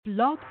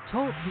Blog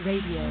Talk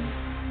Radio.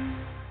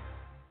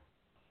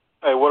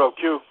 Hey, what up,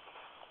 Q?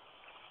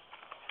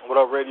 What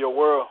up, Radio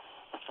World?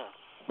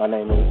 My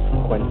name is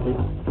Quincy,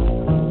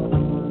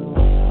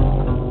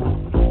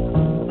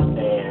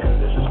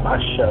 and this is my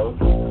show,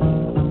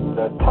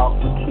 the Talk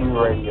to Q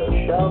Radio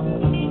Show.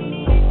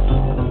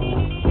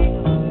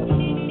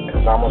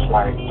 It's almost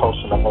like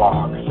posting a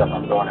blog, except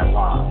I'm doing it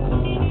live.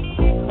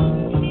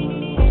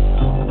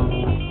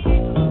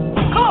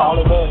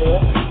 Call it here.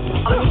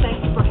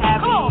 Thank you for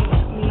having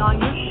me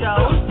on your show.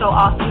 So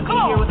awesome to be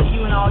here with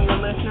you and all your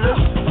listeners.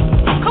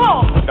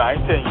 I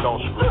ain't saying you don't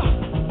screw.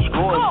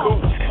 Screwing's cool.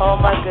 Oh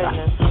my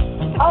goodness.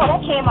 Oh, that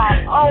came out.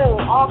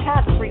 Oh, all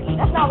kinds of freaky.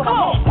 That's not what I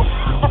meant.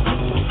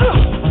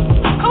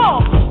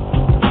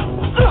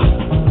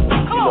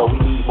 You know,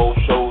 we need more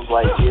shows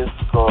like this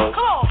because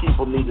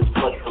people need as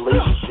much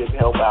relationship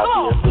help out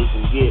there as they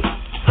can get.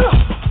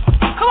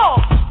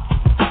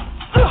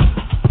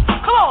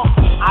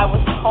 I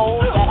was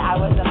told that I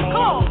was a man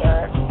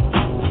eater.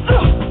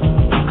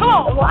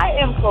 Well, I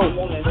am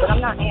pro-woman, but I'm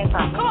not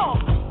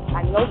anti-woman.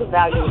 I know the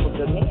value of a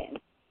good man.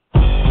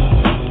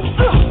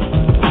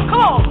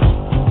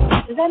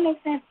 Does that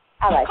make sense?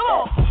 I like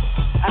that.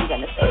 I'm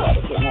going to say that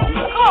again one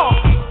day.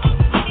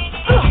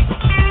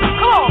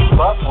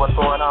 What's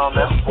going on,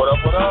 man? What up,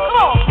 what up?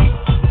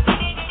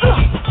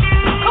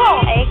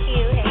 Hey, Q.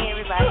 Hey,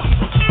 everybody.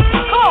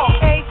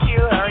 Hey Q,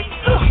 how are you?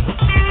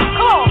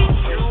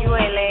 You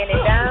ain't laying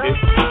it down?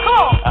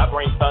 I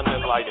bring thunder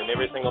and lightning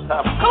every single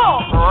time.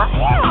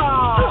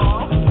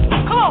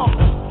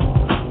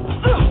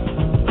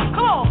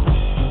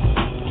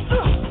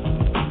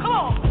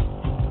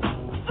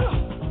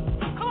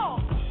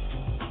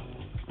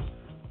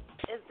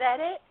 Is that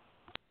it?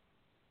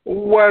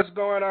 What's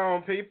going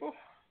on, people?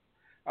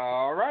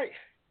 All right.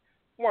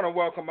 Want to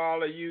welcome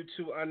all of you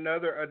to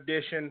another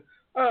edition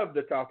of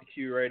the Talk to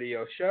Q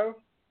Radio Show.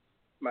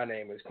 My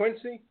name is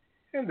Quincy,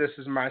 and this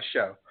is my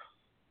show.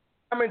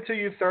 Coming to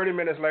you 30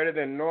 minutes later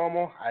than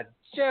normal. I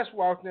just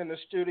walked in the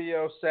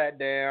studio, sat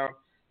down.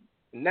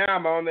 Now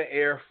I'm on the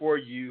air for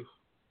you.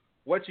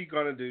 What you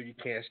gonna do? You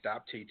can't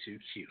stop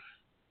T2Q.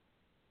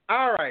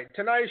 All right.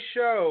 Tonight's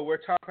show, we're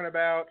talking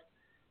about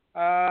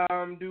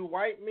do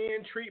white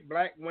men treat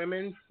black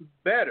women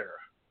better?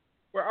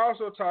 We're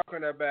also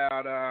talking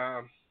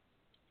about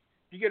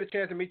you get a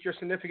chance to meet your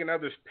significant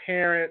other's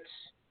parents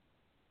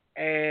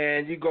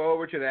and you go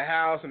over to the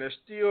house and there's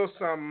still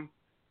some,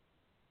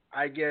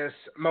 I guess,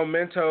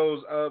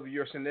 mementos of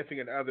your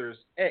significant other's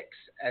ex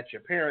at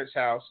your parents'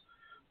 house.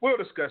 We'll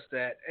discuss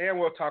that, and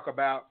we'll talk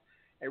about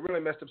a really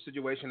messed up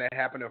situation that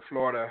happened in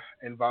Florida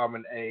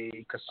involving a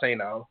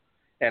casino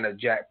and a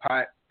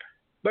jackpot.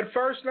 But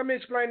first, let me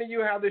explain to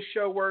you how this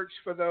show works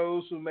for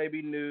those who may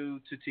be new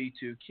to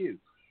T2Q.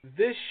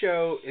 This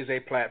show is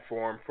a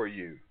platform for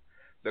you,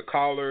 the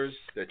callers,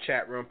 the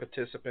chat room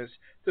participants,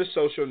 the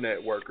social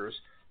networkers.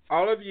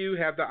 All of you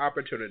have the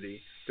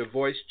opportunity to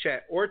voice,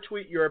 chat, or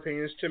tweet your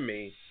opinions to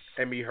me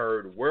and be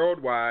heard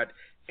worldwide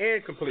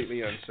and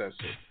completely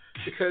uncensored.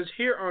 Because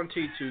here on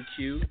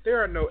T2Q,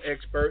 there are no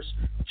experts,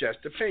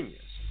 just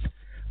opinions.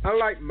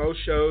 Unlike most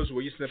shows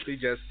where you simply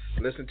just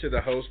listen to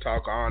the host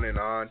talk on and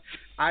on,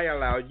 I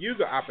allow you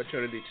the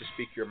opportunity to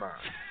speak your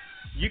mind.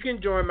 You can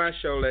join my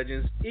show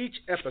legends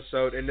each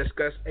episode and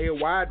discuss a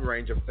wide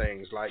range of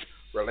things like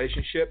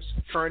relationships,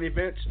 current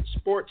events,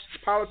 sports,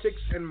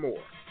 politics, and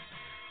more.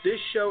 This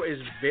show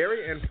is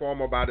very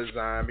informal by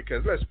design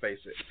because, let's face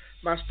it,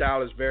 my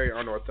style is very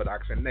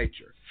unorthodox in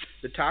nature.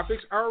 The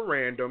topics are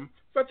random,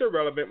 but they're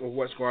relevant with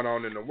what's going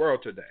on in the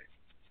world today.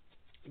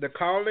 The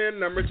call-in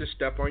number to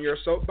step on your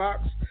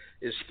soapbox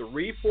is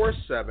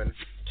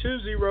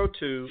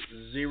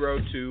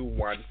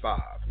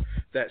 347-202-0215.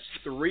 That's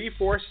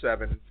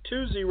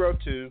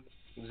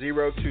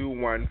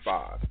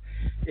 347-202-0215.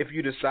 If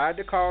you decide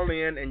to call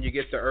in and you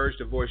get the urge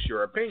to voice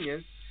your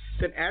opinion,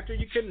 then after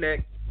you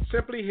connect,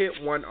 simply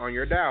hit 1 on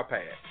your dial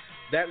pad.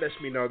 That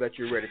lets me know that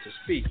you're ready to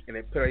speak, and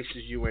it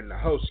places you in the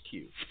host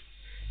queue.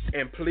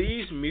 And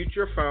please mute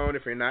your phone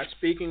if you're not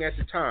speaking at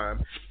the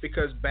time,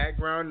 because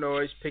background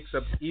noise picks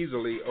up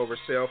easily over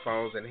cell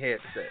phones and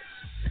headsets.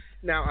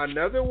 Now,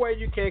 another way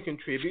you can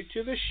contribute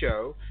to the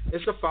show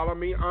is to follow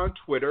me on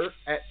Twitter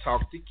at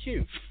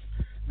TalkToQ.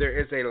 There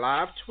is a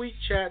live tweet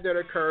chat that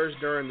occurs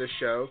during the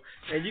show,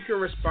 and you can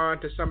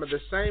respond to some of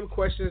the same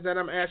questions that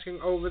I'm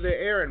asking over the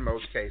air in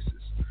most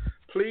cases.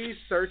 Please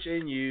search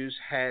and use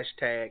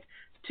hashtag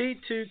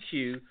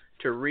T2Q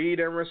to read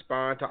and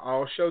respond to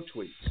all show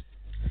tweets.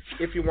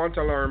 If you want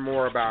to learn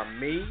more about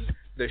me,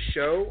 the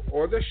show,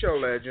 or the show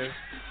legends,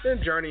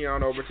 then journey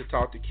on over to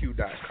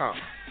TalkToQ.com.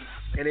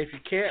 And if you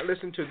can't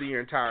listen to the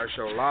entire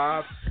show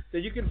live,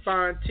 then you can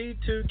find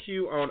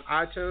T2Q on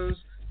iTunes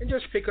and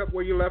just pick up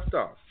where you left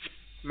off.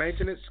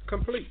 Maintenance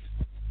complete.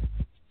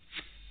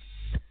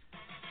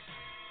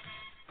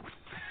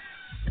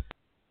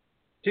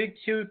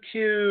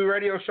 T2Q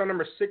radio show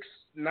number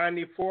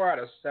 694 out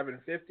of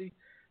 750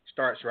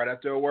 starts right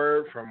after a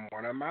word from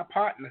one of my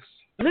partners.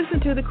 Listen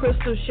to The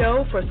Crystal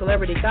Show for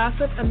celebrity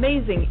gossip,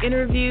 amazing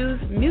interviews,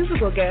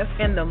 musical guests,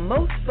 and the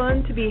most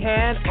fun to be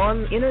had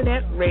on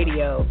internet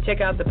radio.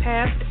 Check out the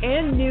past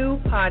and new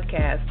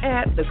podcasts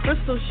at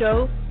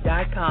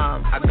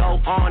thecrystalshow.com. I go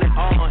on and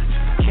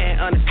on,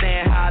 can't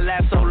understand how I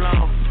last so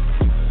long.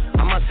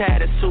 I must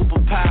have the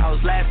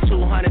superpowers, last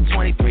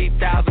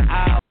 223,000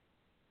 hours.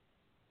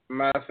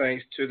 My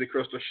thanks to The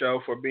Crystal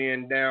Show for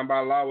being down by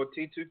law with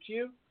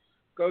T2Q.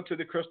 Go to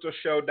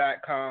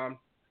thecrystalshow.com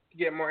to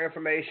get more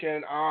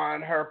information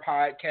on her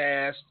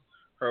podcast,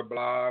 her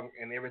blog,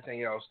 and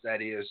everything else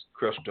that is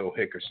Crystal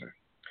Hickerson.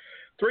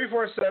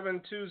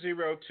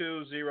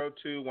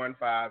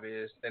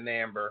 347-202-0215 is the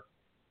number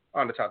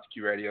on the Talk to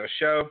Q Radio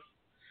show.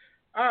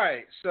 All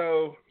right,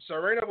 so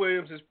Serena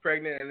Williams is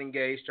pregnant and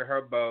engaged to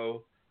her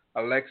beau,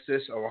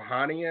 Alexis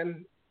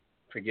Ohanian.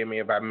 Forgive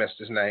me if I messed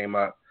his name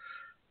up.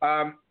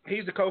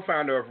 He's the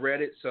co-founder of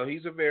Reddit, so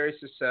he's a very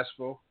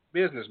successful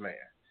businessman.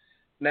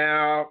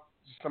 Now,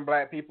 some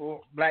black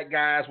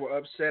guys were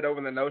upset over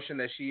the notion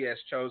that she has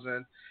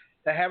chosen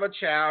to have a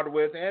child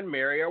with and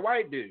marry a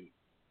white dude.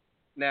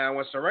 Now,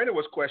 when Serena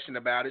was questioned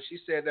about it, she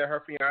said that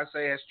her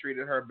fiance has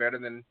treated her better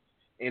than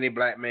any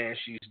black man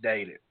she's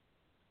dated.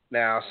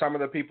 Now, some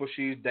of the people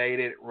she's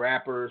dated,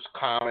 rappers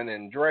Common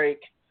and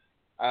Drake,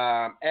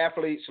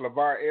 athletes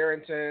LeVar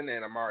Arrington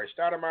and Amari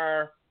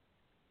Stoudemire.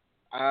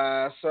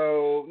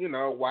 So,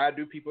 why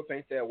do people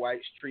think that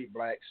whites treat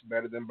blacks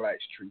better than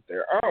blacks treat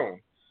their own?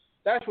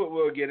 That's what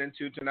we'll get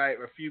into tonight,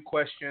 a few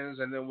questions,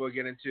 and then we'll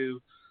get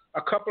into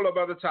a couple of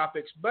other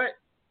topics. But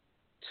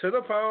to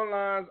the phone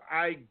lines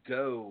I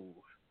go.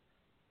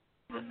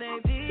 To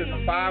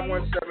the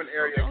 517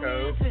 area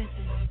code,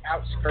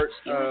 outskirts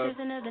of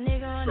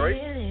Detroit,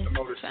 the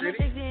Motor City,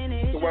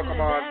 to welcome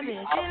on the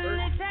author,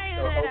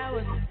 the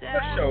host, the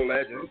show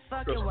legend,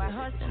 Crystal.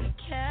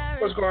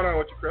 What's going on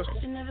with you, Crystal?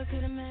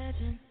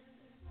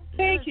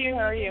 Thank you.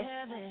 How are you?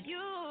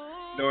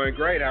 Doing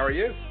great. How are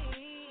you?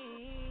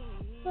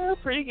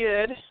 Pretty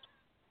good.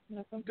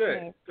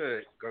 Good.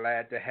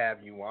 Glad to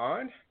have you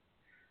on.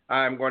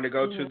 I'm going to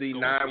go to the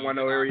 910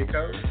 area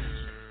code.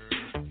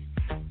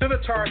 To the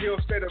Tar Heel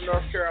state of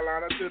North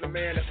Carolina, to the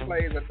man that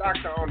plays a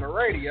doctor on the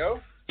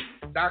radio,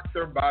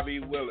 Dr. Bobby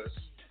Willis.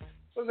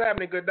 What's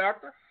happening, good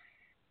doctor?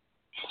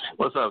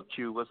 What's up,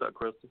 Q? What's up,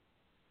 Crystal?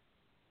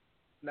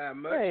 Not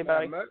much. Hey,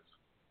 not much.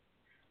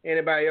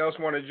 Anybody else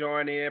want to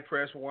join in,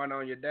 press 1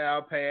 on your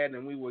dial pad,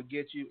 and we will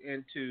get you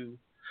into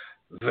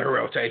the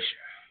rotation.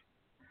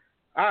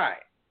 All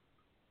right.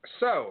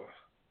 So,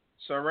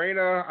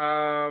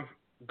 Serena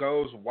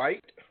goes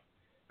white.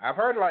 I've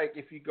heard,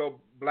 if you go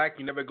black,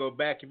 you never go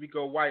back. If you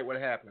go white, what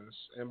happens?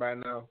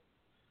 Anybody know?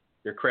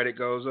 Your credit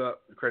goes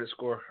up, your credit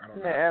score? I don't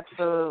know. Yeah,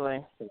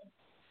 absolutely.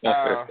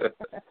 All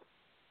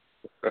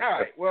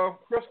right. Well,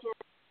 Crystal,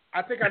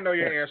 I think I know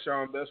your answer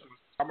on this one.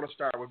 I'm going to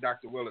start with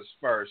Dr. Willis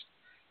first.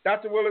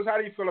 Dr. Willis, how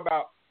do you feel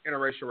about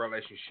interracial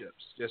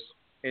relationships, just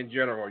in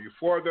general? You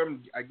for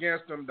them,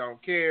 against them,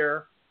 don't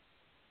care?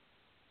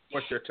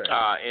 What's your take?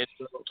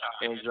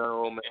 In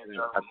general, man,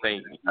 I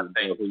think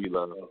who you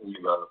love.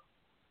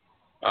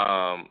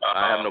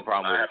 I have no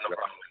problem with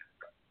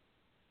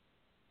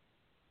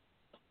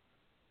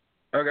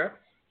it. Okay.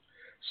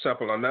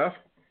 Simple enough.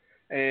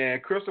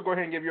 And Crystal, go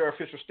ahead and give your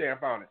official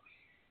stamp on it.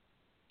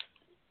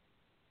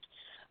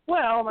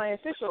 Well, my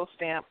official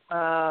stamp,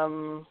 I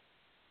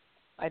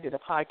did a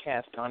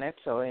podcast on it,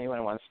 so anyone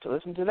who wants to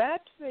listen to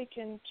that, they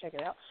can check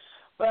it out.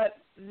 But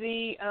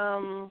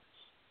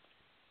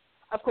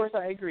of course,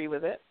 I agree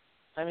with it.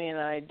 I mean,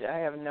 I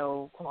have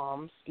no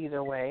qualms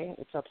either way.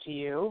 It's up to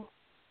you.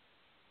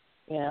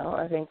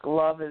 I think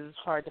love is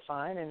hard to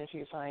find, and if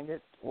you find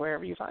it,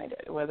 wherever you find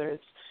it, whether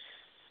it's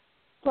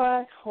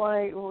black,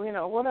 white,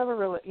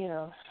 whatever,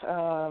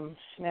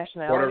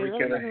 nationality,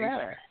 it doesn't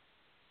matter.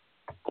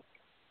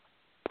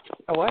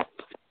 A what?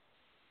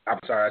 I'm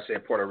sorry, I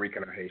said Puerto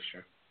Rican or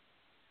Haitian.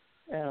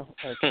 Oh,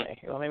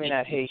 okay. Well, maybe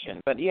not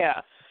Haitian, but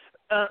yeah.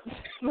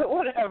 But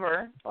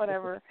whatever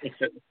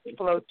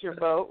floats your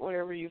boat,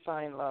 whatever you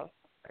find love,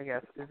 I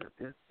guess, is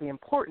the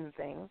important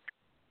thing.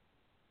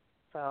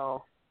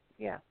 So,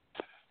 yeah.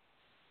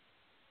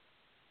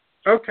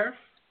 Okay.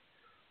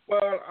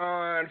 Well,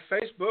 on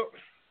Facebook,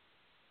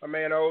 a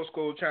man Old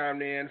School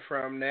chimed in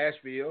from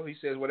Nashville. He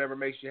says, whatever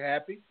makes you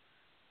happy.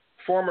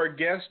 Former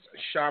guest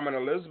Shaman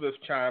Elizabeth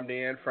chimed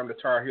in from the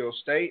Tar Heel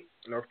State,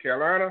 North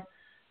Carolina.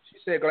 She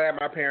said, glad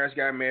my parents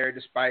got married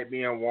despite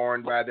being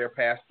warned by their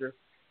pastor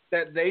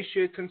that they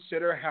should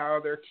consider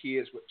how their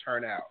kids would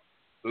turn out.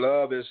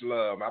 Love is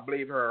love. I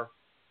believe her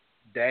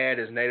dad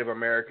is Native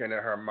American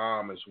and her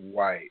mom is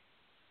white.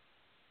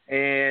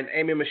 And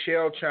Amy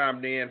Michelle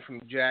chimed in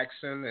from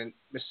Jackson in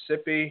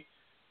Mississippi.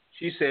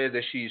 She said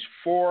that she's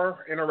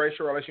for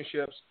interracial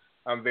relationships.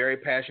 I'm very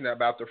passionate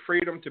about the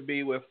freedom to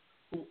be with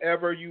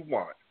whoever you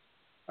want.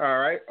 All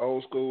right.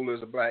 Old School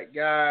is a black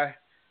guy.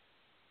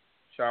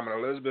 Shaman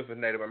Elizabeth is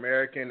Native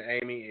American.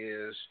 Amy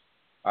is,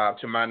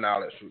 to my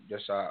knowledge,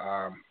 just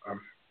a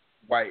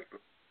white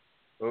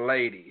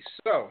lady.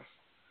 So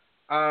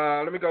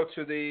let me go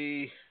to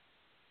the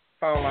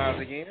phone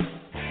lines again.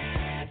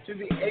 to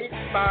the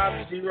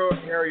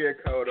 850 area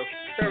code of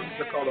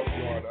Pensacola,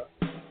 Florida,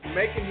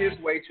 making his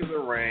way to the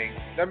ring,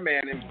 the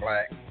man in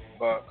black,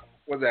 Buck.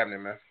 What's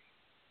happening, man?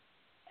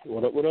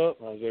 What up, what up?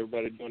 How's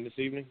everybody doing this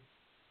evening?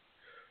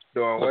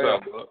 Doing well,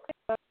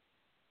 Buck.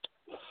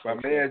 My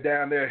man's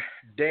down there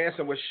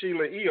dancing with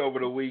Sheila E. over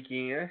the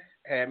weekend.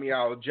 Had me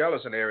all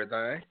jealous and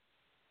everything.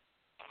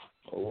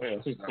 Oh,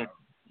 well.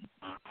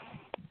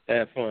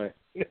 Have fun.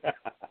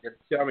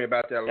 Tell me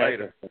about that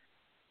later.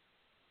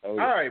 Oh,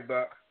 yeah. All right,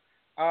 Buck.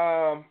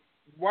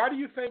 Why do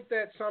you think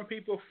that some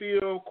people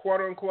feel, quote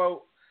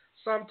unquote,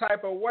 some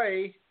type of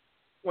way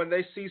when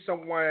they see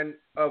someone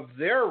of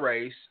their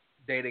race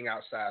dating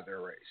outside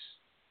their race?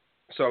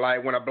 So,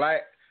 like, when a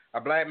black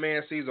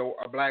man sees a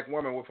black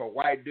woman with a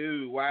white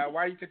dude,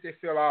 why do you think they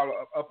feel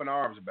all up in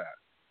arms about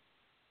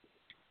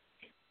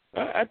it?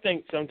 I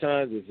think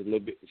sometimes it's a little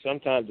bit.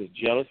 Sometimes it's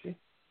jealousy.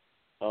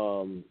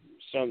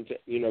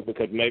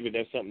 Because maybe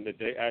that's something that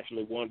they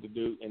actually wanted to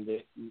do and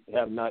they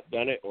have not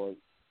done it, or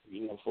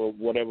for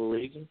whatever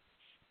reason.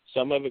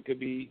 Some of it could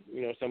be,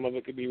 some of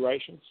it could be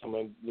racial. Some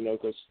of,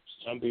 because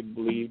some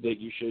people believe that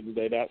you shouldn't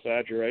date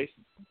outside your race.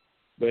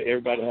 But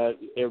everybody has,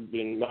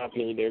 in my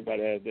opinion,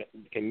 everybody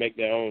can make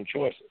their own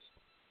choices.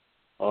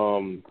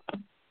 Some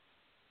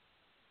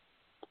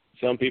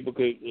people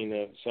could,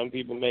 some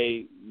people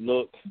may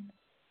look,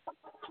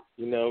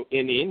 in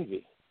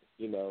envy,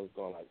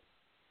 going like,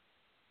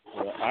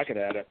 I could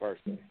have that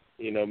person.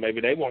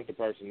 Maybe they want the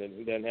person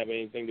that doesn't have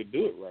anything to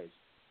do with race.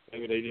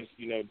 Maybe they just,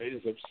 they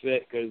just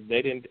upset because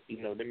they didn't,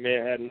 they may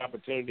have had an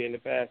opportunity in the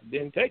past,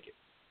 didn't take it.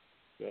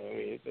 So I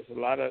mean, it's a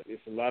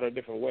lot of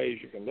different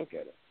ways you can look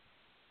at it.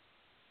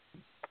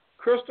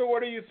 Crystal,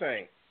 what do you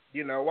think?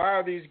 Why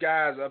are these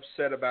guys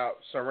upset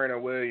about Serena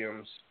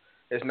Williams?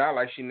 It's not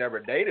like she never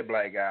dated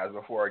black guys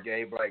before or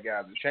gave black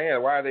guys a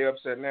chance. Why are they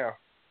upset now?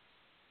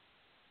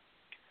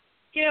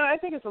 I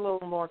think it's a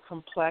little more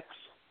complex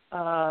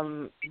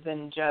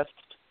than just,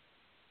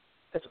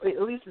 at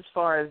least as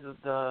far as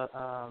the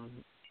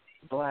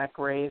black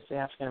race, the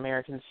African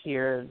Americans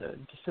here, the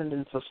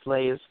descendants of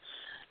slaves.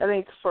 I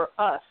think for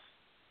us,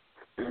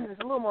 it's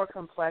a little more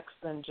complex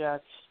than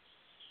just,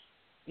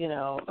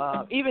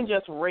 even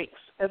just race.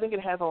 I think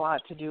it has a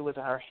lot to do with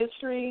our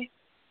history,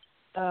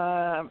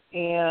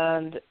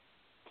 and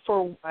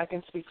I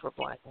can speak for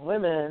black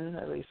women,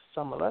 at least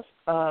some of us,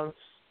 I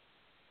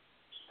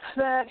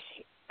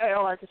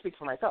can speak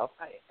for myself.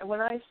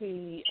 When I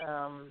see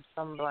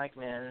some black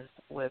men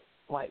with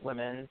white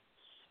women,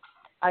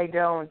 I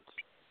don't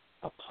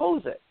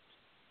oppose it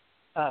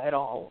at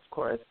all, of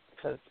course,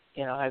 because,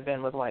 I've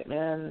been with white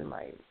men.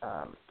 My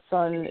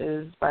son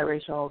is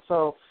biracial,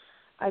 so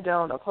I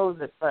don't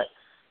oppose it, but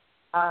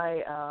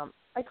I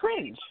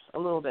cringe a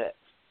little bit.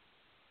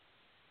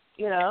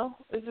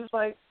 It's just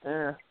like,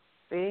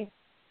 see,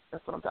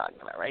 that's what I'm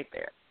talking about right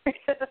there.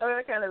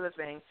 That kind of a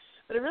thing.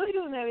 But it really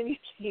doesn't have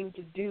anything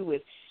to do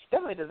with,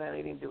 definitely doesn't have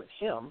anything to do with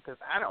him, because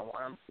I don't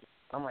want him.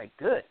 I'm like,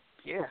 good,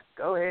 yeah,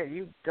 go ahead,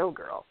 you go,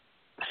 girl.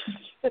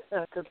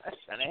 Because I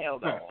kind of hell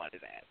don't want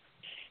that.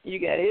 You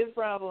got his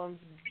problems,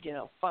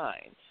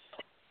 fine.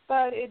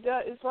 But it's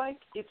kind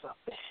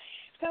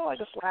of like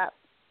a slap,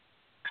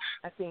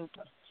 I think,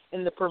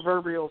 in the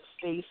proverbial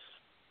face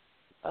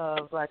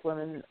of black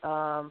women.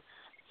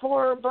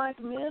 For black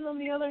men, on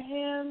the other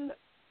hand,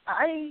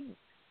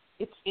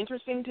 it's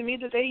interesting to me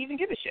that they even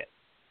give a shit,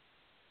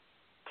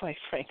 quite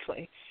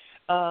frankly,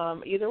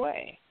 either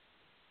way.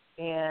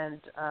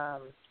 And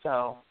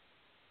so,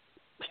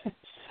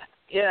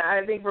 yeah,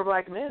 I think for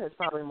black men it's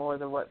probably more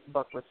than what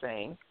Buck was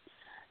saying,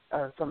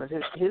 some of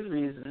his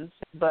reasons.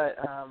 But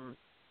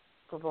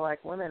for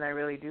black women, I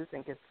really do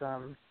think it's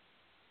a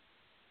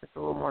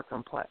little more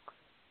complex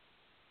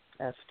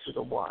as to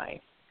the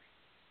why.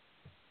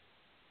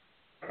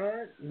 All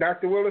right.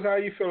 Dr. Willis, how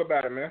you feel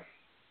about it, man?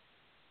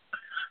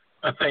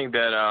 I think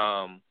that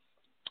I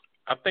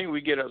think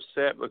we get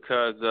upset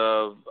because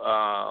of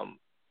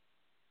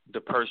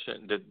the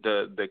person,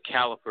 the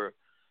caliber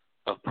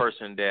of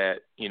person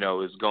that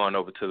is going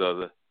over to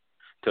the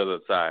other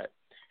side.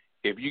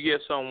 If you get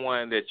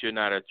someone that you're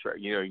not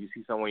you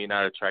see someone you're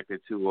not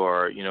attracted to,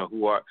 or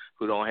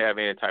who don't have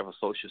any type of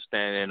social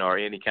standing or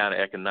any kind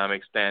of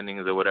economic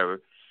standings or whatever,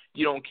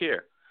 you don't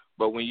care.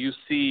 But when you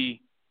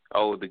see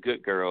the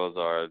good girls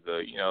or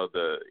the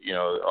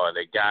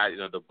guys,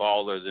 the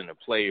ballers and the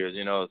players,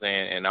 what I'm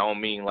saying? And I don't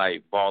mean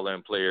like baller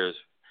and players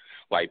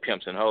like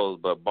pimps and hoes,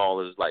 but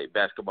ballers like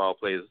basketball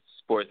players,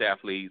 sports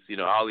athletes,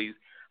 all these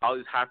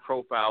high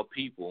profile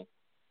people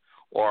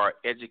or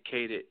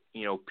educated,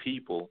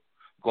 people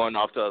going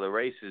off to other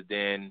races,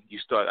 then you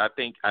start, I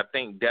think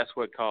that's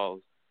what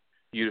caused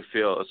you to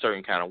feel a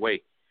certain kind of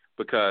way.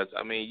 Because,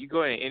 you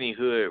go in any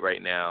hood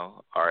right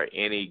now or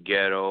any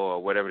ghetto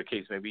or whatever the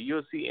case may be,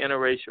 you'll see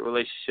interracial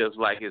relationships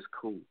like it's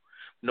cool.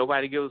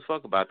 Nobody gives a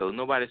fuck about those.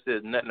 Nobody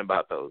says nothing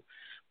about those.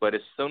 But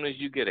as soon as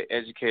you get an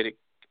educated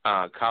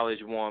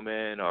college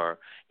woman or,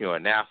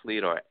 an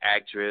athlete or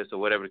actress or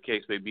whatever the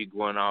case may be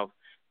going off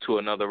to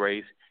another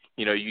race,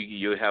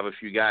 you'll have a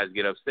few guys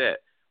get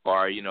upset.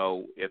 or, you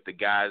know, if the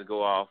guys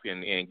go off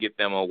and get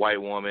them a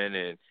white woman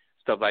and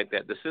stuff like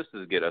that, the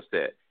sisters get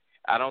upset.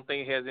 I don't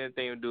think it has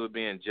anything to do with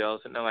being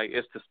jealous. And like,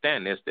 it's the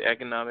standing, it's the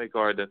economic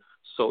or the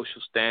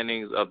social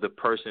standings of the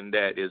person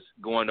that is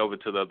going over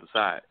to the other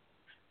side.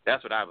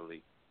 That's what I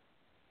believe.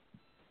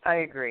 I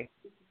agree.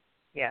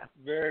 Yeah.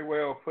 Very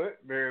well put.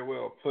 Very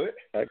well put.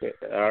 Okay,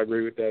 I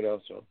agree with that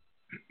also.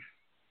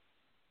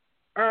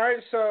 All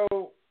right,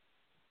 so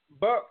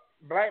Buck,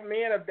 black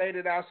men have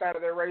dated outside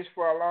of their race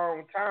for a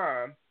long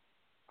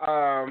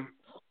time.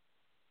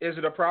 Is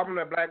it a problem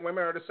that black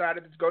women are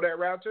decided to go that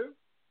route too?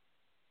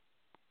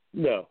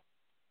 No,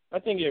 I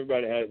think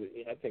everybody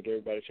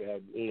should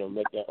have, you know,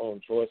 make their own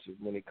choices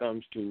when it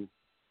comes to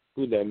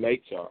who their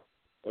mates are.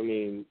 I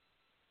mean,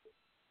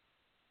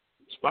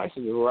 spice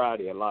is a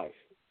variety of life,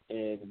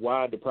 and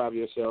why deprive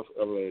yourself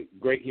of a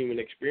great human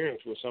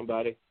experience with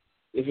somebody?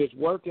 If it's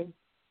working,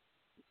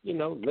 you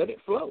know, let it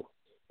flow.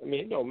 I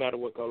mean, it don't matter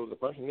what color the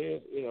person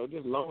is, you know,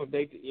 just long as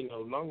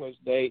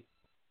they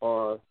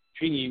are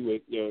treating you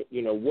with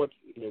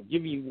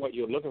giving you what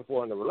you're looking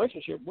for in a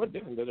relationship. What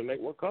difference does it make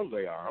what color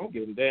they are? I don't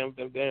give a damn if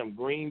they're damn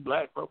green,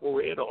 black, purple,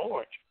 red, or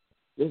orange.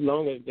 As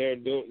long as they're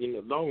doing, you know,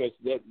 as long as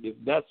if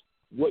that's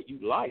what you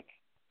like,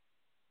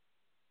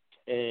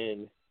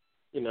 and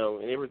you know,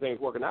 and everything's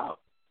working out,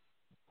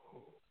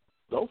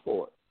 go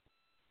for it.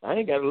 I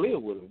ain't got to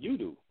live with them. You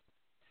do.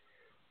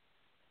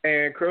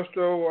 And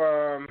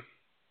Crystal,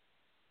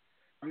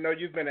 I know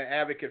you've been an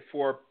advocate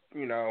for,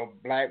 you know,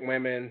 black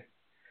women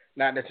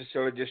not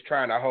necessarily just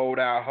trying to hold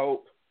out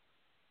hope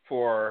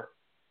for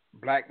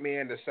black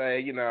men to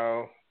say, you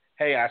know,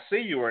 hey, I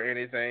see you or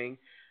anything.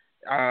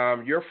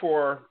 You're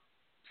for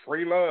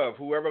free love.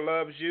 Whoever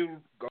loves you,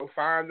 go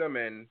find them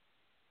and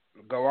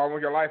go on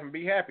with your life and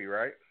be happy,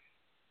 right?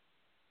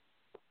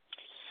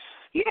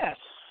 Yes.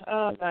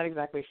 Not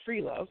exactly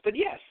free love, but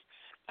yes.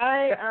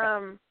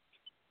 I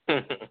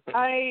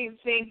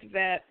think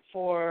that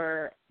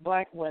for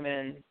black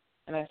women,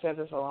 and I said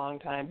this a long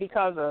time,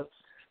 because of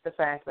the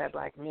fact that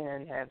black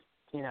men have,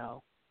 you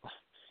know,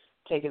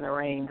 taken the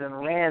reins and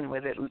ran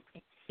with it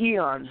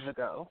eons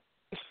ago.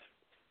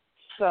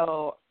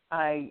 So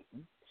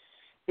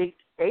it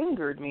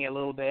angered me a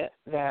little bit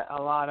that a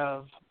lot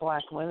of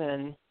black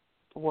women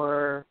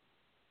were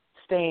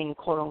staying,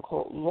 quote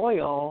unquote,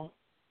 loyal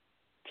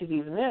to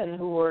these men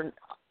who were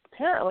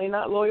apparently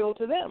not loyal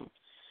to them,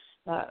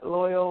 not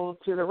loyal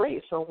to the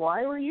race. So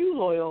why were you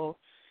loyal,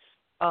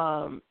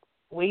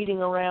 waiting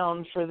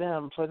around for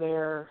them, for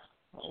their,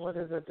 what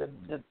is it,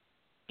 the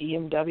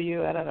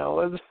BMW? I don't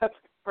know. I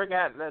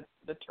forgot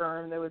the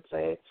term they would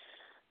say,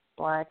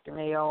 black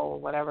male,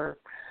 whatever.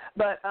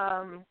 But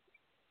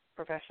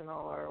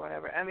professional or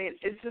whatever. I mean,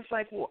 it's just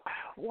like,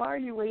 why are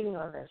you waiting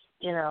on this?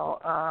 You know,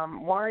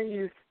 why are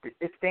you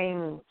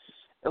staying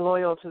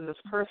loyal to this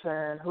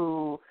person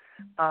who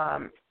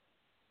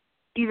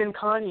even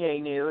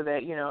Kanye knew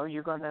that, you know,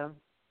 you're going to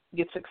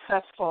get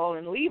successful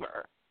and leave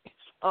her.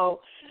 So,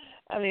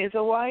 I mean,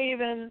 so why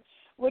even,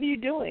 what are you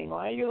doing?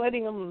 Why are you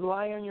letting him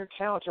lie on your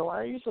couch, or why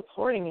are you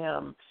supporting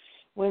him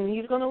when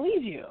he's going to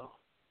leave you,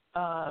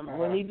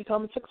 when he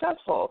becomes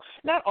successful?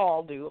 Not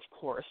all do, of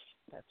course,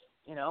 that's,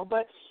 you know,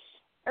 but,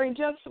 I mean,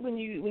 just when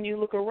you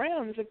look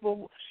around, it's like,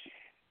 well,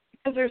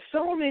 because there's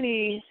so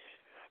many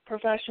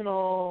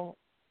professional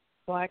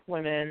black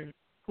women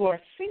who are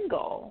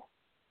single,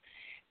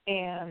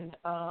 and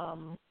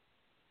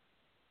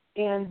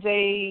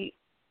they,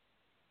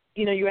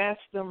 you know, you ask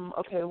them,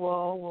 okay,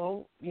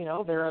 well, you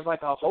know, there are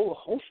like a whole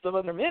host of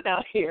other men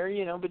out here,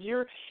 you know, but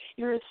you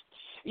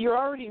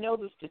already know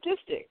the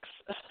statistics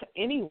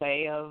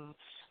anyway of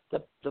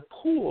the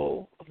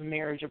pool of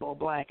marriageable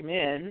black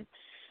men.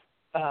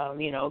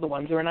 You know, the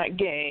ones who are not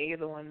gay,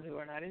 the ones who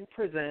are not in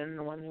prison,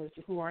 the ones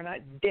who are not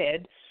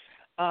dead,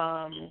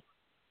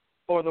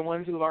 or the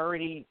ones who have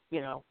already,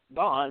 you know,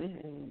 gone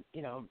and,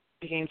 you know,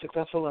 became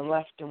successful and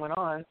left and went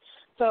on.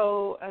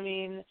 So, I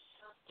mean,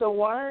 so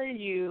why are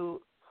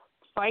you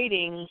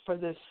fighting for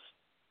this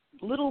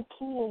little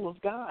pool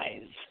of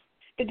guys?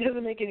 It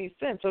doesn't make any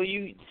sense. So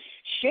you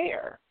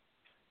share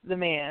the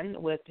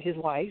man with his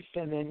wife,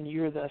 and then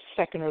you're the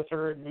second or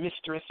third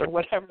mistress or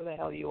whatever the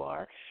hell you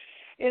are.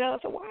 You know,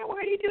 so why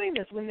are you doing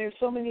this when there's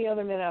so many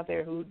other men out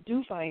there who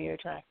do find you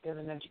attractive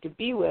and that you could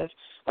be with?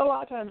 But a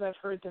lot of times I've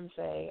heard them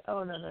say,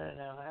 oh, no,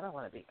 I don't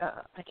want to be,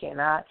 I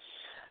cannot.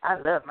 I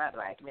love my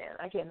black men.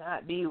 I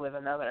cannot be with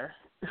another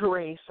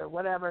race or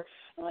whatever.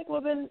 I'm like,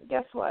 well, then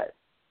guess what?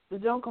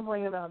 Don't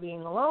complain about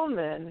being alone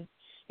then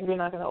if you're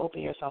not going to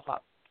open yourself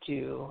up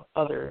to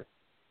other,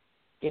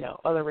 you know,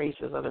 other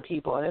races, other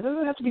people. And it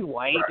doesn't have to be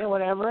white or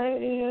whatever.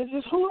 It's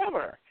just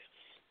whoever,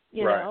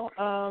 you know.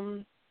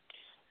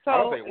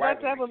 So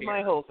that was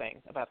my whole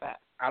thing about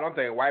that. I don't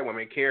think white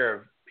women care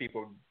if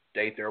people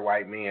date their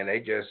white men. They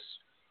just,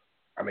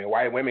 I mean,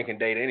 white women can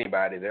date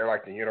anybody. They're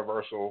like the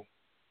universal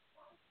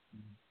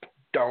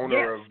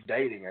donor of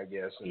dating, I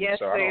guess. And yes,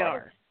 so they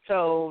are.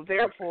 So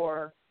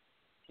therefore,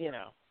 you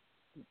know,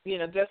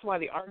 that's why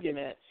the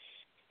argument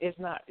is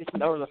not,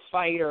 or the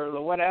fight or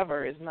the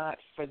whatever is not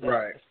for this.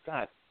 Right. It's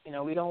not, you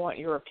know, we don't want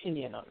your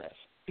opinion on this.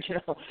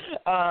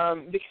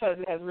 because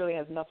it really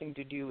has nothing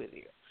to do with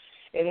you.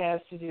 It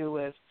has to do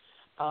with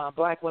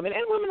black women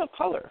and women of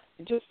color,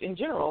 just in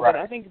general. Right.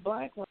 But I think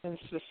black women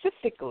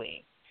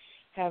specifically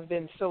have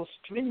been so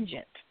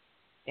stringent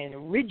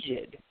and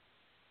rigid,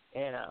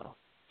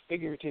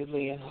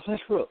 figuratively and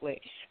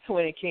literally,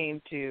 when it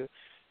came to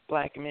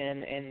black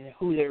men and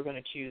who they were going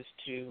to choose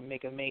to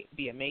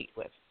be a mate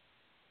with.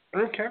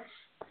 Okay.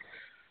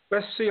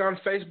 Let's see on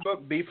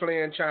Facebook. B.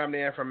 Flynn chimed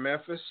in from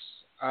Memphis,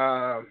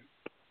 saying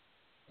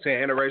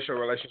interracial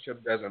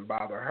relationship doesn't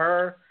bother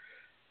her.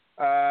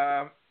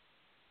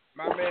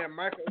 My man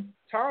Michael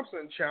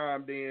Thompson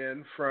chimed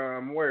in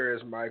from, where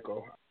is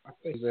Michael? I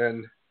think he's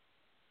in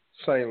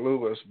St.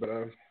 Louis, but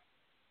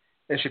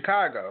in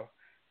Chicago.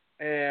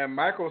 And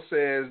Michael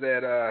says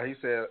that, he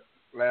said,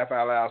 laugh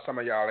out loud, some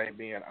of y'all ain't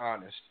being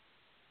honest.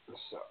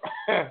 So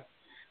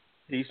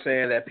he's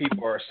saying that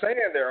people are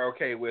saying they're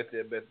okay with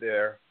it, but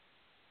they're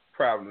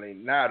probably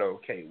not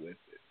okay with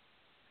it,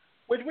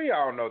 which we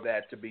all know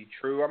that to be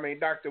true. I mean,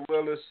 Dr.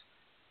 Willis,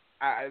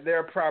 there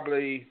are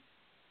probably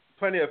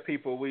plenty of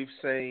people we've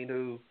seen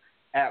who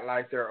act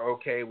like they're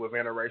okay with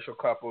interracial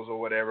couples or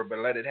whatever, but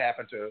let it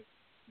happen to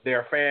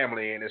their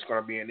family and it's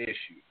going to be an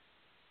issue.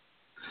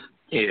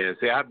 Yeah,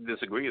 see, I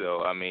disagree,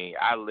 though. I mean,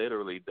 I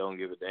literally don't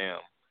give a damn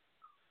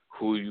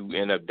who you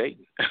end up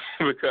dating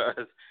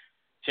because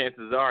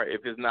chances are,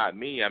 if it's not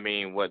me, I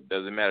mean, what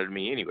does it matter to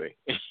me anyway?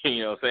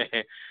 You know what I'm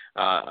saying?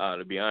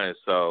 To be honest.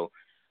 So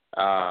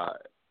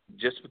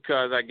just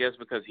because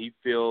he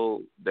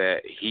feel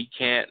that he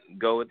can't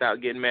go without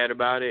getting mad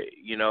about it,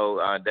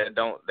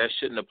 that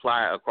shouldn't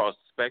apply across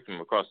the spectrum,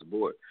 across the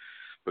board.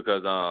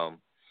 Because I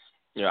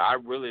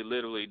really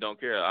literally don't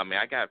care. I mean,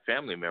 I got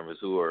family members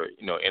who are,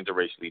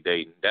 interracially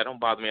dating. That don't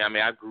bother me. I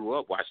mean, I grew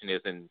up watching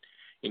this in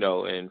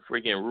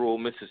freaking rural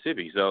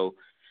Mississippi. So,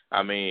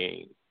 I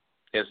mean,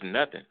 it's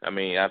nothing. I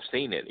mean, I've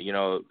seen it. You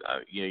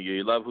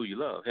love who you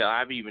love. Hell,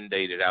 I've even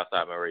dated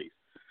outside my race.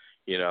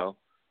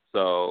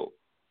 So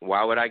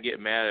why would I get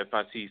mad if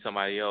I see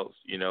somebody else,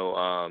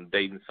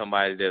 dating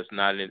somebody that's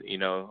not in,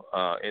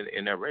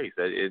 in their race?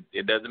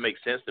 It doesn't make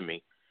sense to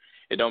me.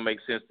 It don't make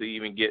sense to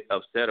even get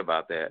upset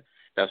about that.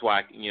 That's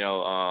why,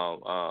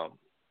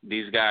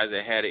 these guys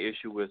that had an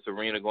issue with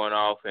Serena going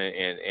off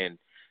and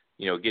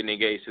getting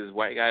engaged to this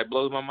white guy, it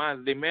blows my mind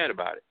that they're mad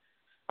about it.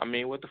 I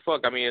mean, what the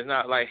fuck? I mean, it's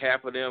not like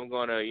half of them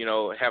going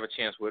to, have a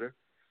chance with her.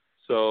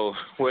 So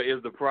what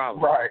is the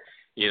problem? Right.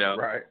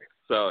 Right.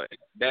 So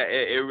that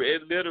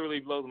it literally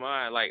blows my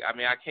mind. Like, I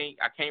mean, I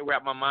can't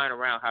wrap my mind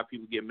around how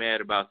people get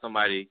mad about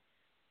somebody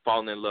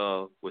falling in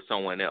love with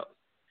someone else.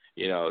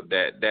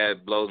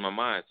 That blows my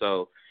mind.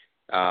 So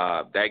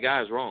that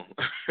guy's wrong.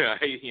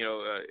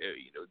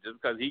 Just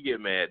because he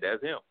get mad,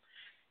 that's him.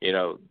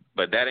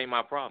 But that ain't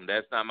my problem.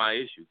 That's not my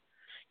issue.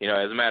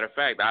 As a matter of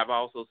fact, I've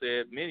also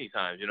said many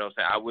times,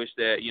 I wish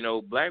that,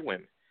 black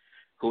women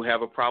who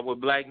have a problem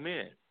with black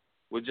men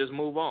would just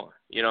move on.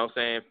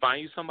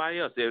 Find you somebody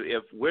else.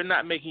 If we're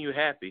not making you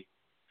happy,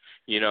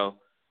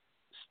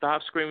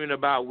 stop screaming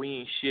about we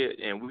ain't shit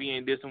and we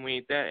ain't this and we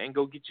ain't that, and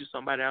go get you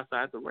somebody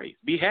outside the race.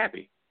 Be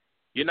happy.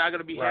 You're not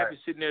going to be happy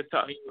sitting there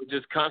talking,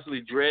 just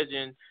constantly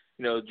dredging,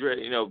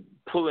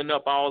 pulling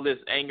up all this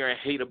anger and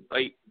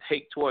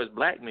hate towards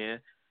black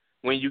men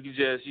when you can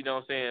just,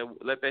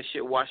 let that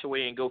shit wash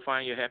away and go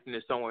find your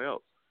happiness somewhere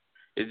else.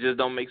 It just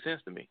don't make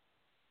sense to me.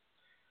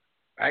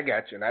 I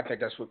got you, and I think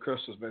that's what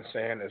Crystal's been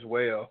saying as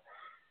well.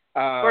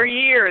 For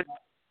years.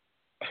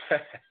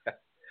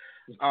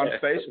 On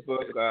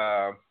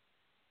Facebook,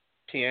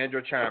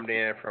 Tiandra chimed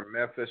in from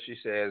Memphis. She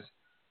says,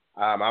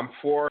 I'm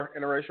for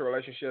interracial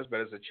relationships, but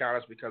it's a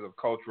challenge because of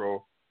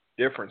cultural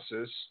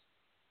differences.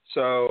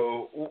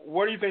 So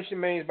what do you think she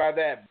means by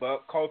that,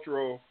 Buck?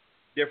 Cultural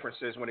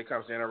differences when it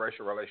comes to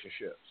interracial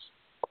relationships?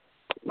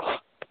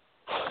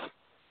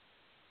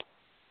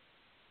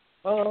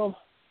 I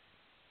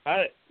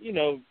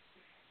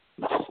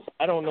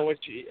don't know what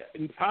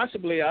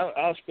possibly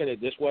I'll spin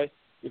it this way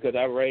because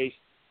I raised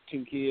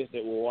 2 kids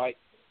that were white,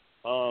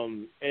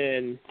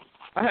 and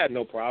I had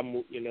no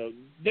problem.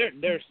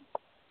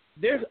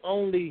 There's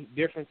only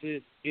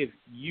differences if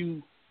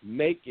you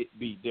make it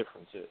be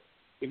differences.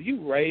 If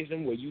you raise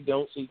them where you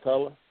don't see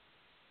color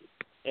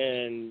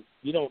and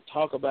you don't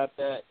talk about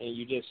that, and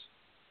you just,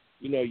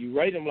 you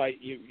raise them like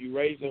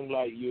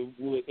you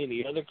would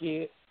any other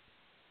kid,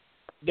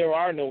 there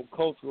are no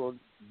cultural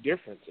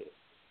differences.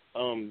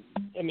 I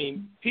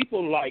mean,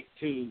 people like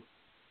to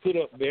put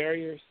up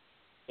barriers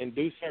and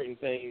do certain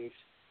things,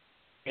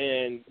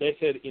 and they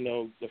said,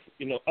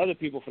 other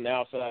people from the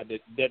outside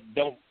that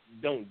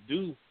don't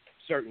do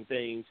certain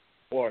things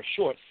or are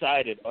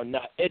short-sighted or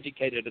not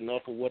educated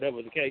enough or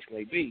whatever the case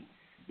may be.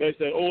 They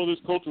say, "Oh,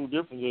 there's cultural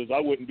differences. I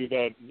wouldn't do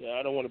that.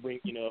 I don't want to bring,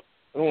 I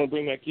don't want to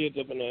bring my kids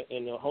up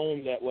in a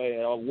home that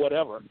way or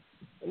whatever."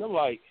 And I'm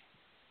like,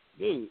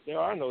 dude, there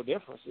are no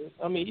differences.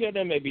 I mean, yeah,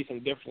 there may be some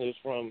differences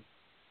from,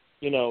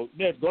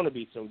 there's going to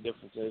be some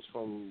differences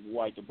from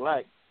white to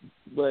black,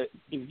 but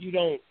if you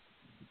don't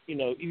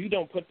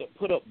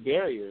put up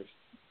barriers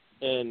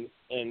and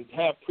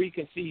have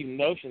preconceived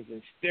notions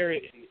and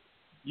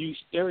use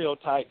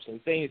stereotypes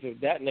and things of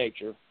that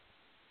nature,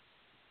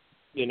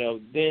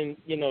 then,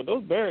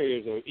 those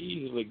barriers are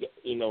easily,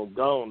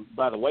 gone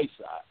by the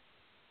wayside.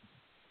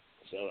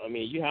 So, I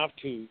mean, you have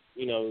to,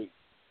 you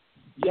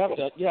have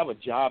a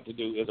job to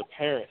do as a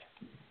parent,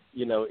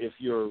 if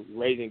you're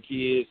raising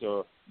kids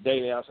or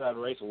dating outside the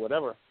race or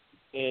whatever.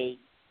 And,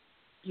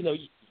 you're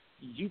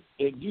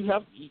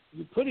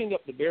putting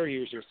up the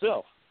barriers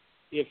yourself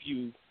if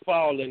you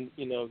fall in,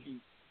 if you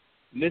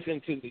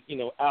listen to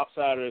the,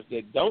 outsiders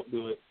that don't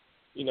do it,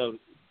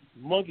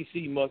 monkey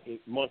see,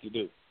 monkey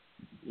do,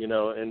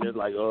 and they're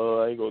like,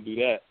 oh, I ain't going to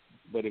do that.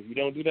 But if you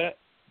don't do that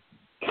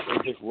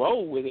and just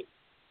roll with it,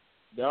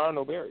 there are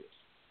no barriers.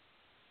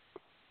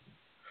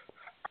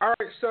 All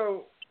right,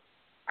 so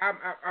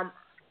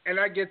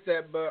I get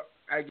that,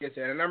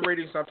 and I'm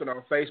reading something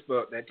on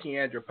Facebook that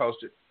Tiandra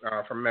posted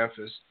from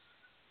Memphis.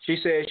 She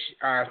said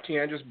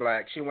Tiandra's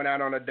black. She went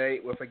out on a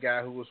date with a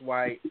guy who was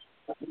white,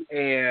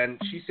 and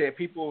she said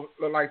people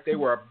looked like they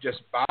were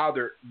just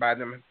bothered by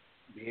them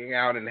being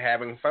out and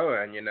having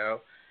fun,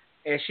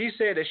 And she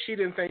said that she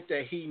didn't think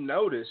that he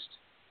noticed.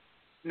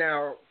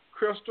 Now,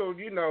 Crystal,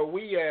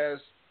 we as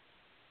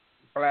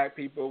black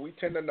people, we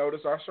tend to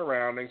notice our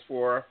surroundings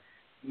for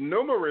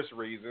numerous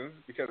reasons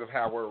because of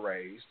how we're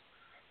raised.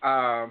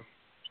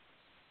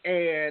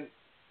 And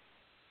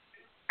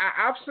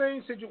I've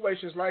seen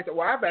situations like that.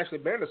 Well, I've actually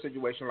been in a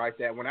situation like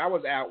that when I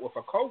was out with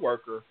a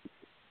coworker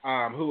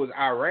who was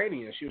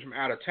Iranian. She was from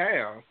out of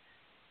town.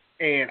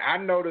 And I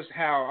noticed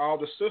how all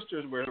the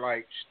sisters were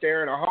like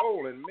staring a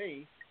hole in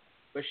me,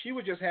 but she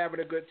was just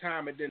having a good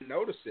time and didn't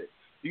notice it.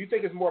 Do you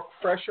think it's more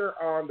pressure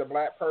on the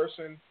black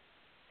person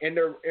in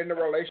the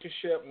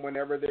relationship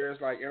whenever there's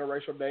like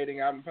interracial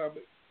dating out in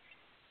public?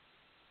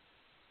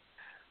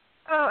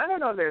 I don't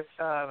know if there's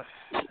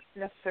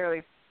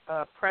necessarily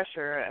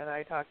pressure, and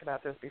I talked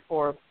about this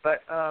before,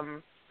 but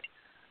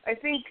I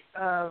think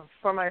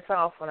for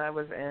myself, when I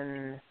was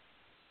in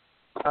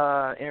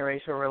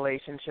interracial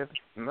relationships,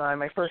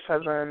 my first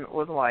husband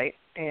was white,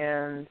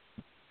 and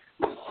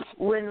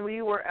when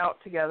we were out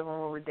together,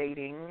 when we were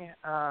dating,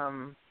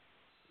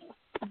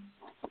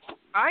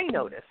 I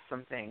noticed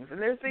some things,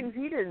 and there's things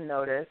he didn't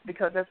notice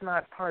because that's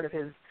not part of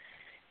his.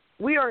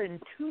 We are in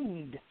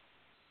tuned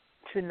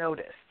to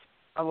notice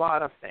a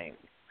lot of things.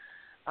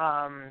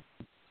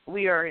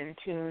 We are in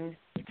tune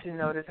to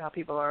notice how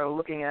people are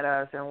looking at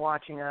us and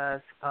watching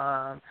us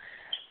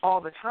all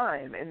the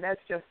time, and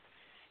that's just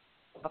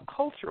a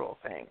cultural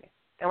thing.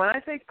 And when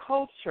I say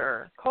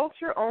culture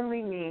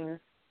only means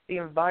the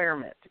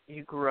environment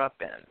you grew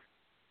up in.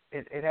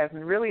 It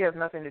really has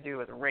nothing to do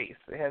with race.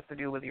 It has to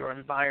do with your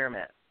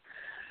environment.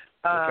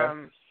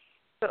 Okay.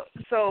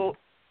 So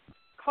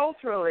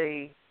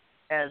culturally,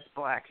 as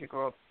black, you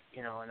grow up,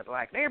 in a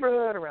black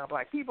neighborhood around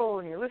black people,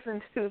 and you listen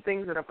to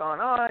things that have gone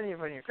on,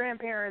 from your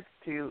grandparents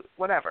to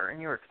whatever,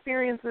 and your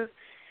experiences.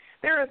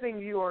 There are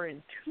things you are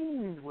in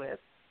tune with.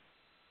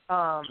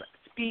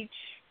 Speech,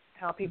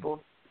 how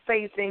people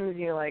say things, and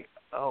you're like,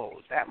 oh,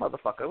 that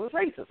motherfucker was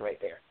racist right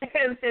there.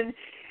 And then,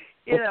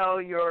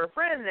 your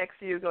friend next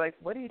to you go like,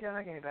 what are you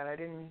talking about? I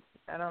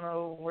don't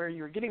know where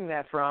you were getting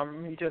that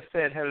from. He just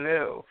said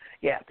hello.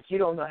 Yeah, but you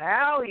don't know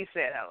how he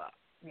said hello.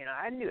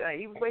 I knew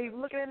he was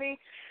looking at me.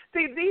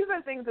 See, these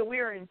are things that we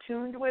are in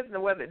tune with,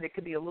 and whether it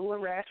could be a little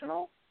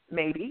irrational,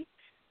 maybe,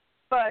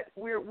 but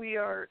we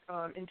are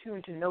in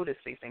tune to notice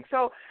these things.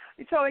 So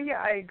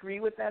yeah, I agree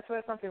with that. So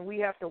that's something we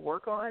have to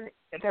work on.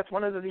 That's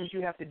one of the things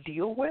you have to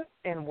deal with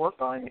and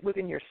work on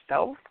within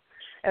yourself,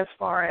 as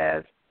far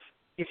as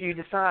if you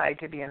decide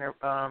to be in an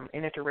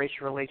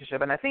interracial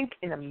relationship. And I think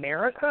in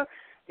America,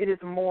 it is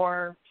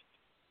more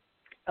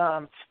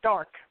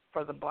stark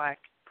for the black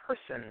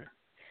person.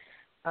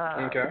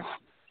 Okay.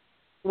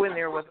 When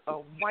they're with a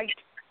white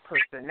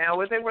person.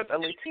 Now, if they're with a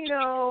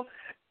Latino,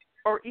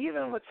 or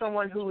even with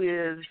someone who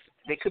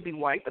they could be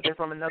white, but they're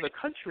from another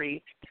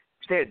country,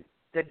 the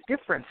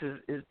difference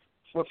is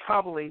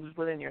probably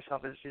within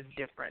yourself is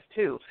different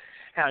too,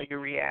 how you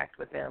react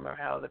with them or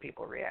how other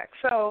people react.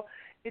 So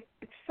it's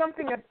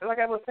something, like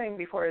I was saying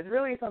before, it's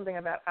really something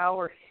about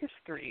our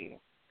history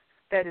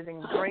that is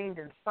ingrained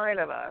inside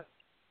of us,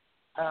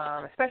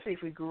 especially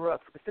if we grew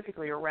up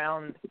specifically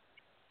around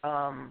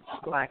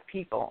black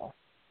people.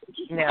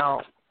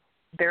 Now,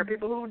 there are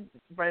people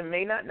who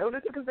may not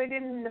notice because they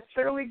didn't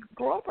necessarily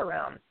grow up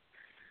around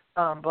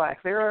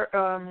blacks. There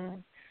are,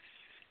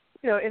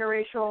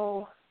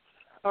 interracial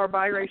or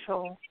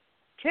biracial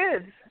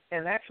kids,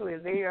 and actually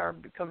they are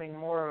becoming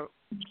more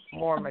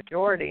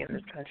majority in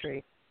this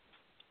country,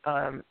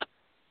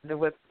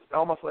 with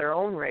almost their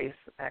own race,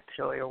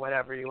 actually, or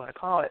whatever you want to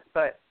call it.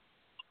 But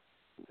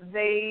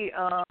they,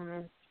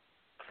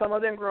 some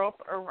of them grow up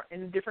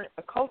in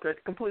a culture,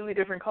 completely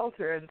different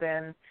culture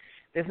than.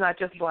 It's not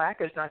just black,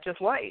 it's not just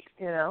white,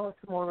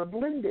 it's more of a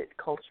blended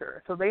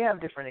culture. So they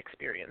have different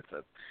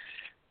experiences.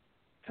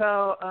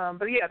 So,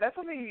 but yeah, that's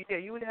something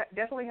you would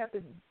definitely have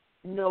to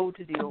know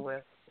to deal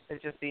with, as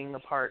just being a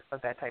part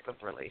of that type of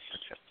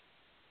relationship.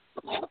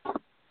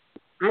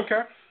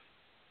 Okay.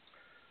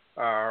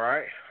 All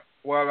right.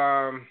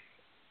 Well,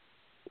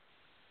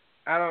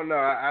 I don't know.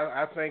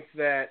 I think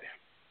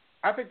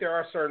there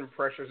are certain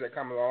pressures that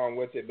come along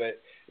with it,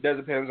 but it does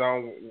depend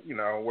on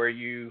where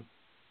you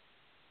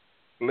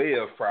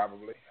live.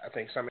 Probably, I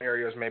think some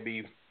areas may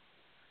be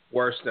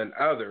worse than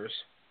others.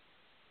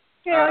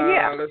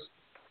 Yeah.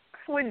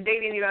 I wouldn't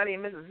date anybody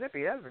in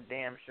Mississippi. That's for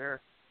damn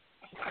sure.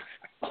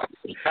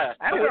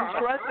 I wouldn't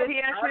trust that he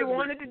actually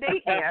wanted to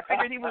date me. I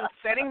figured he was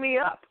setting me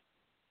up.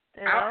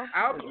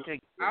 I'll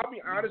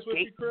be honest with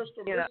you,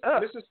 Crystal.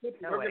 Mississippi,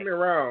 don't get me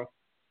wrong.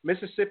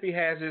 Mississippi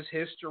has its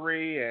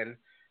history and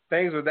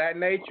things of that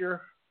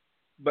nature,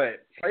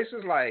 but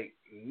places like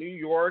New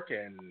York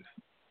and,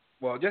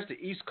 well, just the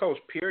East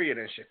Coast period,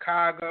 and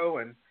Chicago,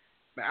 and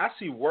man, I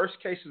see worse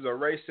cases of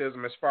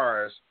racism as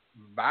far as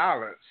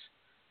violence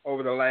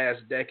over the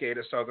last decade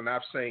or so than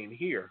I've seen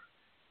here.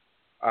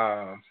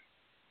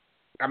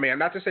 I mean,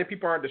 not to say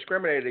people aren't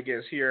discriminated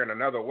against here in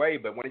another way,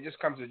 but when it just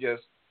comes to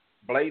just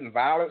blatant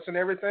violence and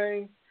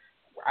everything,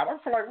 I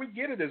don't feel like we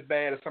get it as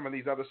bad as some of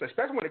these other states,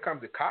 especially when it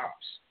comes to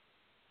cops.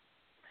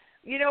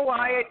 You know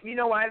why? You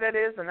know why that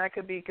is, and that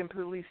could be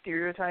completely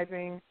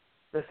stereotyping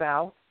the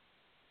South.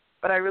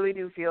 But I really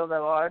do feel that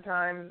a lot of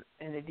times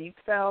in the Deep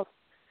South,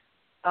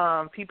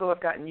 people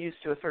have gotten used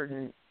to a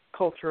certain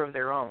culture of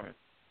their own.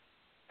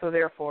 So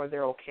therefore,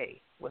 they're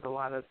okay with a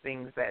lot of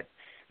things that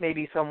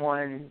maybe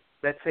someone,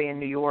 let's say in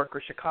New York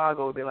or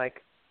Chicago, would be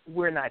like,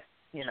 we're not,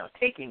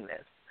 taking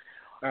this.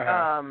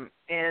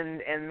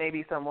 And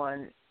maybe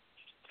someone,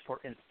 for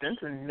instance,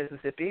 in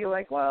Mississippi,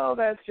 like, well,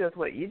 that's just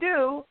what you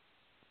do.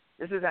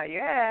 This is how you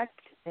act,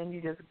 and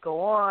you just go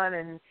on,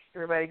 and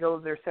everybody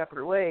goes their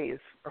separate ways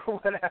or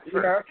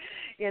whatever.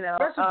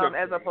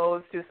 As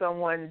opposed to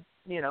someone,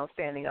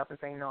 standing up and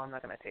saying, no, I'm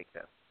not going to take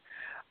this.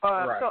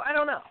 Right. So I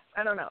don't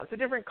know. It's a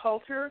different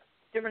culture,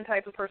 different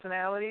types of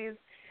personalities.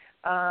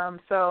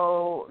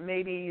 So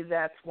maybe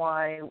that's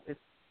why it's,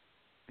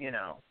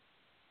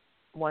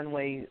 one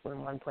way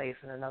in one place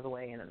and another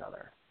way in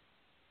another.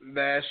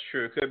 That's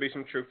true. Could be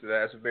some truth to that.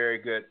 That's a very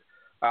good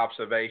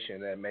observation,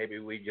 that maybe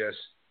we just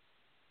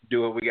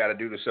do what we got to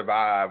do to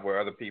survive, where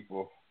other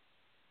people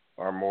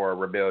are more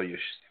rebellious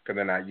because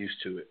they're not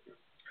used to it.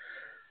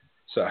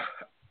 So,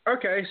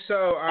 okay.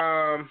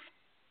 So,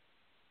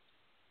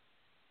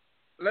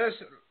 let's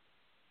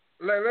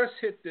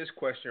hit this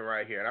question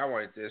right here, and I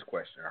want to hit this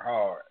question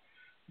hard.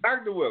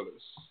 Dr.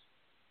 Willis,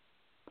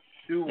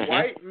 do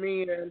black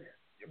men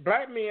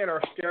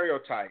are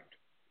stereotyped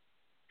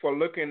for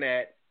looking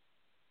at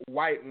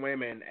white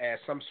women as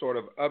some sort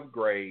of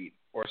upgrade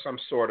or some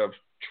sort of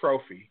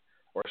trophy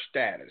or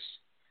status?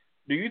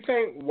 Do you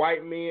think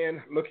white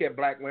men look at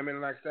black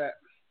women like that?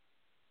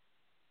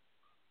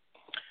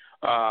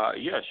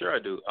 Yeah, sure I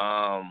do.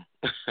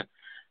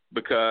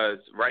 Because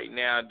right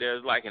now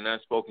there's like an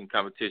unspoken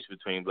competition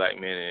between black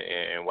men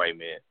and white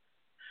men,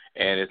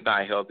 and it's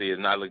not healthy.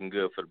 It's not looking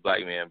good for the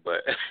black man.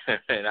 But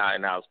and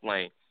I'll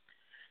explain.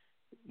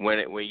 When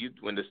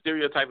the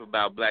stereotype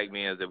about black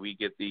men is that we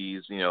get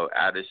these,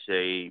 out of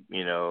shape,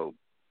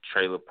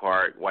 trailer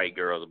park white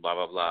girls, blah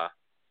blah blah,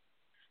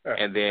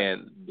 and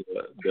then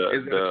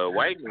the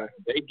white men,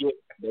 they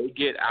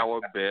get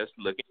our best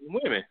looking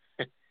women.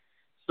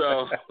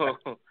 So,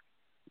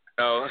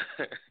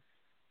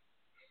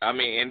 I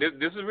mean, and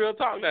this is real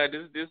talk now.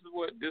 This is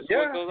what goes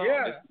on.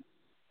 Yeah,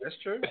 that's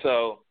true.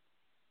 So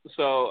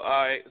all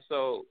right,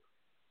 so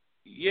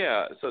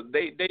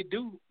they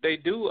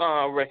do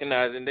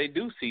recognize and they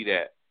do see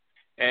that,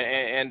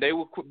 and they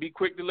will be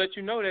quick to let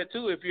you know that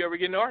too if you ever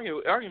get in an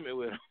argument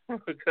with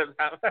them, because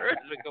I've heard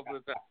it a couple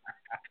of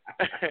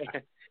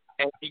times.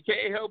 And you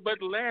can't help but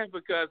to laugh,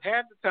 because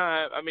half the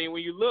time, I mean,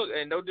 when you look,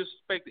 and no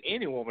disrespect to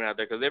any woman out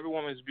there, because every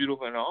woman is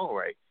beautiful in her own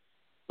right,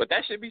 but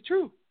that should be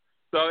true.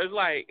 So it's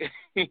like,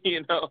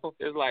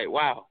 it's like,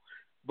 wow.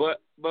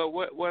 But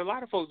what a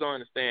lot of folks don't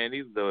understand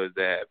either, though, is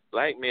that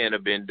black men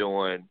have been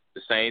doing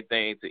the same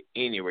thing to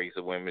any race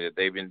of women that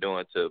they've been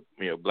doing to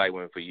black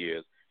women for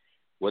years.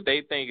 What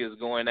they think is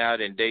going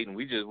out and dating,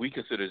 we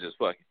consider just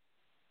fucking.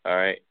 All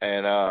right,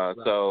 and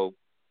so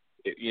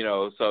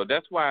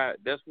that's why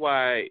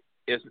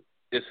it's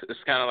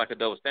kind of like a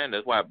double standard.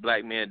 That's why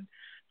black men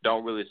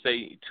don't really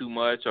say too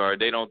much, or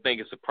they don't think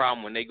it's a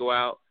problem when they go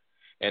out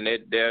and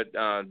they're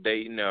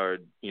dating or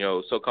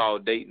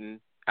so-called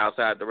dating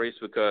outside the race,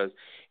 because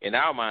in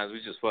our minds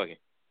we just fucking.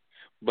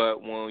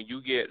 But when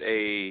you get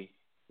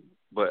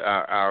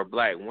our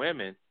black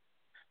women,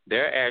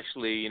 they're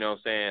actually, like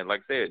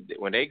I said,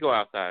 when they go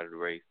outside of the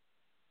race,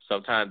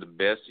 sometimes the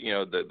best,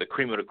 the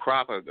cream of the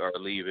crop are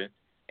leaving,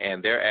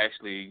 and they're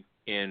actually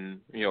in,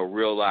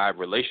 real live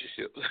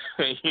relationships.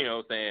 You know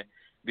what I'm saying?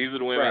 These are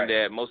the women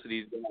that most of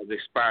these guys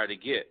aspire to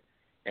get,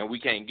 and we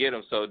can't get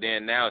them. So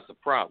then now it's a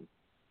problem.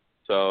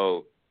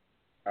 So,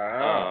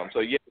 so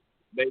yeah,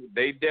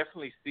 they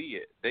definitely see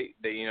it. They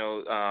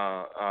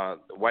the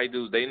white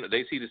dudes,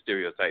 they see the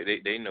stereotype.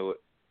 They know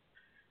it.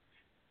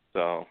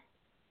 So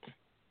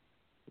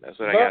that's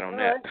what I got on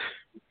that.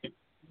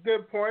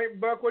 Good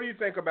point, Buck. What do you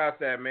think about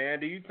that, man?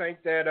 Do you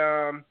think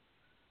that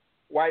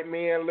white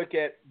men look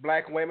at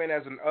black women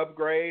as an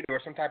upgrade or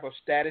some type of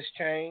status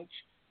change,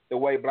 the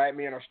way black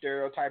men are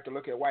stereotyped to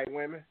look at white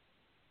women?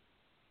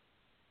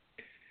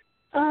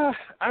 I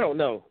don't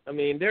know. I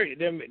mean,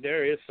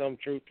 there is some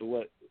truth to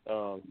what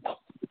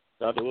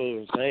Dr.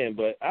 Williams was saying,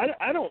 but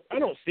I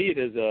don't see it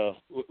as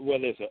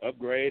whether it's an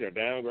upgrade or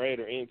downgrade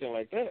or anything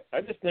like that.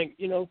 I just think,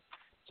 you know,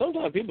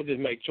 sometimes people just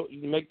make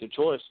the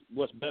choice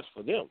what's best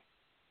for them.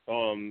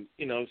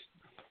 You know,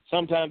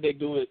 sometimes they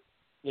do it.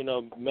 You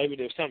know, maybe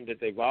there's something that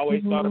they've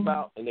always thought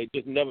about, and they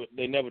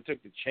never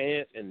took the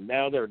chance, and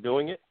now they're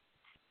doing it.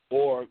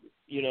 Or,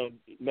 you know,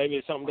 maybe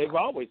it's something they've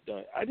always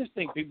done. I just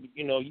think people,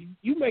 you know,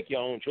 you make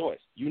your own choice.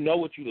 You know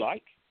what you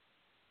like.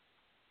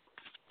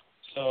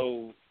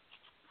 So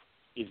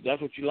if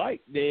that's what you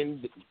like,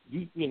 then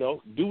you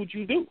know, do what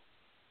you do.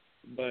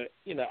 But,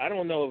 you know, I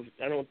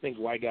don't think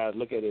white guys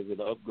look at it as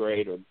an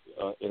upgrade or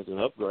as an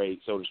upgrade,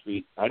 so to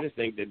speak. I just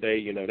think that they,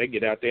 you know, they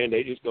get out there and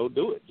they just go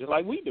do it, just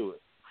like we do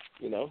it,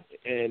 you know,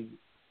 and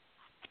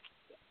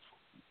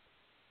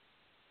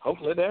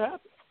hopefully that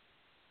happens.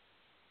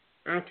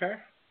 Okay.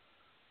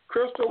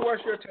 Crystal,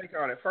 what's your take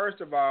on it?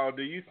 First of all,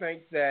 do you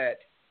think that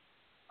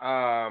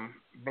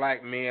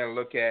black men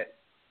look at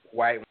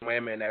white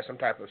women as some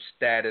type of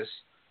status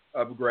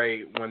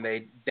upgrade when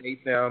they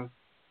date them?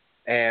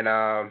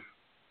 And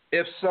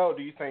if so,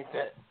 do you think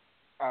that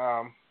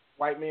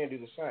white men do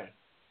the same?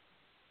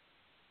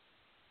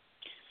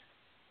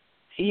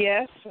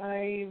 Yes,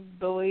 I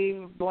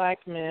believe black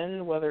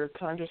men, whether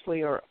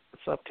consciously or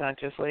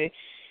subconsciously,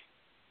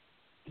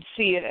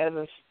 see it as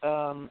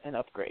an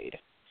upgrade.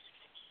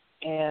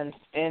 And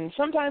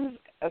sometimes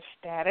a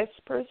status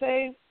per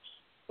se,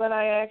 but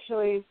I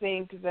actually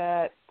think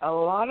that a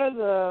lot of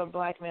the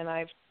black men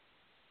I've,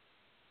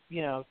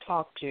 you know,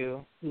 talked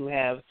to who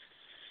have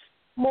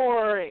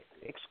more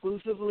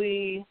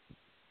exclusively,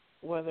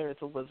 whether it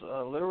was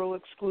a literal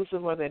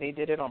exclusive, whether they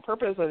did it on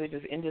purpose or they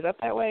just ended up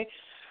that way,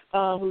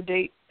 who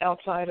date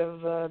outside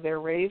of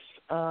their race,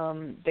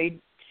 they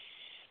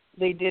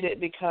did it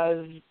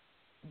because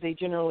they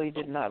generally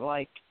did not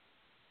like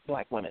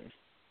black women.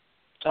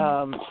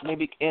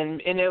 Maybe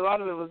and a lot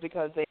of it was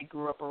because they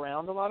grew up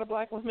around a lot of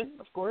black women,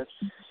 of course,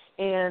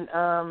 and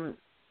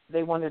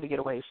they wanted to get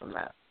away from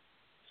that.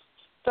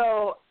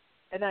 So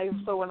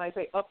when I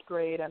say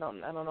upgrade, I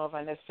don't know if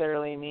I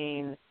necessarily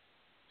mean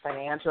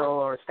financial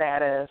or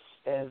status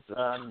as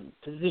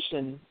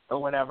position or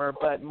whatever,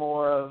 but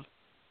more of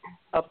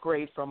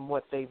upgrade from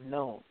what they've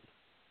known,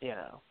 you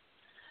know.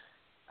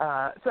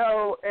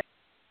 So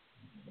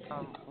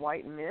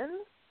white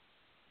men.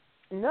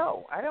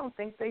 No, I don't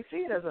think they see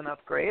it as an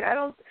upgrade. I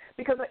don't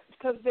because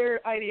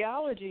their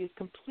ideology is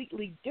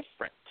completely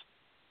different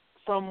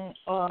from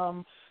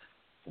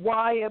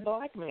why a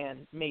black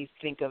man may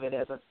think of it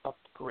as an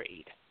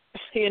upgrade.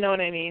 You know what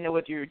I mean?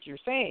 What you're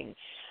saying,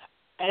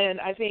 and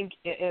I think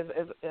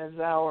as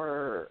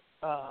our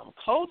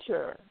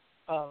culture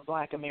of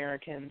black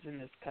Americans in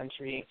this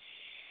country,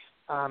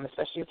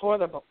 especially for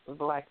the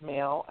black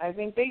male, I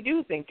think they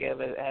do think of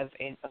it as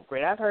an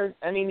upgrade. I've heard,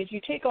 I mean, if you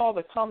take all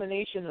the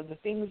combination of the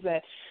things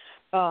that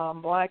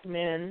black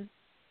men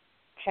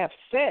have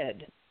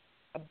said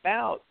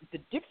about the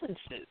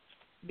differences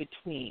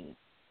between,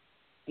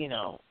 you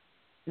know,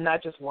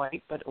 not just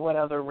white, but what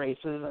other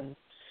races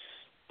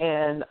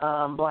and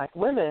black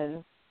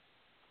women,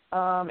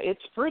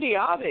 it's pretty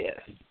obvious.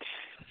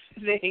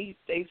 They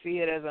see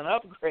it as an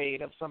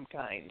upgrade of some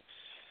kind.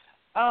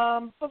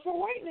 But for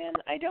white men,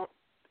 I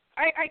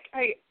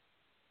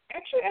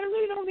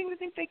really don't even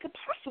think they could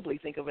possibly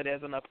think of it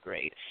as an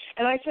upgrade.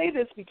 And I say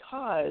this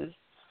because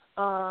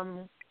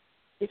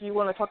if you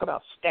want to talk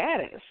about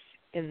status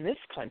in this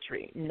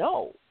country,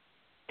 no,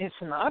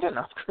 it's not an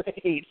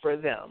upgrade for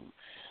them.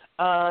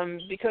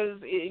 Because,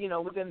 you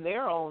know, within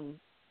their own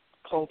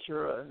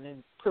culture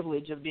and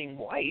privilege of being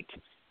white,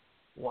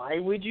 why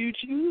would you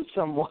choose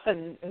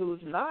someone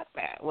who's not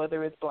that,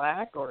 whether it's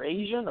black or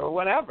Asian or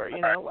whatever, you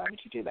know, why would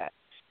you do that?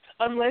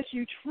 Unless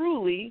you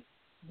truly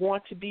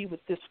want to be with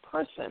this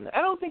person.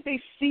 I don't think they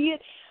see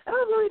it. I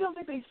really don't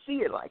think they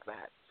see it like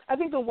that. I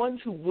think the ones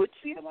who would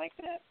see it like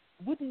that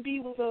wouldn't be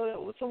with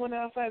someone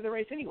outside the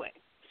race anyway.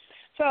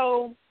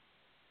 So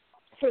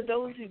for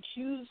those who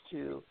choose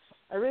to,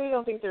 I really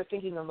don't think they're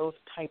thinking on those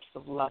types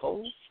of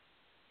levels.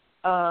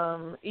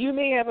 You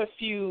may have a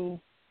few,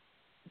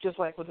 just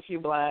like with a few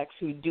blacks,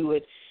 who do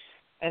it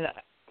and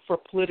for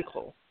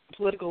political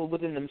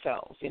within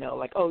themselves, you know,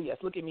 like, oh, yes,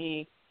 look at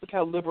me, look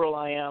how liberal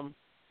I am,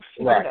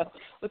 right. You know,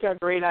 look how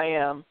great I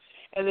am.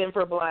 And then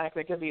for black,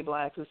 there could be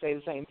blacks who say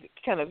the same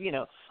kind of, you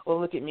know, well,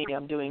 look at me,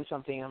 I'm doing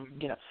something,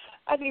 you know.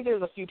 I think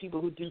there's a few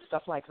people who do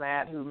stuff like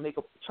that, who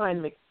try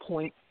and make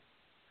points,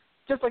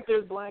 just like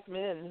there's black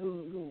men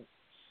who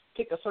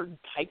pick a certain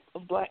type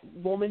of black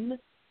woman,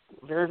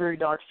 very, very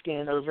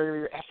dark-skinned or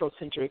very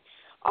Afrocentric,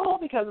 all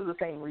because of the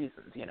same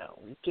reasons, you know.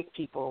 We pick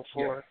people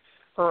for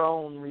her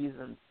own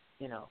reasons,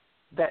 you know,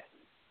 that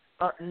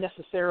aren't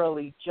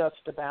necessarily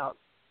just about,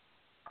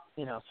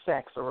 you know,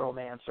 sex or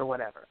romance or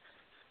whatever.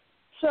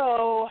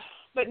 So,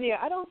 but yeah,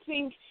 I don't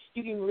think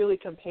you can really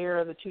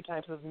compare the two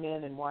types of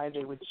men and why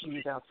they would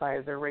choose outside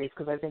of their race,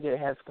 because I think it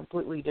has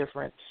completely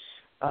different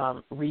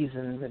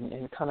reasons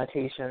and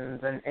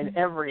connotations and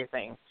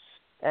everything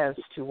as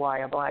to why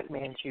a black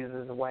man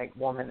chooses a white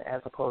woman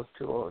as opposed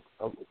to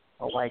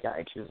a white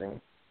guy choosing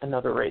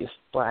another race,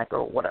 black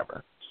or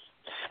whatever.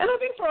 And I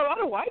think for a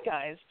lot of white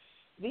guys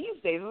these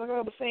days, like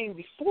I was saying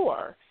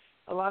before,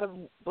 a lot of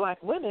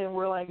black women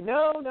were like,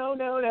 no,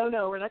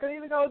 we're not going to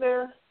even go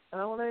there. I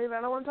don't want to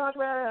talk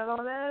about it. I don't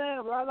want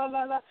to, blah, blah,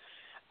 blah, blah.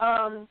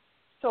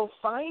 So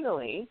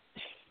finally,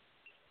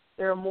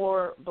 there are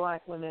more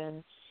black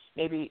women,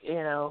 maybe,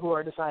 who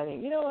are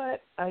deciding, you know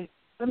what,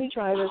 let me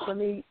try this, let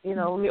me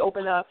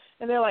open up.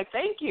 And they're like,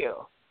 thank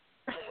you.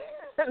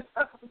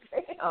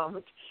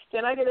 Damn,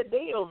 can I get a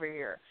date over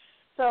here?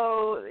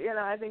 So,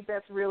 I think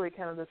that's really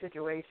kind of the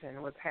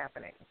situation, what's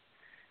happening.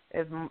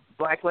 Is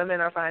black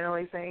women are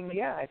finally saying,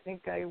 yeah, I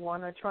think I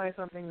want to try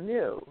something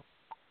new.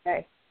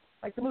 Hey,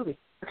 like the movie.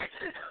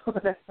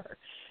 Whatever.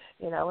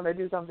 I want to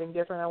do something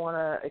different. I want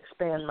to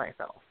expand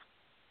myself.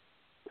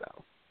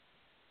 So.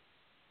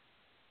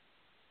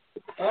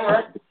 All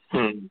right.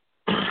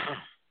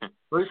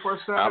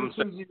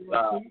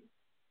 347-202.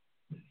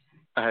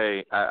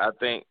 Hey, I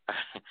think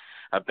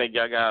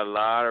y'all got a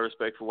lot of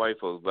respect for white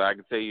folks, but I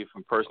can tell you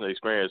from personal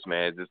experience,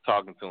 man, just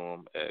talking to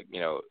them,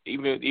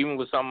 even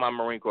with some of my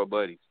Marine Corps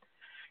buddies,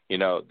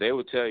 they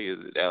would tell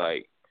you that,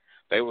 like,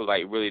 they would,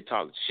 like, really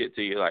talk shit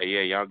to you, like,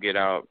 yeah, y'all get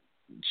out,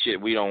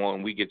 shit we don't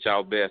want, we get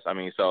y'all best. I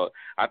mean, so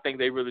I think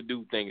they really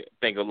do think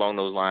along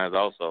those lines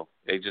also.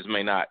 They just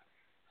may not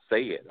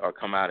say it or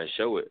come out and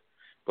show it,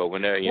 but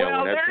when they're,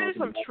 there is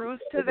some truth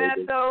to that,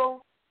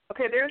 though.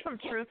 Okay, there's some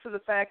truth to the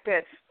fact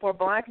that for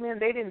black men,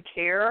 they didn't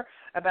care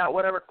about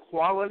whatever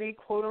quality,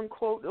 quote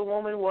unquote, the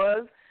woman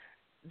was.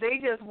 They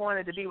just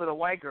wanted to be with a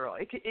white girl.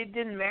 It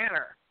didn't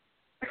matter.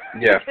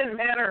 Yeah. It didn't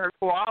matter her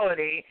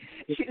quality.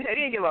 They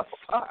didn't give a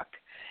fuck.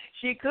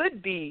 She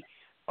could be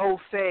au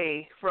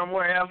fait from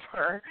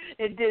wherever.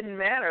 It didn't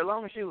matter as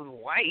long as she was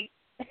white.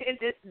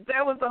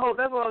 That was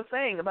that's what I was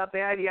saying about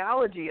the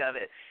ideology of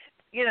it.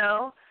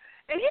 And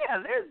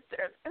yeah, there's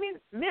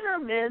men are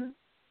men.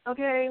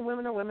 Okay,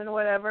 women are women,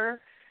 whatever.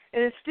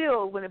 And it's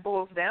still, when it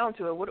boils down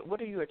to it, what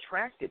are you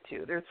attracted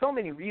to? There's so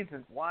many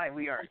reasons why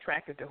we are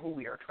attracted to who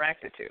we are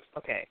attracted to.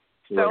 Okay,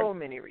 so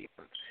many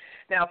reasons.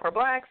 Now, for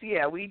blacks,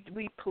 yeah, we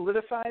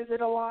politicize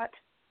it a lot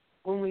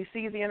when we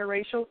see the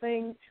interracial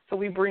thing, so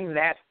we bring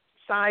that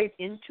side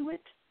into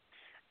it.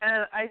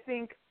 And I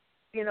think,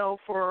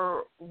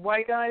 for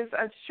white guys,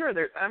 I'm sure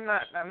I'm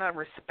not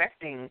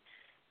respecting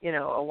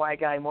a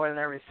white guy more than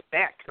I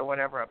respect or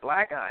whatever a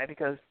black guy,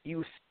 because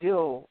you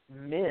still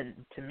men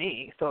to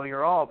me, so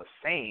you're all the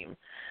same.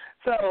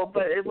 So,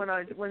 but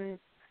when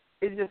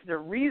it's just the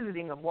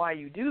reasoning of why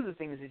you do the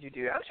things that you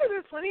do, I'm sure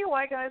there's plenty of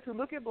white guys who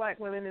look at black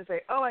women and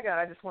say, oh my God,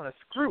 I just want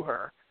to screw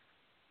her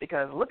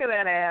because look at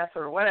that ass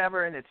or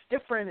whatever, and it's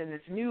different and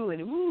it's new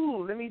and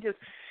ooh, let me just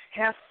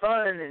have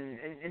fun and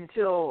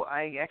until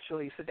I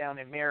actually sit down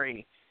and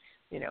marry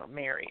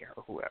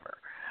or whoever.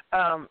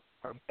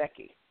 Or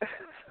Becky.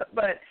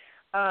 But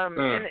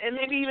and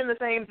maybe even the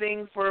same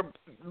thing for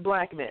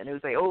black men who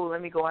say, oh,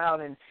 let me go out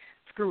and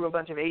screw a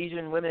bunch of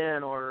Asian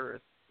women or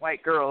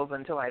white girls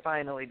until I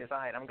finally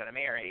decide I'm going to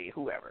marry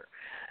whoever.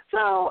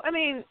 So,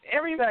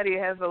 everybody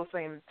has those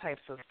same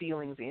types of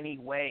feelings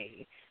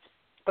anyway.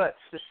 But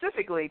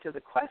specifically to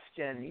the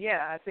question,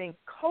 yeah, I think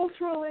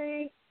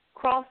culturally,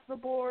 across the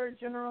board,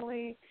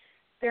 generally,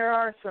 there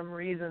are some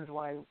reasons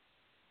why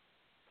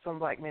some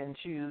black men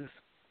choose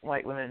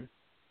white women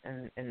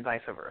and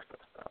vice versa.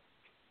 So.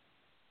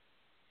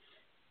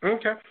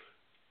 Okay.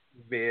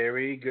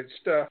 Very good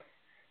stuff.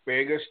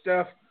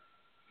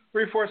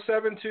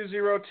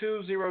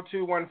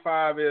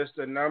 347-202-0215 is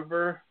the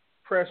number.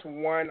 Press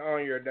 1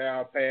 on your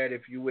dial pad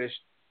if you wish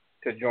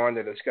to join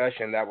the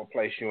discussion. That will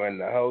place you in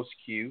the host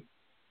queue.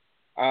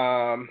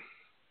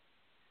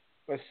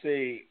 Let's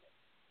see.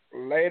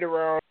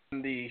 Later on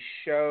in the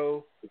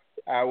show,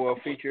 I will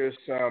feature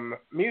some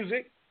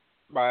music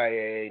by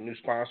a new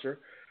sponsor.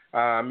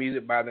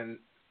 Music by the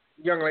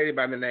young lady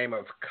by the name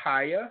of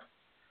Kaya.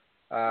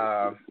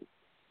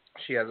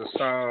 She has a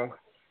song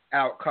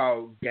out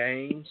called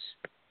Games,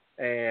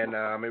 and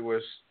it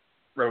was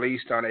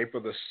released on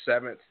April the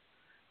 7th,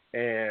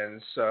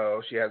 and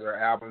so she has her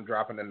album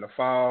dropping in the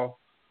fall,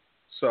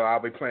 so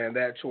I'll be playing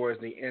that towards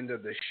the end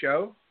of the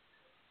show.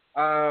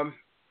 But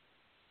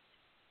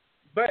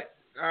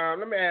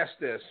let me ask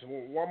this,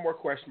 one more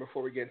question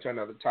before we get into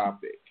another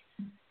topic.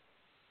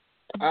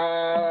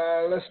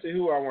 Let's see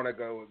who I want to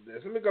go with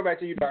this. Let me go back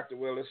to you, Dr.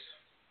 Willis.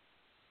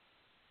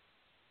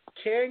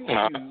 Can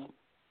you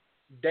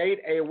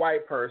date a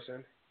white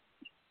person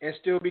and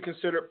still be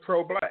considered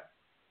pro-black?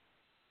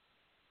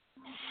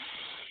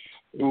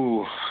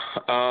 Ooh.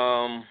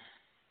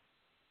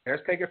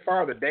 Let's take it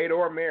farther. Date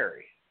or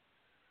marry.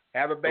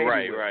 Have a baby.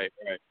 Right.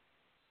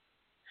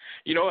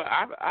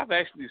 I've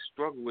actually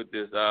struggled with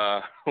this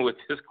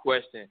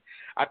question.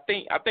 I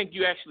think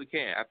you actually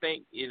can. I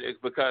think it's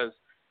because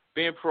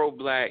being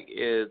pro-black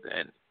is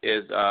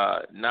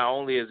not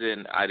only is it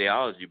an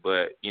ideology,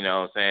 but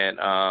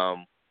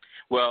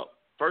well,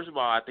 first of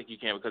all, I think you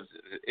can because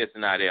it's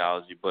an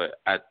ideology. But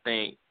I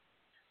think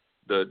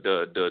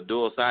the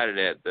dual side of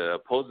that, the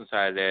opposing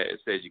side of that, it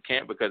says you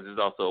can't because it's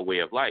also a way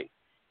of life.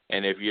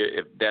 And if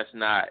that's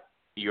not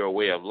your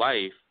way of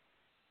life,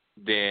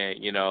 then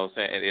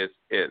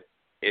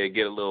it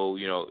get a little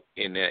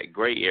in that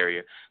gray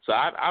area. So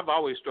I've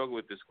always struggled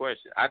with this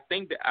question. I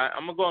think that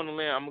I'm gonna go on the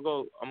limb. I'm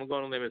gonna go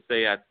on the limb and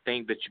say I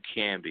think that you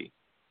can be,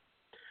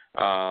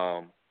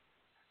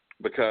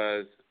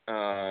 because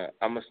I'm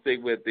gonna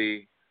stick with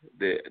the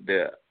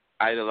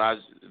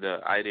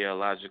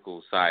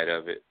ideological side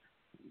of it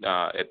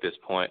at this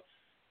point.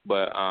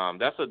 But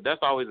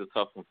that's always a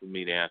tough one for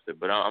me to answer.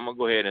 But I'm gonna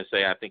go ahead and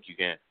say I think you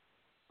can.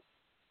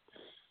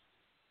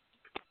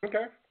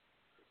 Okay.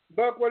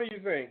 Buck, what do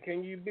you think?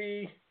 Can you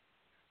be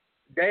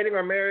dating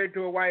or married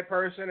to a white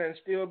person and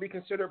still be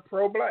considered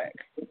pro-black?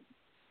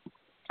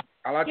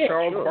 I like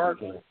Charles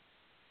Barkley.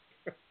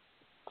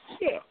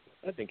 Yeah,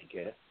 I think you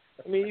can.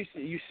 I mean,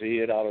 you see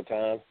it all the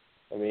time.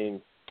 I mean,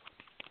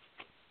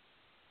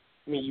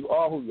 you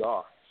are who you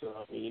are.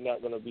 So I mean,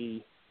 at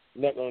least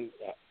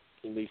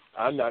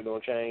I'm not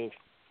gonna change.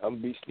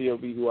 I'm still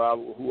be who I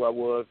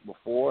was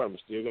before. I'm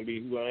still gonna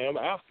be who I am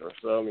after.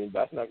 So I mean,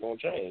 that's not gonna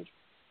change.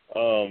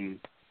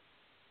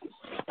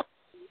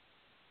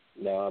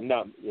 No, I'm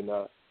not.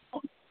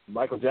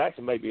 Michael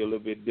Jackson may be a little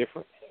bit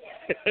different,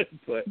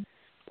 but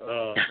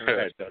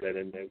I throw that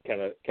in there,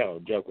 kind of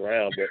joke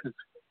around.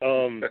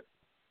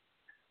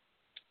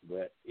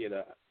 But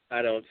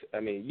I don't. I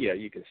mean, yeah,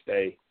 you can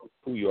stay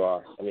who you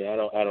are. I mean, I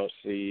don't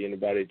see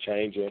anybody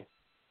changing.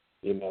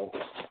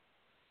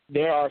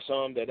 There are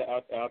some that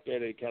out there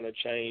that kind of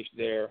change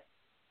their,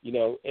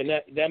 and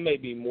that may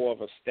be more of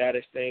a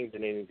status thing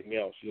than anything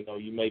else.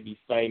 You may be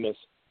famous,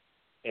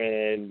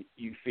 and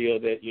you feel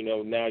that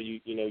now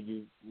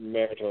you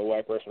married to a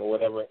white person or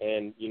whatever,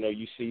 and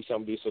you see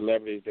some of these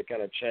celebrities that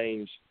kind of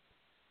change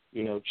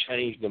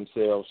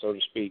themselves, so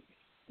to speak,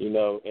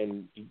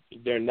 and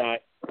they're not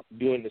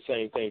doing the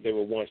same thing they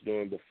were once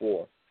doing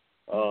before.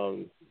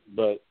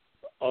 But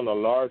on a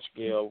large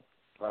scale,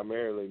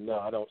 primarily, no,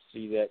 I don't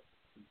see that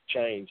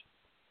change.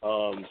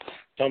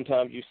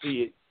 Sometimes you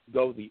see it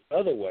go the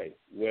other way,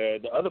 where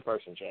the other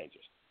person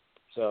changes.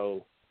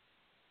 So,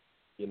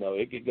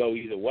 it could go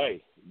either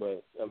way.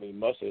 But I mean,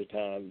 most of the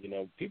time,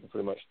 people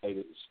pretty much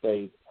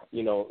stay,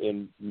 in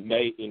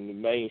the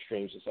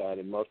mainstream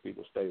society, most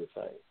people stay the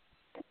same.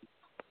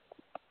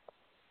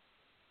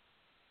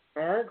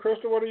 All right,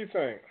 Crystal, what do you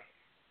think?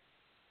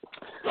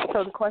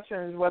 So the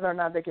question is whether or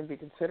not they can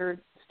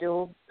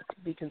still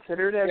be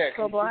considered as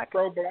pro-black?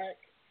 Pro-black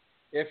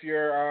if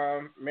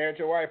you're married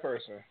to a white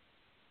person.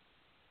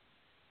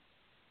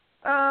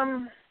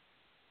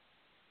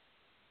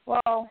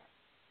 Well,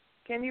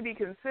 can you be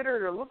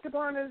considered or looked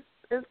upon as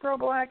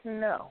pro-black?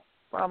 No,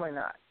 probably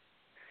not.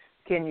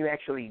 Can you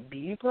actually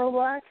be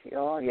pro-black?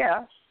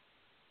 Yeah.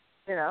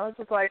 It's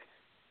just like,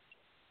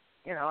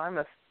 I'm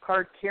a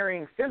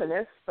card-carrying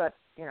feminist, but,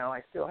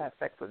 I still have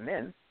sex with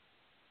men,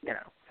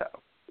 so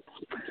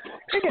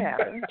it can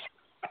happen.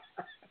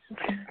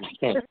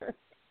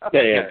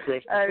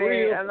 I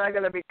mean, I'm not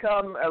going to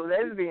become a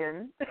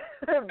lesbian,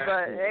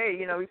 but,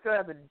 hey, we still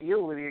have to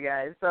deal with you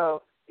guys,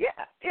 so,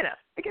 yeah,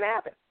 it can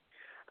happen.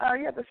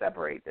 You have to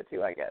separate the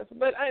two, I guess.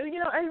 But, I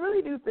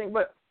really do think,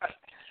 but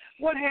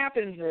what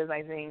happens is,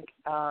 I think,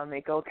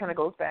 it kind of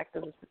goes back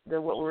to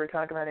what we were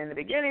talking about in the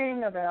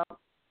beginning about,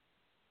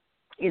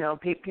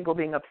 people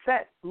being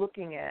upset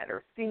looking at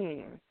or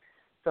seeing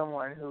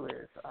someone who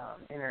is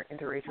in an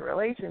interracial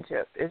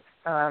relationship. It's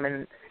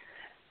and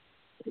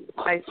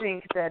I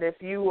think that if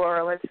you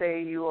are, let's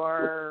say you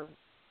are,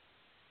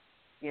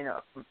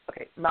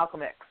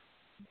 Malcolm X.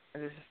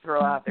 And just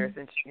throw out there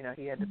since,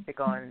 he had to pick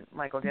on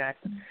Michael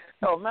Jackson.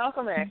 So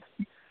Malcolm X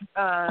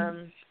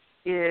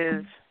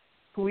is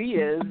who he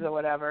is or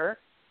whatever.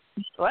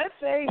 Let's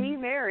say he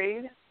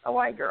married a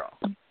white girl.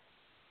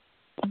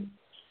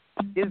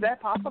 Is that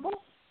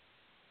possible?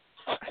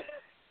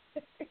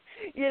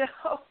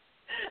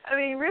 I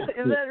mean, really,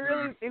 is that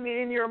really,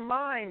 in your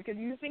mind, could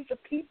you think the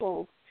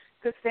people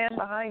could stand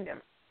behind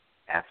him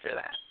after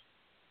that?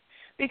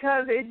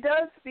 Because it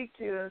does speak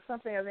to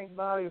something I think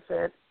Bobby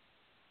said,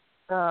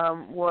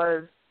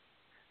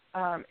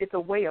 it's a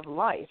way of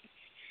life.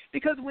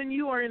 Because when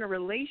you are in a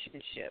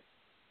relationship,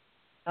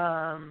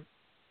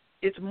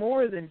 it's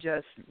more than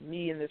just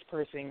me and this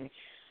person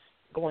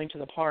going to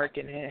the park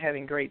and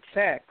having great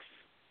sex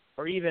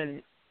or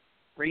even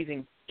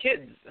raising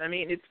kids. I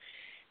mean,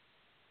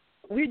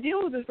 we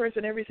deal with this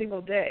person every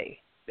single day.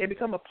 They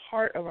become a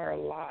part of our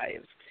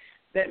lives.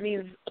 That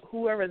means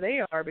whoever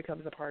they are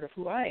becomes a part of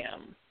who I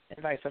am,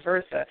 and vice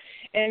versa.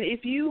 And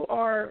if you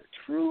are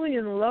truly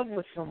in love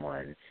with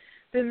someone,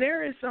 then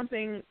there is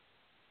something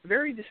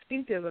very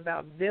distinctive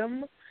about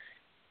them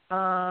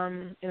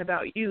and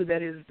about you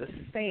that is the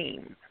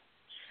same.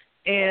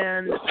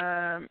 And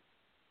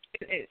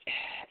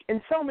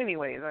in so many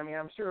ways, I mean,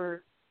 I'm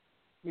sure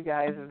you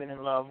guys have been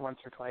in love once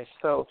or twice,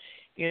 so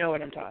you know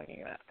what I'm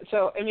talking about.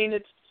 So, I mean,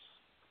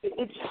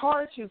 it's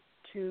hard to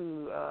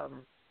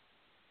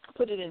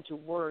put it into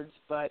words,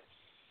 but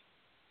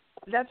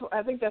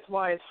I think that's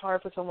why it's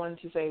hard for someone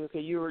to say, okay,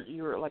 you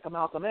were like a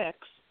Malcolm X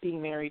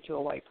being married to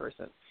a white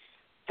person.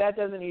 That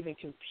doesn't even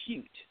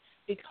compute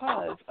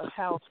because of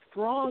how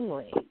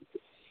strongly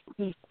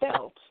he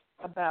felt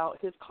about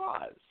his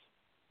cause,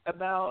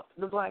 about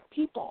the black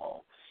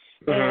people,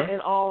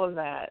 and all of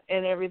that,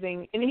 and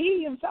everything. And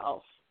he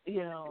himself,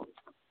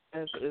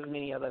 as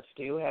many of us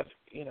do, have,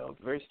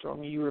 very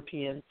strong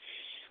European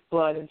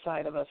blood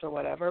inside of us or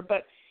whatever.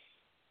 But,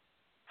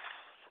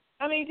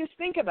 just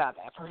think about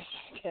that for a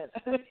second.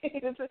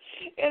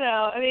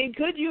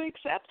 Could you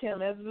accept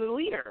him as the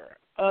leader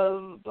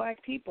of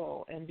black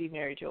people and be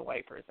married to a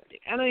white person?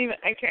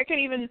 I can't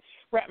even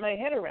wrap my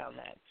head around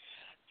that.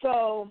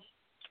 So,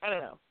 I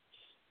don't know.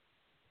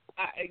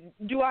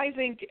 Do I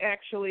think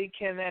actually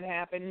can that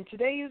happen in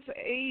today's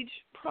age?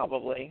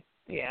 Probably,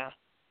 yeah.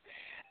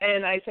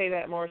 And I say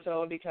that more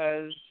so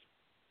because,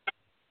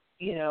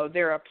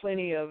 there are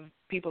plenty of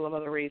people of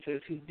other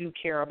races who do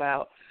care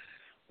about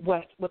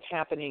what's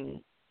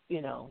happening,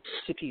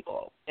 to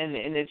people. And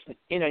it's,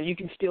 you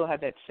can still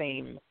have that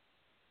same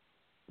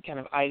kind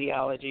of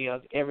ideology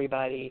of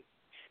everybody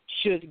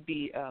should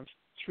be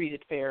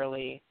treated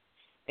fairly,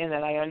 and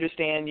that I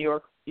understand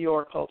your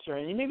culture,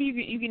 and maybe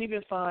you can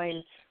even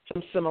find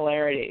some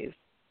similarities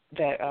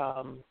that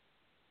are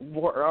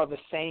the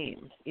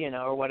same,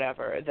 or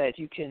whatever, that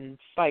you can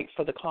fight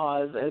for the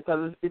cause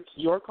because it's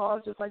your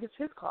cause just like it's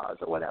his cause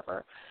or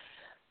whatever.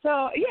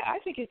 So, yeah, I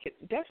think it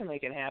definitely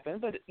can happen.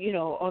 But,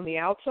 on the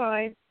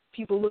outside,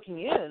 people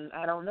looking in,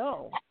 I don't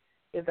know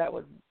if that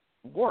would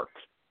work.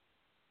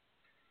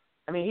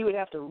 He would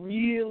have to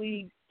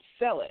really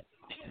sell it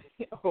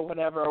or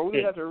whatever. Or we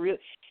would have to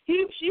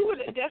she would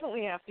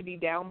definitely have to be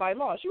down by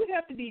law. She would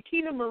have to be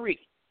Tina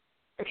Marie.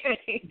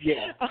 Okay?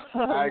 Yeah,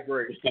 I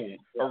agree.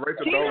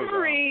 Tina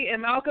Marie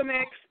and Malcolm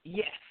X,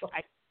 yes.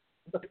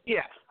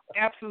 Yeah.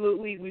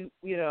 Absolutely,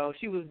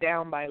 she was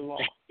down by law,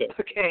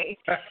 okay?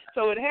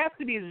 So it has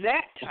to be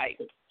that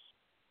type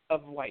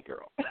of white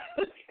girl,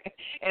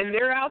 and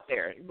they're out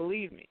there,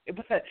 believe me.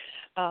 But,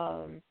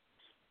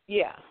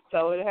 yeah,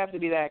 so it has to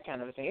be that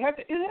kind of a thing.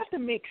 It has to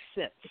make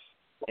sense,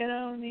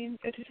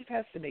 It just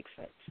has to make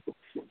sense.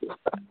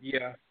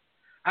 Yeah.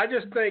 I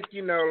just think,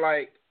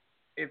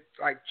 it's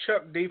like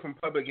Chuck D from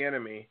Public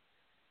Enemy,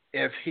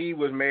 if he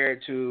was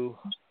married to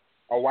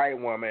a white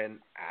woman,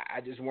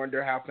 I just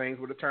wonder how things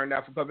would have turned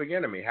out for Public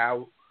Enemy.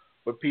 How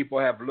would people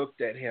have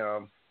looked at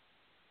him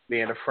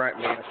being a front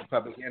man for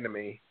Public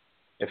Enemy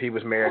if he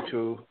was married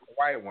to a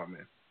white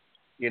woman?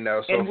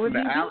 So from the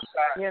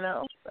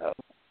outside, so,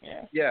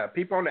 yeah. Yeah,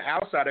 people on the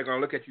outside are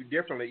going to look at you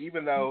differently,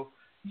 even though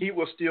he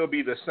will still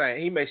be the same.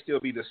 He may still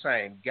be the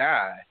same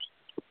guy.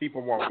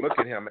 People won't look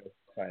at him as the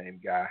same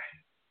guy,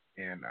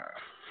 and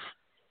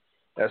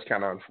that's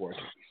kind of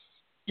unfortunate.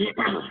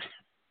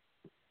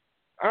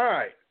 All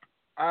right.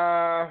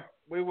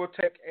 We will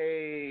take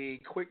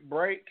a quick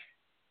break,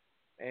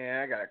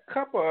 and I got a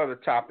couple other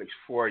topics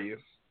for you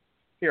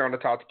here on the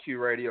Talk to Q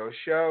radio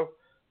show.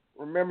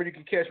 Remember, you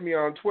can catch me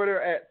on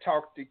Twitter at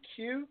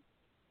TalkToQ.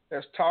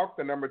 That's Talk,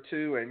 the number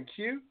 2, and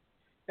Q.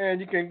 And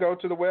you can go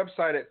to the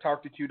website at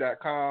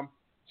TalkToQ.com,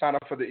 sign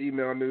up for the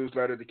email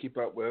newsletter to keep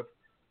up with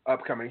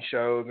upcoming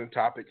shows and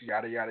topics,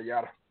 yada, yada,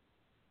 yada.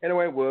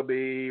 Anyway, we'll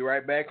be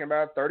right back in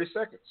about 30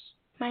 seconds.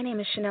 My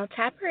name is Chanel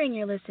Tapper, and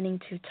you're listening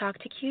to Talk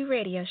to Q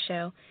radio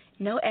show.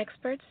 No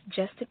experts,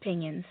 just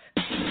opinions.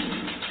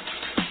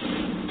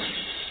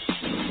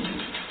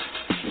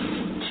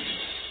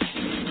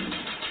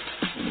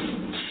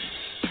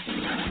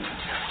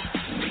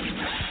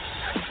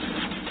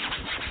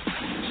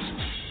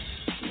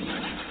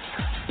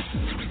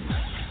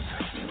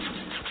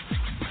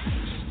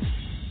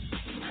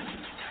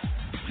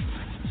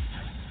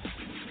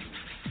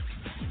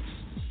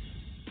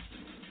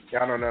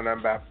 Y'all don't know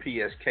nothing about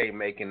PSK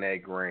making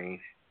that green.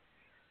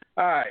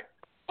 All right.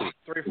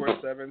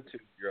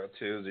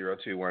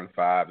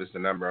 347-202-0215 is the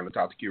number on the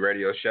Talk to Q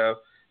radio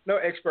show. No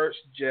experts,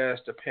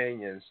 just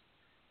opinions.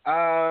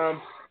 Okay.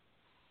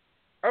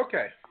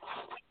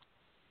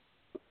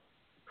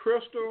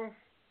 Crystal,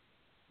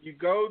 you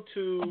go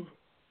to,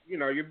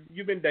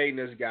 you've been dating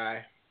this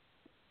guy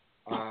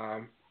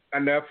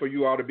enough for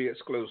you all to be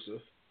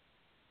exclusive.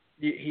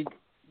 He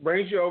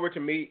brings you over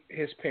to meet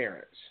his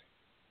parents.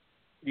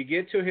 You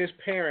get to his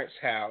parents'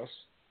 house,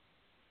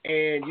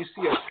 and you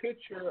see a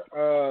picture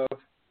of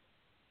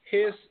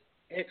his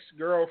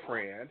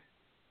ex-girlfriend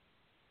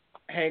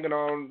hanging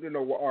on,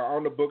 or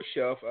on the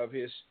bookshelf of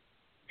his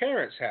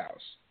parents'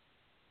 house.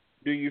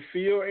 Do you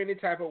feel any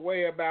type of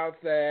way about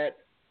that?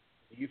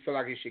 Do you feel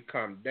like it should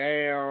come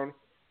down?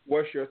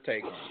 What's your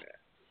take on that?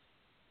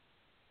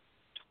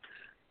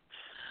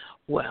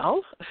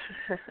 Well,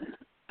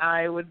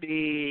 I would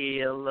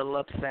be a little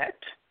upset,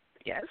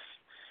 yes.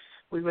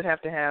 We would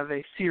have to have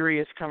a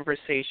serious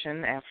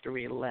conversation after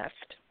we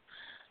left.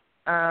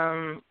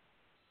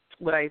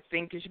 Would I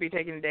think it should be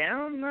taken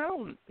down?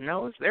 No,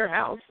 it's their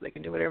house. They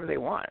can do whatever they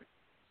want.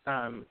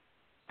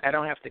 I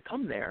don't have to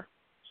come there.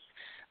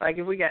 Like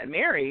if we got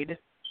married,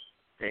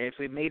 if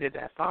we made it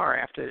that far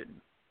after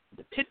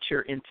the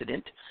picture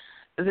incident,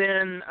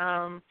 then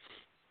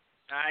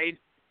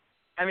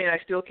I mean, I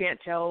still can't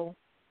tell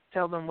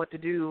them what to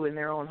do in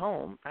their own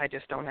home. I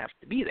just don't have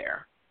to be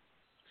there.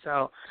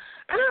 So,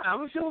 I don't know. I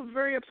would feel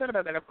very upset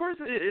about that. Of course,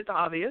 it's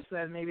obvious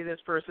that maybe this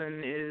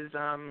person is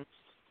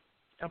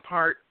a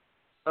part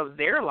of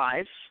their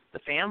life, the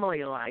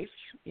family life,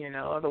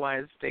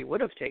 otherwise they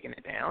would have taken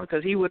it down,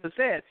 because he would have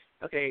said,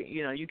 okay,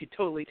 you could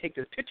totally take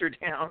this picture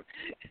down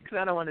because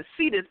I don't want to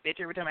see this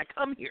picture every time I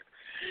come here.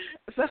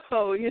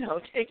 So,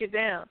 take it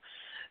down.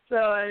 So,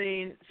 I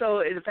mean,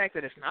 the fact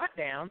that it's not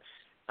down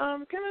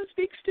kind of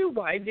speaks to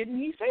why didn't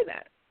he say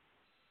that?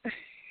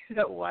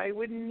 Why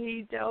wouldn't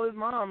he tell his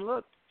mom,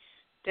 look,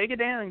 take it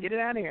down and get it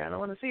out of here. I don't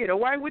want to see it. Or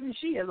why wouldn't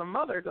she, as a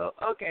mother, go,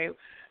 okay,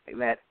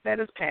 that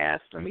is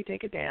past. Let me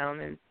take it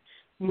down and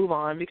move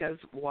on, because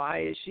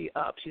why is she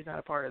up? She's not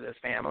a part of this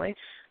family.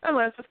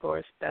 Unless, of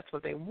course, that's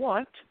what they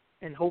want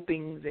and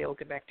hoping they'll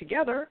get back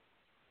together.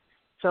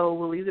 So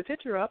we'll leave the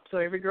picture up so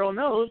every girl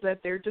knows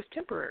that they're just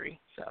temporary.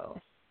 So,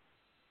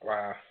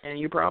 wow. And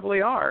you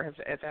probably are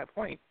at that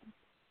point.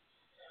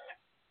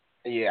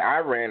 Yeah, I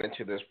ran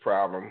into this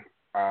problem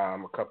a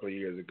couple of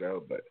years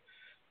ago, but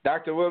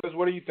Dr. Willis,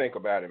 what do you think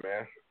about it,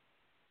 man?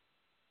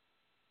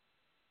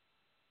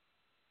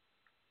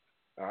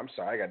 I'm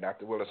sorry, I got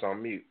Dr. Willis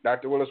on mute.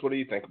 Dr. Willis, what do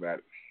you think about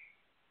it?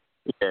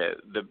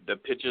 Yeah, the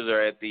pictures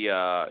are at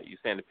the, you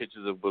saying the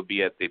pictures will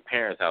be at the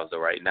parents' house, though,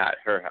 right? Not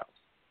her house.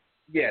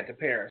 Yeah, at the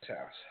parents' house.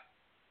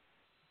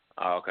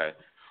 Oh, okay.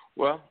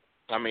 Well,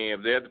 I mean,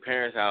 if they're at the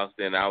parents' house,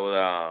 then I would,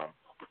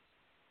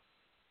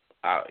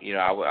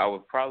 I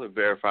would probably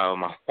verify with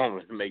my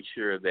woman to make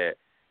sure that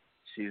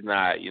she's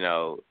not,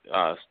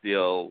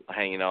 still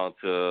hanging on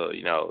to,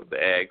 the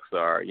ex,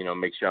 or,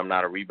 make sure I'm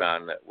not a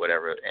rebound,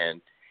 whatever.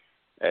 And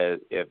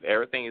if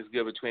everything is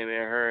good between me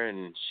and her,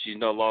 and she's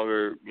no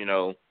longer,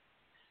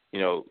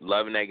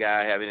 loving that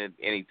guy, having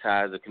any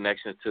ties or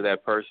connections to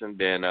that person,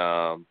 then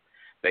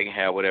they can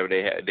have whatever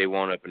they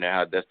want up in their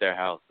house. That's their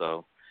house.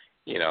 So,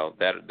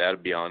 that'll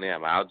be on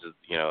them. I'll just,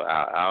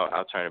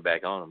 I'll turn it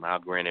back on them. I'll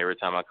grin every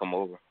time I come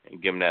over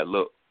and give them that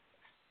look.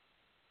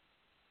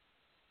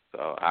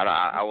 So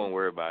I won't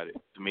worry about it.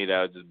 To me,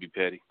 that would just be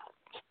petty.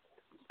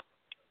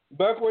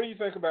 Buck, what do you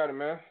think about it,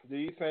 man? Do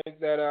you think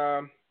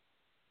that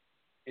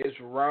it's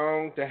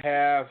wrong to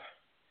have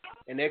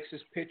an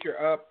ex's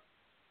picture up,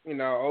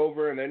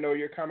 over, and they know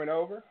you're coming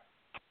over?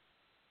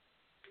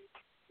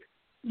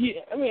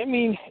 Yeah, I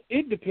mean,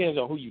 it depends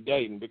on who you're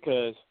dating,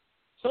 because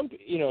some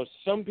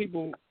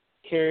people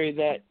carry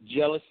that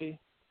jealousy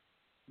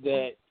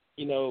that,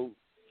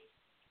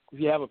 if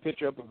you have a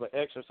picture up of an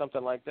ex or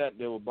something like that,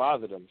 that will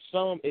bother them.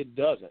 Some, it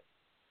doesn't.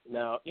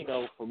 Now,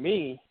 for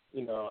me,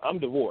 I'm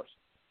divorced.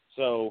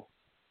 So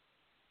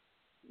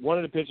one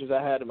of the pictures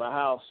I had in my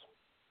house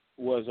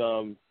was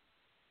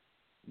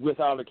with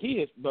all the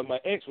kids, but my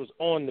ex was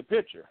on the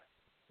picture.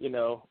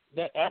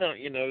 That I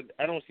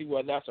don't see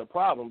why that's a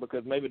problem,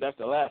 because maybe that's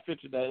the last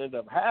picture that ended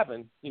up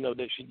having,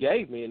 that she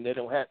gave me, and they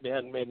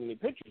hadn't made any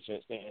pictures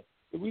since then.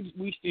 But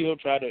we still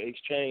try to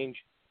exchange,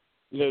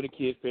 the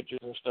kids' pictures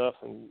and stuff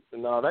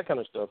and all that kind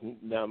of stuff.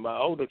 Now my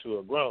older two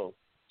are grown,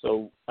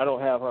 so I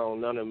don't have her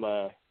on none of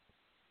my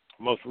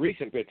most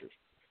recent pictures.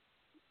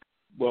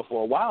 Well,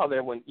 for a while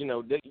there, when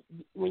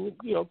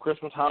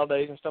Christmas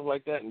holidays and stuff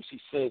like that, and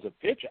she sends a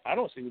picture, I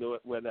don't see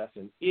where that's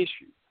an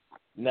issue.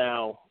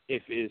 Now,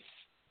 if it's,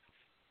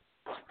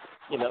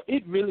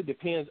 it really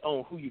depends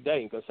on who you're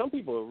dating, because some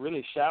people are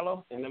really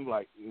shallow, and I'm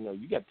like,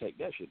 you got to take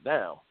that shit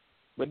down.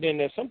 But then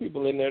there's some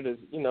people in there that,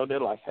 they're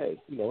like, hey,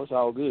 it's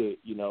all good,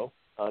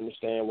 I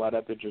understand why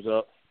that picture's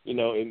up. We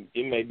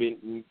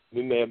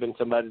may have been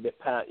somebody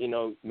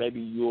that, maybe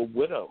you're a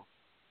widow,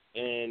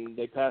 and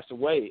they passed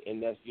away,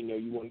 and that's,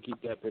 you want to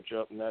keep that picture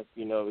up, and that's,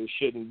 it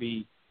shouldn't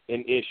be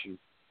an issue.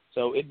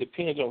 So it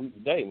depends on who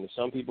you're dating.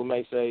 Some people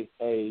may say,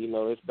 hey,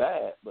 it's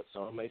bad, but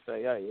some may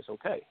say, hey, it's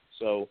okay.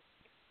 So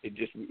it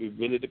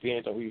really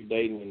depends on who you're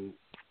dating, and,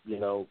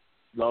 as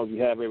long as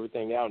you have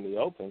everything out in the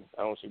open,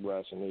 I don't see why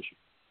it's an issue.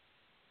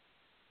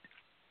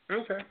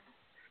 Okay.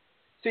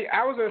 See,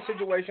 I was in a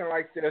situation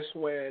like this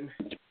when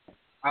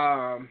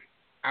I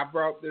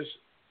brought this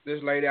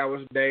lady I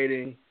was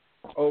dating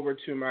over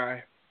to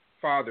my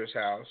father's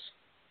house,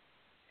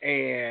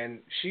 and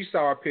she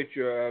saw a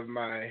picture of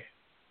my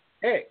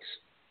ex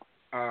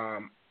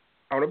on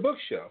a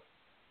bookshelf.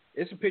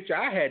 It's a picture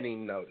I hadn't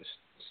even noticed,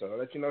 so I'll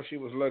let you know she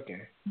was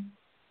looking.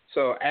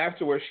 So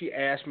afterwards, she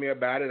asked me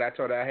about it. I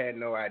told her I had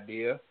no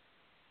idea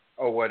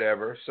or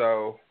whatever.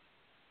 So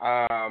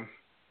I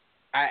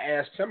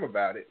asked him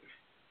about it,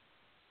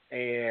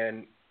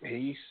 and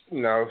he's,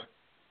 because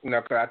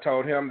I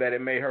told him that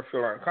it made her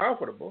feel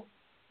uncomfortable.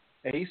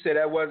 And he said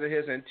that wasn't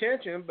his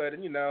intention, but,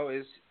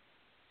 it's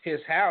his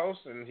house,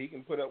 and he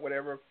can put up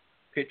whatever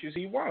pictures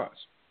he wants,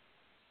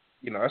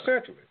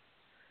 essentially.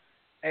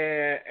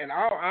 And in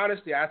all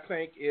honesty, I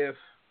think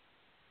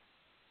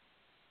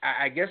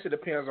I guess it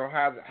depends on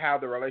how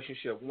the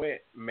relationship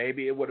went.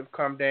 Maybe it would have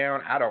come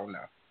down. I don't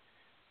know.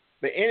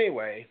 But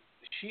anyway,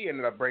 she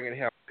ended up bringing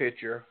him a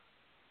picture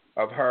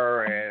of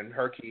her and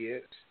her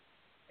kids,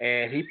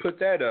 and he put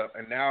that up.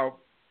 And now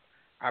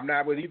I'm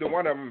not with either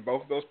one of them.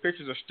 Both of those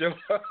pictures are still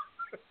up.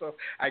 So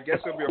I guess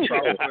it'll be a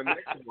problem for the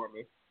next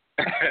woman.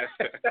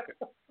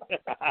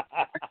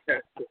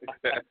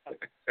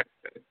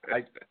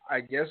 I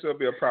guess it'll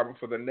be a problem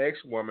for the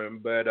next woman,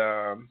 but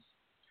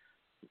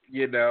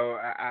you know,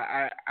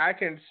 I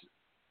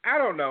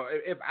don't know.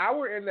 If I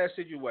were in that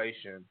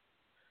situation,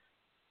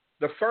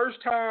 the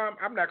first time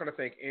I'm not going to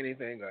think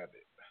anything of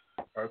it.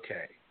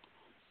 Okay.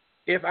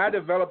 If I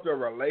developed a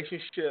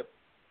relationship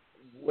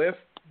with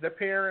the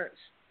parents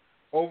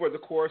over the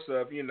course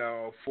of, you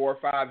know, 4 or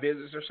 5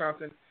 visits or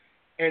something,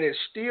 and it's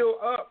still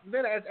up,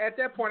 then at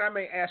that point I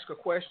may ask a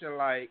question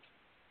like,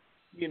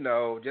 you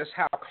know, just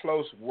how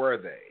close were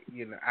they?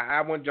 You know,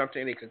 I wouldn't jump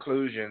to any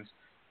conclusions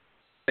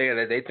saying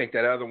that they think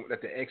that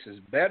the ex is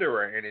better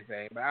or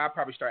anything, but I'll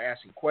probably start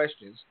asking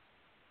questions.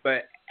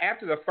 But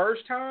after the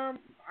first time,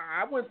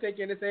 I wouldn't think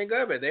anything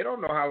of it. They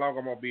don't know how long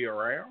I'm going to be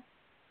around.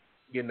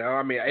 You know,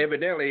 I mean,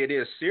 evidently it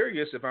is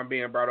serious if I'm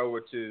being brought over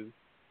to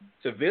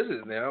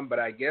visit them, but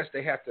I guess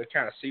they have to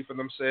kind of see for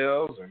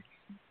themselves. And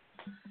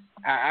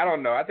I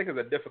don't know. I think it's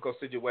a difficult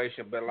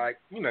situation, but, like,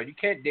 you know, you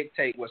can't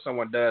dictate what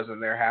someone does in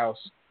their house.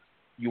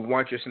 You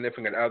want your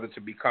significant other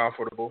to be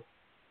comfortable.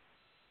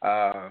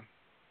 Now,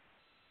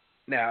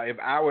 if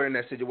I were in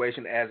that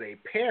situation as a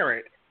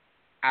parent,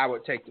 I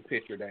would take the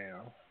picture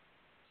down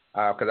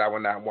because I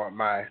would not want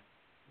my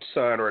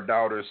son or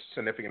daughter's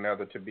significant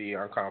other to be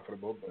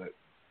uncomfortable,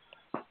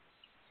 but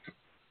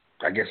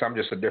I guess I'm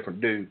just a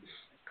different dude.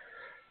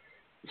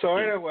 So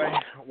anyway,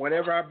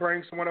 whenever I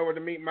bring someone over to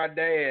meet my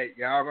dad,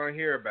 y'all going to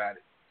hear about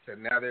it. So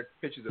now there's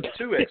pictures of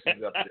 2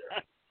 exes up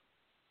there.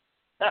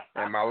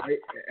 And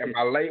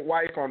my late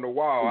wife on the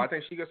wall. I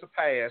think she gets a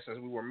pass since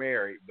we were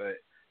married,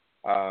 but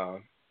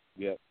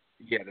yeah,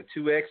 the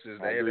 2 exes,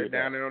 they're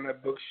down there on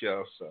that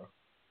bookshelf. So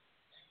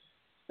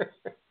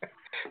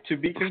to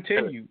be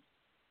continued.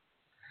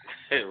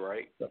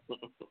 Right.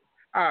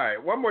 All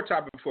right, one more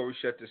topic before we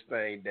shut this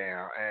thing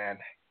down. And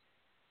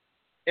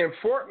in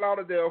Fort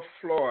Lauderdale,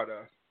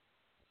 Florida,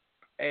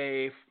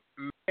 a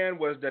man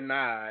was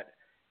denied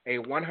a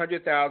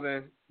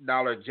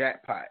 $100,000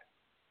 jackpot.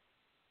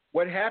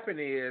 What happened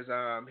is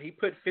he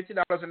put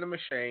 $50 in the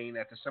machine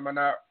at the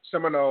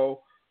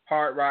Seminole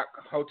Hard Rock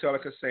Hotel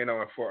and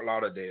Casino in Fort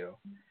Lauderdale.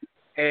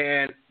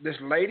 And this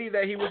lady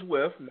that he was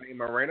with, named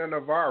Morena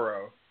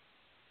Navarro,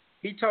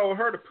 he told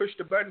her to push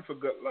the button for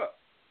good luck.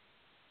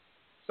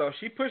 So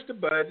she pushed the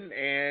button,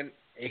 and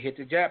it hit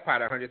the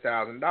jackpot,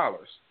 $100,000.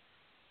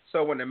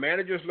 So when the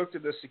managers looked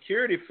at the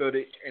security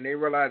footage and they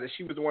realized that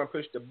she was the one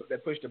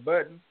that pushed the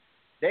button,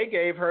 they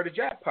gave her the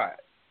jackpot.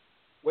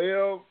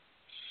 Well,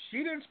 she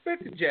didn't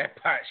split the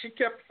jackpot. She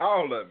kept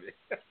all of it.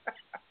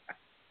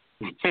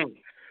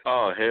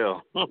 Oh,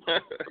 hell.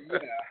 Yeah.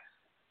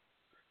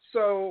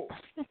 So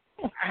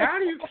how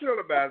do you feel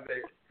about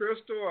that,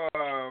 Crystal?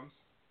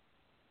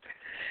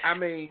 I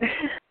mean,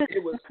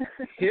 it was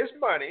his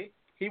money.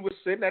 He was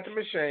sitting at the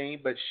machine,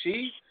 but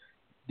she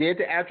did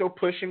the actual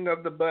pushing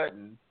of the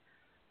button.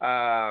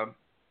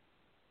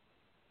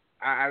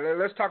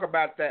 Let's talk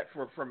about that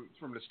from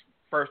the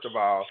first of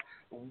all.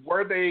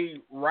 Were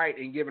they right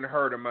in giving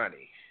her the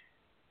money?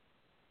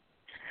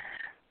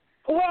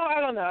 Well,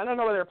 I don't know. I don't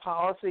know what their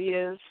policy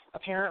is.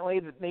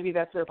 Apparently, maybe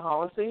that's their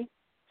policy.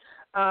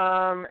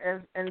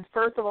 And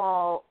first of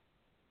all,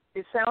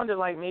 it sounded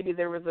like maybe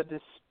there was a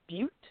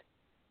dispute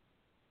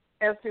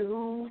as to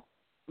whose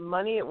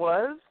money it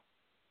was,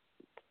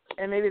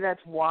 and maybe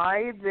that's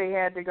why they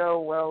had to go,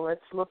 well,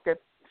 let's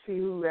see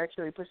who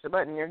actually pushed the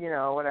button, you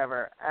know,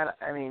 whatever.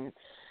 I mean,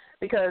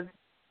 because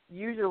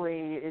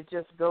usually it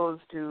just goes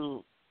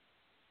to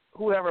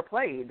whoever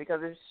played,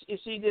 because if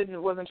she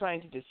wasn't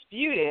trying to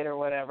dispute it or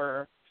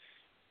whatever,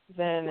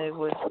 then it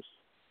would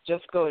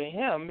just go to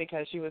him,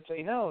 because she would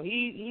say, no,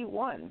 he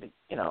won,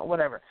 you know,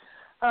 whatever.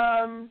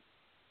 I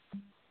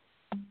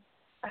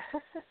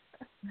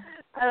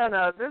don't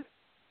know.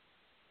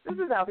 This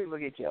is how people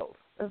get killed.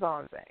 That's all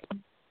I'm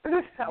saying. This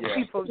is how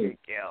people get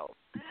killed.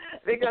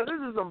 Because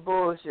this is some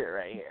bullshit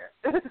right here.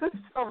 This is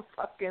some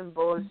fucking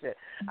bullshit.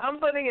 I'm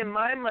putting in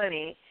my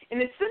money,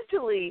 and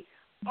essentially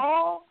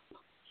all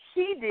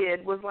she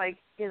did was, like,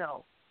 you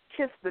know,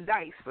 kiss the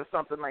dice or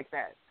something like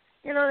that.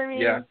 You know what I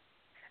mean? Yeah.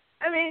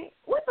 I mean,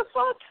 what the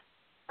fuck?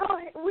 Oh,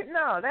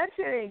 no, that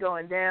shit ain't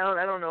going down.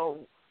 I don't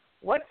know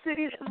what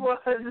city this was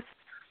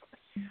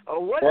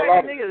or what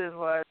type of nigga this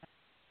was.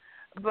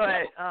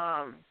 But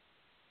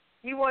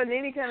he wasn't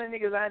any kind of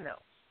niggas I know.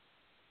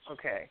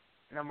 Okay,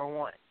 number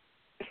one.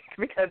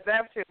 Because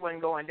that shit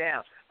wasn't going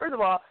down. First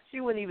of all, she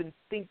wouldn't even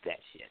think that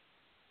shit.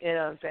 You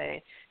know what I'm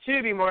saying? She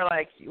would be more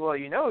like, well,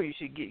 you know, you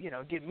should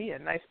give me a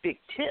nice big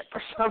tip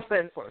or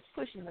something for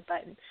pushing the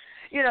button.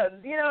 You know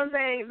what I'm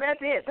saying? That's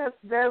it.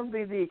 That would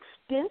be the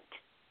extent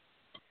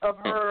of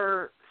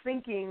her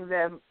thinking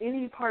that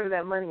any part of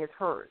that money is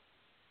hers.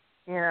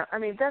 You know, I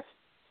mean, that's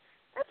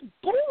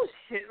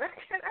bullshit.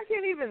 I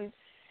can't even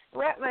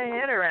wrap my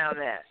head around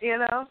that. You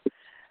know.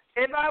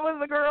 If I was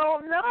a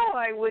girl, no,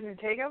 I wouldn't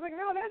take it. I was like,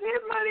 no, that's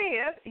his money.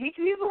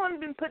 He's the one who's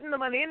been putting the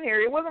money in here.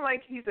 It wasn't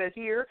like he said,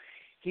 here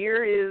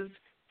is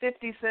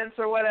 50 cents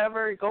or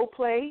whatever, go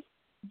play,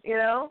 you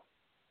know,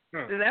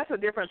 then that's a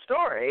different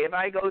story. If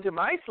I go to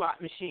my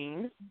slot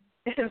machine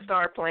and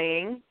start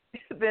playing,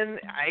 then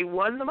I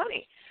won the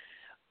money.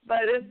 But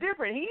it's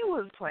different. He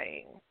was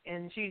playing,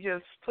 and she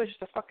just pushed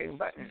the fucking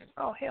button.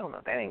 Oh, hell no,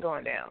 that ain't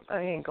going down. That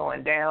ain't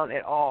going down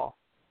at all.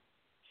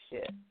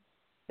 Shit.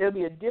 There'll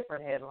be a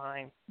different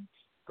headline.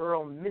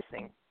 Girl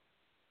missing.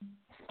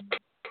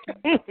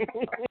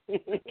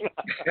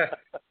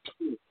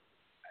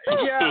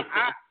 Yeah,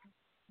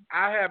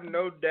 I have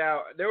no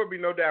doubt. There would be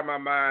no doubt in my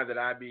mind that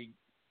I'd be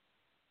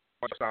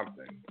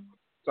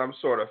some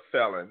sort of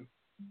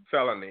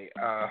felony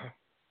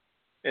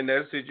in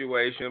that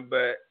situation.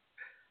 But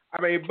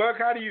I mean, Buck,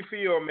 how do you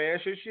feel, man?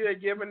 Should she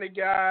have given the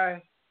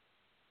guy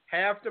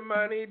half the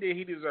money? Did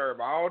he deserve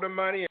all the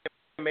money?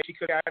 And maybe she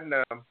could have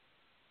gotten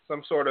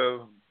some sort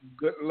of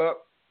good luck,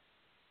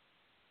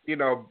 you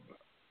know,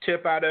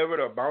 tip out of it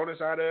or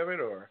bonus out of it,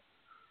 or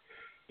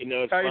you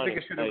know, how do you think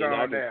it should have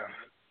gone down?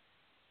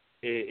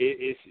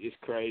 It's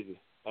crazy.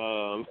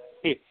 I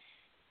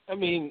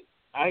mean,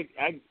 I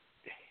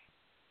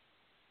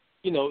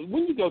you know,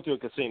 when you go to a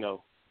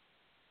casino,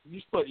 you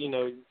put, you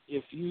know,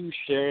 if you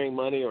sharing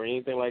money or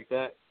anything like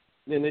that,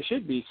 then there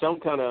should be some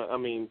kind of, I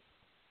mean,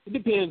 it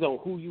depends on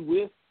who you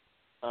with.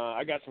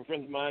 I got some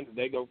friends of mine that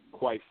they go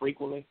quite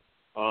frequently.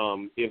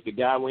 If the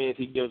guy wins,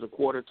 he gives a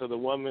quarter to the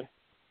woman,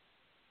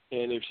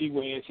 and if she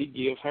wins, he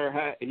gives her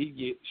half.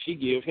 She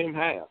gives him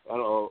half.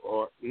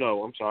 Or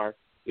no, I'm sorry.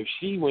 If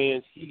she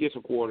wins, he gets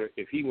a quarter.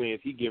 If he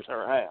wins, he gives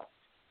her half.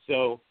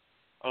 So,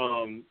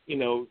 you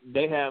know,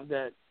 they have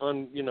that.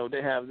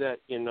 They have that.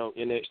 You know,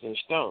 in etched in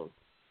stone.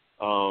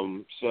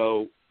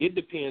 So it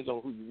depends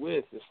on who you're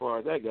with as far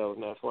as that goes.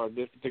 Now, as far as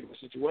this particular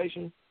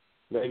situation,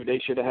 maybe they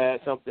should have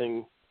had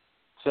something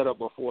set up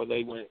before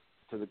they went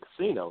to the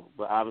casino,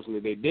 but obviously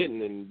they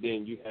didn't, and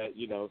then you had,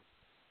 you know,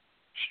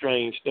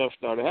 strange stuff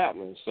started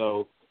happening.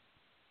 So,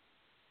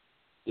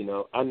 you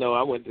know I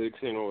went to the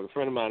casino with a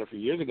friend of mine a few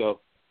years ago,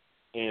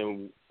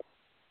 and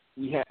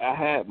I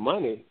had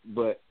money,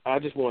 but I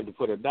just wanted to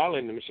put $1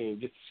 in the machine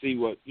just to see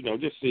what, you know,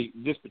 just see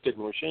this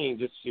particular machine,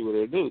 just to see what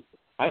it'll do.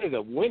 I ended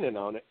up winning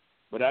on it,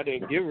 but I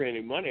didn't give her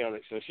any money on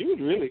it, so she was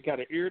really kind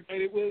of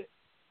irritated with it.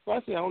 So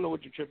I said, I don't know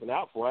what you're tripping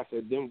out for. I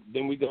said,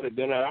 then we go to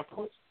dinner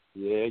afterwards.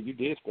 Yeah, you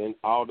did spend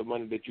all the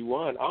money that you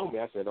won on me.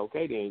 I said,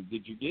 okay, then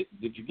did you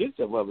get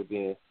some of it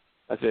then?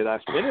 I said, I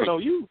spent it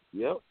on you.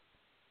 Yep.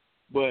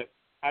 But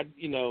I,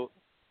 you know,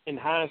 in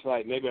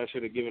hindsight, maybe I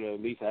should have given her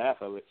at least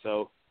half of it.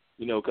 So,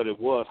 you know, because it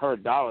was her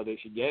 $1 that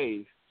she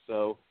gave.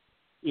 So,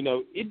 you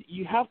know,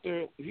 you have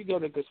to, if you go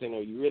to the casino,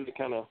 you really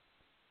kind of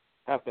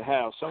have to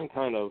have some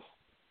kind of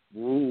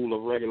rule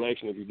of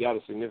regulation if you got a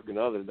significant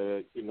other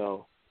that, you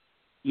know,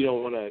 you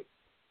don't want to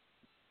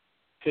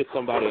piss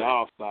somebody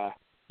off by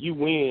you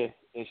win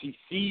and she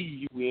sees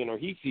you win or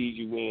he sees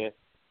you win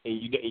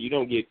and you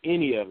don't get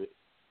any of it.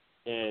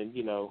 And,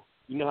 you know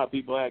how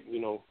people act, you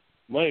know,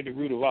 money the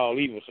root of all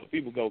evil, so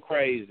people go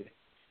crazy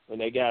when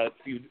they got a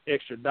few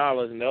extra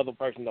dollars and the other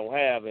person don't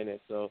have in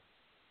it. So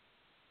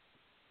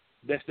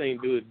best thing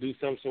to do is do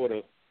some sort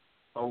of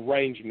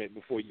arrangement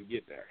before you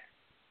get there.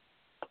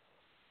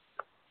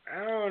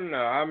 I don't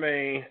know. I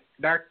mean,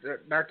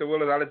 Dr.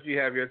 Willis, I'll let you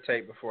have your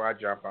take before I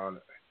jump on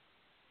it.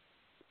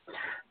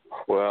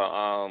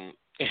 Well,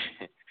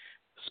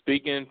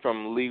 speaking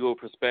from legal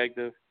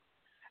perspective,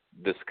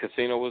 this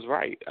casino was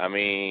right. I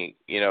mean,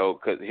 you know,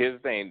 because here's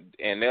the thing,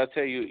 and they'll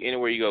tell you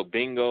anywhere you go,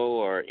 bingo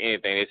or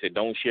anything, they say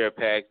don't share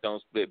packs,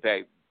 don't split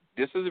packs.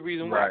 This is the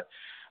reason why.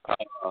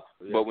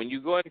 But when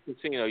you go in the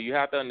casino, you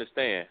have to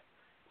understand,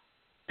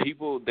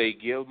 people, they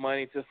give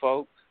money to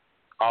folks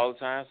all the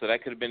time. So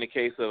that could have been the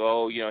case of,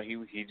 oh, you know,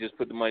 he just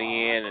put the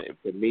money in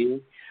for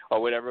me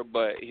or whatever.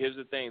 But here's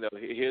the thing, though.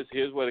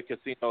 Here's where the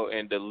casino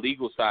and the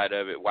legal side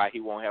of it, why he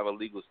won't have a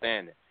legal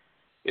standing,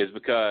 is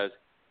because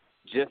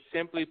just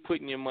simply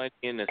putting your money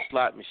in the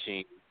slot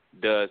machine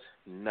does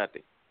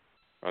nothing,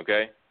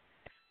 okay?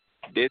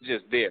 They're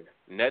just there.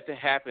 Nothing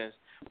happens.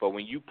 But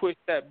when you push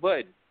that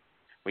button,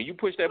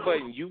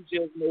 you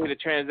just made a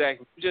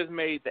transaction. You just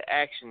made the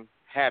action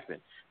happen.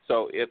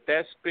 So if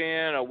that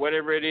spin or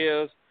whatever it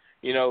is,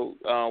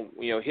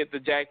 hit the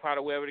jackpot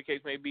or whatever the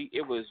case may be,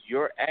 it was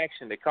your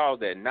action that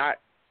caused that, not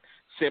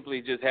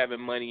simply just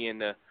having money in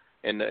the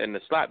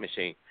slot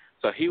machine.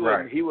 So he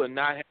will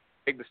not have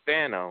to take the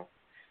stand on.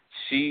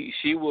 She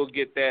will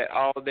get that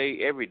all day,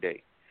 every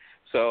day.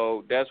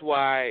 So that's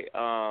why,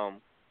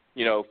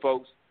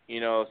 folks,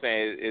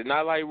 saying it's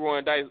not like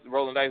rolling dice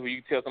where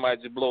you tell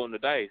somebody just blowing the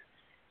dice.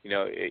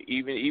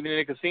 Even in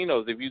the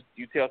casinos, if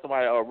you tell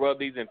somebody, rub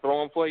these and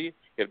throw them for you,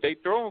 if they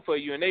throw them for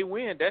you and they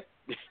win, they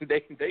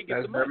get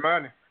that's the their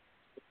money.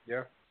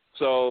 Yeah.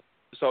 So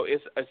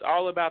it's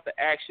all about the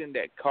action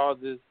that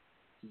causes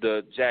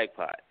the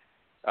jackpot.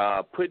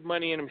 Put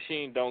money in the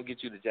machine don't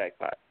get you the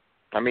jackpot.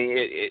 I mean,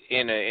 it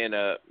in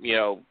a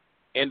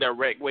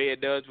indirect way it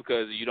does,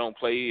 because you don't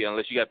play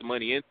unless you got the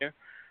money in there.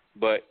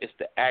 But it's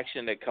the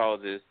action that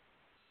causes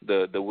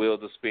the wheel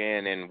to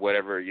spin and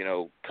whatever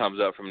comes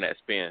up from that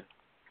spin.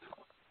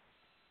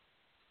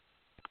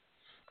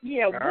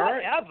 Yeah, All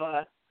whatever.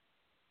 Right.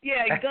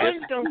 Yeah,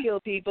 guns don't kill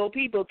people.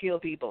 People kill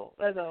people.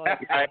 That's all I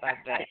say about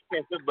that.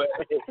 But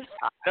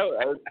I know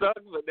it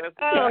sucks, but that's.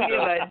 I don't give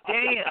a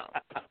damn.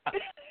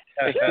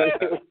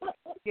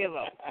 Give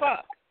a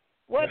fuck.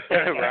 What they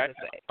got to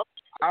say?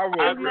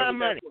 That's my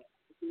money.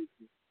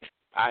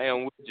 I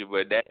am with you,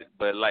 but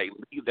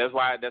that's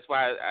why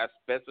I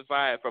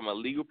specify it from a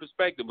legal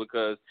perspective,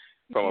 because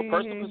from a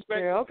personal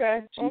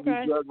perspective, she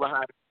be drugged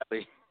behind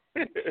the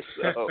alley.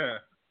 So,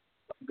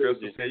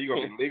 Crystal said you're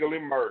gonna be legally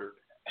murdered.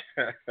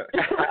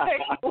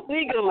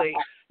 Legally,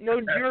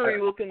 no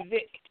jury will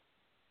convict.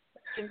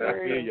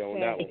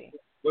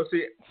 Well,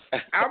 see,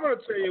 I'm gonna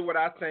tell you what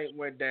I think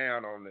went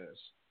down on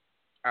this.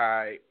 All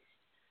right,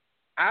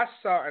 I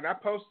saw, and I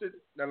posted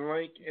the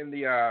link in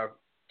the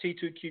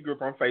T2Q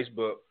group on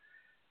Facebook.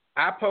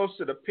 I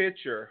posted a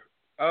picture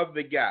of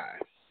the guy,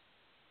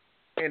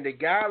 and the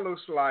guy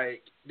looks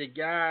like the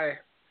guy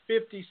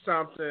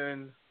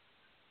 50-something,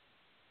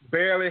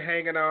 barely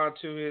hanging on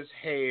to his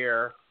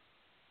hair,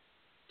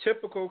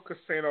 typical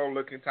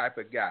casino-looking type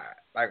of guy,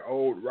 like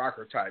old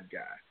rocker type guy.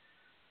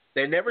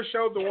 They never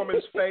showed the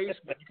woman's face,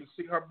 but you can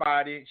see her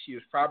body. She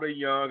was probably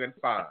young and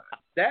fine.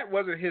 That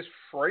wasn't his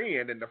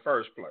friend in the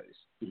first place.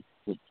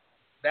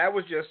 That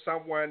was just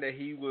someone that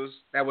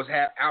was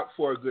out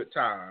for a good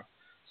time,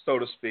 so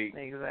to speak.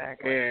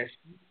 Exactly. And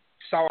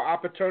saw an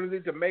opportunity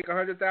to make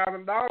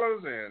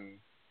 $100,000, and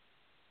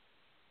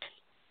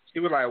she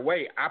was like,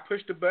 "Wait, I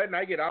pushed the button,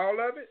 I get all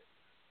of it."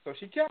 So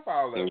she kept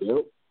all of it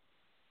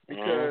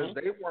because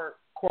they weren't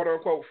 "quote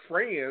unquote"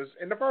 friends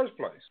in the first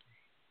place.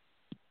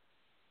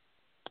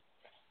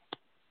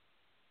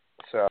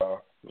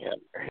 So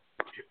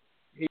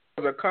he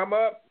was a come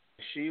up.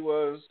 She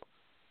was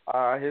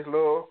his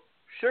little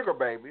sugar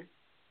baby,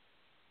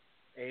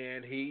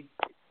 and he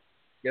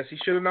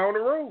should have known the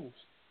rules.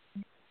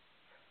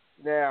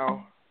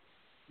 Now,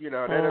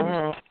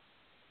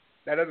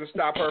 that doesn't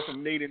stop her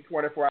from needing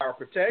 24-hour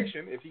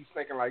protection if he's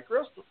thinking like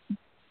Crystal.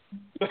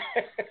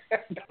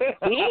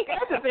 He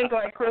got to think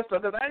like Crystal,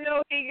 because I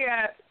know he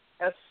got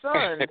a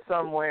son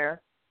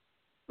somewhere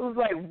who's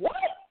like, "What?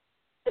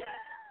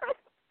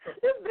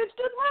 This bitch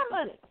took my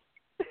money."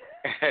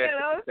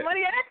 It's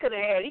money I could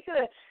have had. He could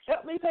have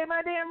helped me pay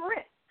my damn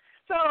rent.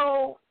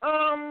 So,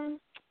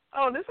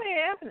 this ain't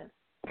happening.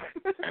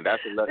 And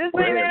that's a this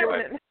ain't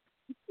happening.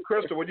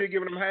 Crystal, would you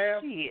give him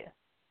half? Yeah.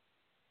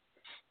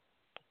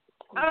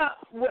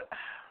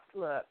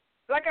 Look,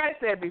 like I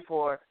said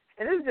before,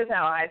 and this is just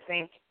how I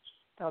think,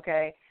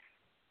 okay?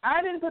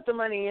 I didn't put the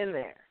money in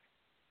there,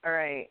 all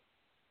right?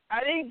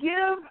 I didn't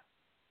give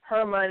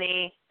her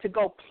money to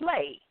go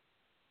play.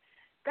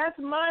 That's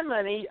my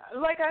money.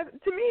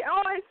 To me,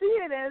 all I see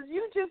it as,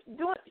 you just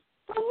doing it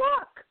for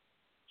luck.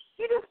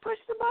 You just push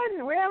the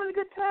button. We're having a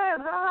good time.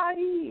 Ha ha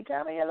hee.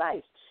 Time of your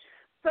life.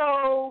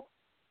 So,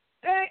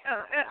 I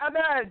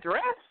got a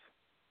dress.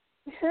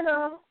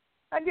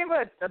 I give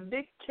her a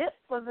big tip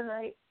for the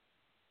night.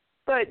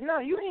 But no,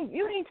 you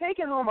ain't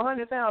taking home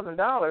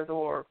 $100,000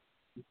 or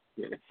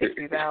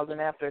 $60,000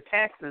 after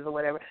taxes or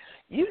whatever.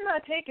 You're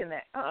not taking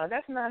that.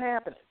 That's not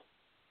happening.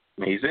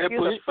 He said,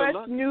 "Here's a fresh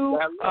new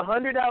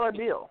 $100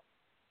 bill."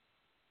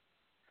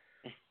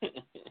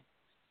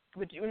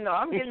 But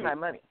I'm getting my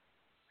money.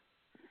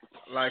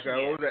 Like what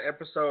was the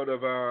episode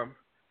of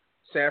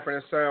Sanford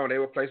and Son? They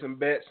were placing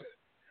bets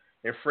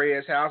in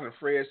Fred's house, and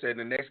Fred said,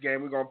 "The next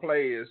game we're gonna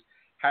play is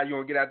how you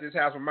gonna get out this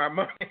house with my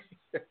money."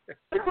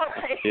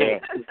 Right. Yeah.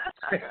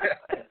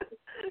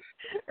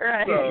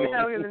 Right. So,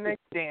 now we're in the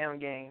next damn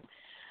game.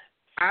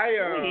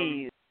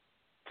 I'm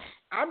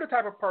the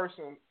type of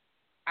person,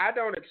 I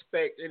don't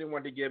expect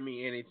anyone to give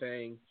me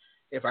anything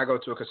if I go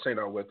to a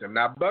casino with them.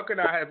 Now, Buck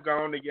and I have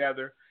gone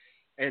together,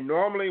 and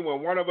normally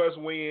when one of us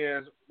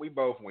wins, we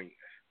both win.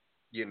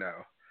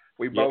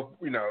 We both,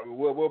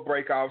 we'll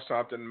break off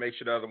something and make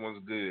sure the other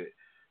one's good.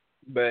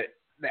 But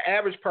the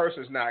average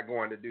person's not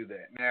going to do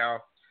that.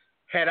 Now,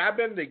 had I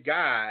been the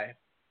guy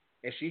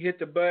and she hit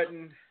the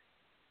button,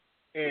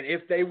 and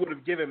if they would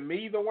have given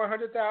me the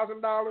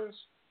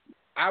 $100,000,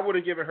 I would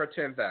have given her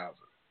 $10,000.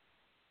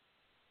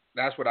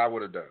 That's what I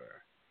would have done.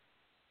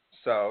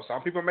 So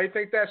some people may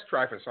think that's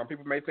trifling. Some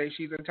people may think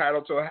she's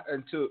entitled to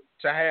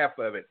half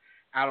of it.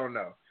 I don't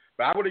know.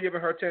 But I would have given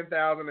her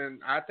 $10,000,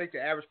 and I think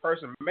the average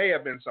person may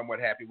have been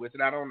somewhat happy with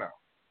it. I don't know.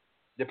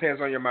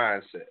 Depends on your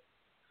mindset.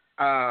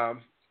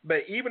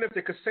 But even if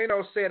the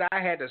casino said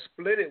I had to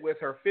split it with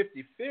her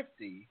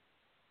 50-50,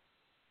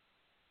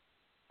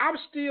 I'm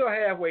still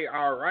halfway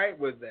all right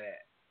with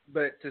that.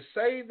 But to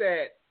say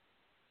that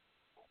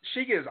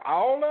she gets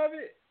all of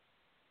it,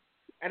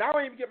 and I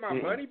don't even get my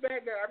money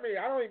back. I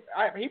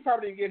mean, he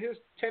probably didn't get his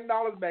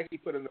 $10 back he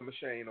put in the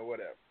machine or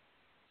whatever.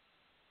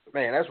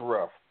 Man, that's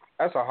rough.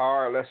 That's a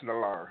hard lesson to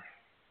learn.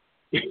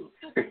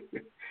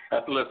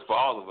 That's a lesson for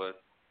all of us.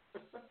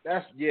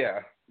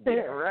 Yeah,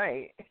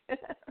 right.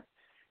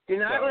 Do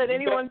not let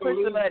anyone push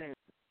the button.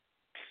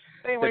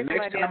 The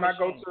next time I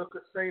go to a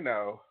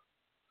casino,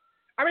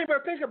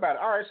 but think about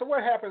it. All right, so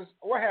what happens?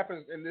 What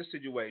happens in this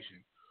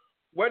situation?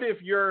 What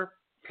if you're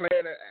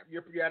playing?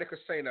 You're at a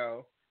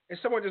casino and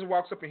someone just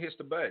walks up and hits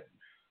the button.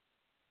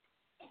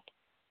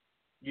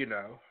 You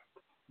know,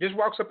 just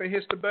walks up and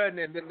hits the button,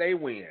 and then they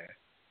win.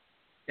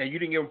 And you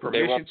didn't give them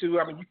permission to.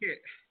 I mean, you can't.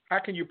 How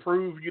can you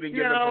prove you didn't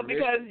give them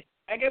permission? No, because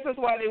I guess that's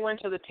why they went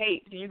to the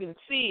tape. You can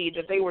see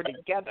that they were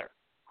together.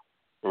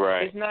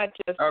 Right. It's not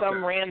just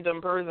some random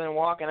person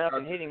walking up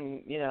and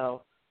hitting, you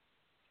know.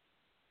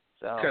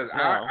 So. Because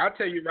I'll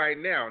tell you right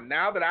now,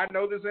 now that I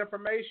know this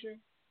information,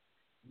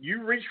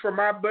 you reach for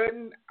my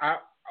button,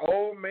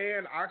 old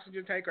man,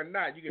 oxygen tank or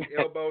not, you get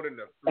elbowed in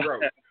the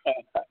throat.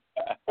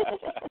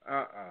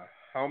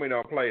 Homie,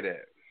 don't play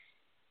that.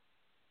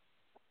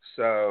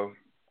 So,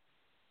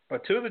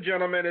 but to the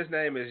gentleman, his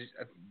name is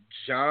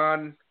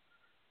Jan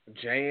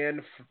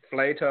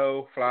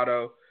Flato.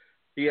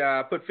 He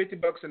put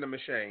 $50 in the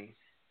machine.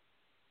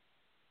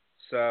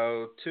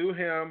 So to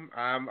him,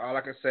 all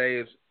I can say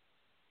is,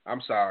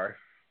 I'm sorry.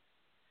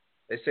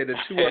 They say the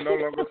two are no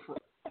longer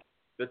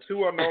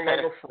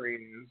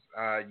friends.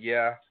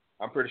 Yeah,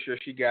 I'm pretty sure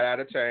she got out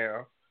of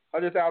town.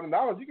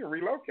 $100,000, you can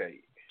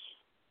relocate.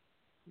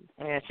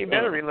 Yeah, she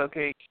better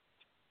relocate.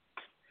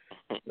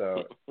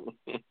 So,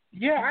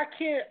 yeah, I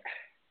can't.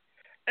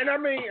 And I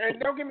mean, and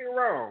don't get me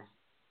wrong.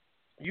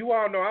 You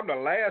all know I'm the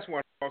last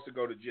one who wants to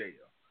go to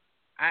jail.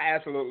 I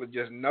absolutely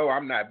just know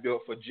I'm not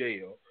built for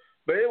jail.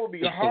 But it would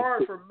be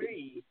hard for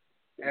me,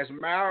 as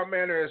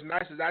mild-mannered, as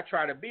nice as I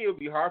try to be, it would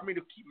be hard for me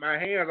to keep my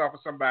hands off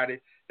of somebody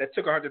that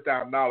took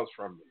 $100,000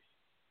 from me.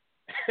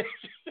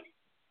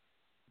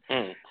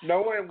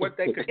 Knowing what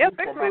they could do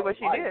for my what life.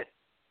 She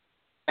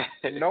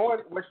did. Knowing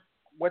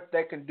what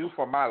they can do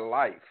for my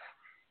life.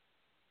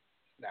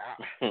 Nah.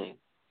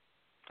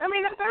 I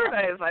mean, that's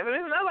everybody's life. I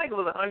mean, it's not like it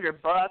was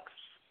 $100,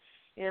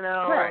 you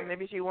know. Right.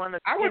 Maybe she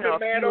wanted, I would a have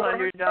been mad few over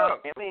 $100. $100.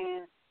 I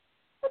mean,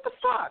 what the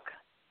fuck?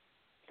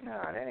 No,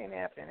 that ain't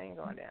happening. It ain't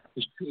going down.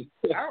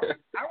 I would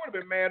have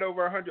been mad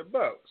over $100,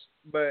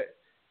 but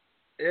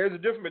there's a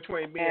difference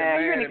between being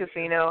mad. You're in a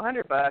casino,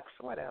 $100,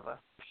 whatever.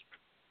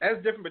 That's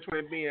the difference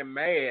between being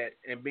mad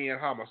and being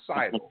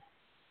homicidal.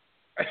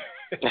 Well,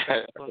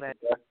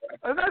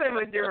 it's not that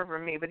much different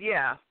from me, but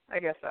yeah, I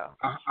guess so.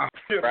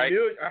 Right.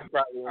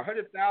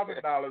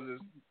 $100,000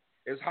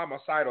 is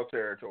homicidal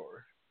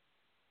territory.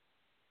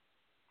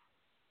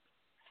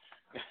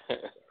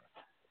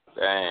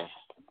 Dang.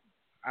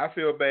 I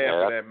feel bad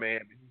for that man.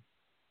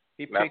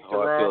 He picked the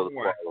wrong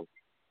one.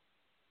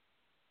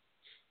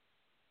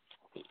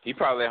 He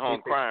probably at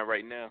home crying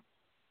right now.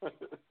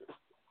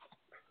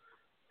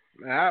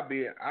 I'll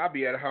be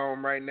at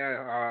home right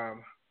now.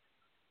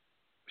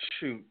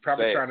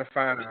 Probably trying to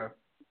find an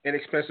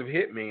inexpensive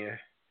hitman.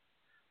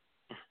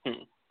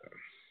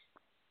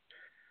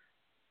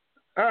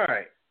 All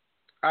right.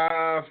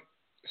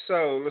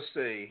 So let's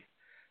see.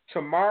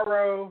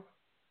 Tomorrow,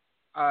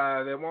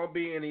 there won't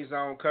be any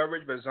zone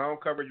coverage, but zone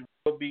coverage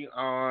will be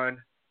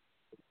on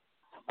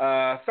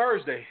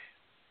Thursday,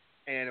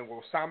 and it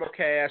will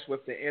simulcast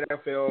with the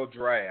NFL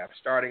draft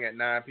starting at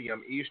 9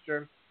 p.m.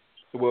 Eastern.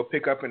 So we'll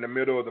pick up in the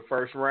middle of the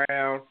first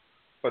round.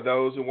 For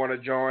those who want to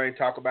join,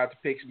 talk about the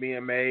picks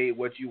being made,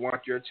 what you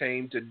want your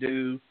team to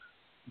do,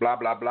 blah,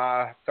 blah,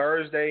 blah.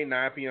 Thursday,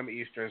 9 p.m.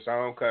 Eastern,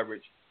 zone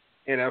coverage,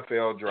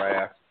 NFL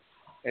draft.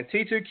 And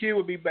T2Q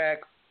will be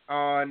back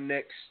on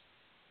next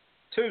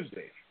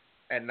Tuesday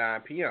at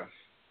 9 p.m.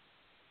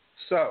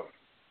 So,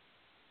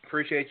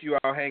 appreciate you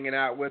all hanging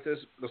out with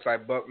us. Looks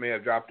like Buck may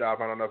have dropped off.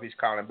 I don't know if he's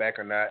calling back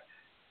or not.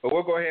 But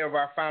we'll go ahead with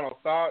our final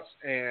thoughts.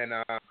 And,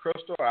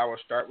 Crystal, I will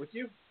start with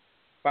you.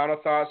 Final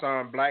thoughts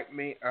on white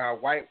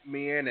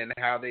men and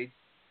how they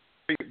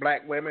treat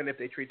black women, if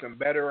they treat them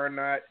better or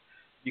not.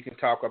 You can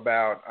talk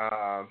about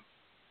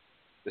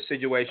the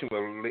situation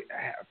with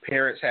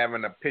parents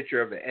having a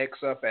picture of the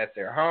ex up at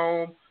their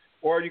home,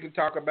 or you can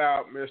talk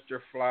about Mr.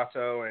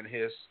 Flato and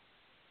his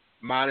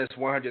minus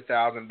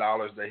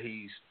 $100,000 that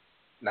he's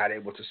not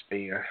able to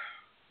spend.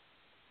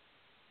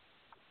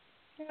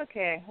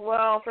 Okay.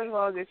 Well, first of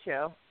all, good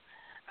show.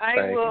 I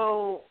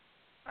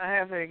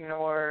have to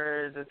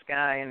ignore this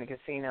guy in the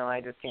casino.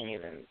 I just can't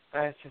even.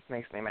 It just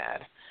makes me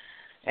mad.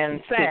 And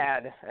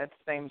sad at the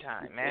same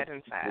time. Mad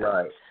and sad.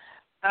 Right.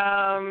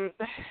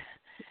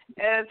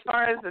 As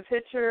far as the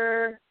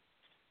picture,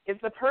 if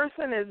the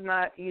person is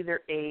not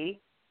either A,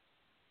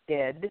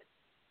 dead,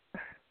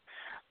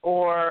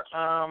 or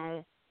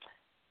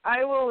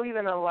I will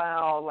even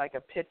allow like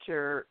a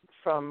picture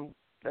from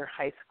their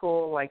high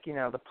school, like, you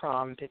know, the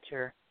prom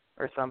picture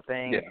or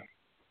something,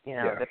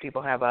 that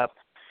people have up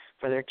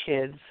for their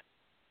kids,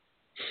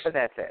 but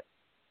that's it.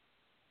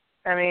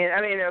 I mean,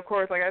 of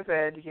course, like I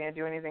said, you can't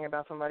do anything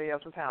about somebody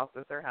else's house.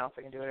 It's their house;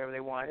 they can do whatever they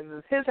want. If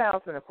it's his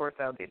house, then of course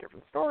that would be a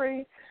different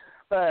story.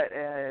 But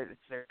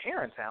it's their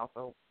parents' house,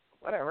 so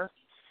whatever.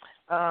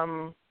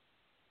 And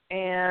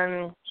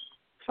as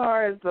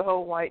far as the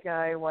whole white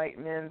guy, white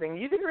men thing,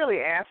 you didn't really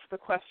ask the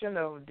question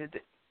of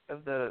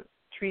the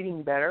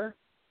treating better.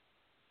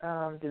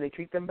 Did they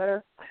treat them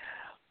better?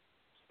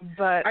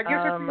 But I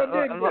guess if you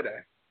did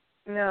it.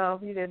 No,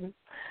 you didn't.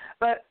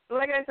 But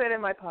like I said in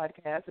my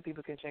podcast, that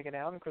people can check it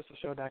out on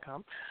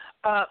crystalshow.com,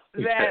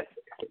 that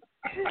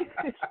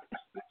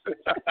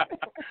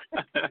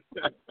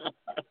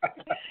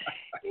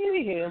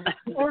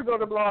or go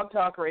to Blog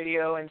Talk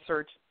Radio and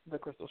search The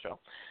Crystal Show.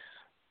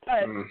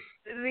 But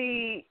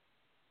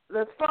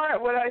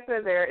what I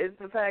said there is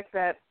the fact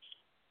that,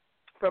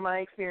 from my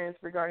experience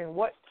regarding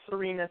what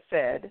Serena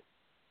said,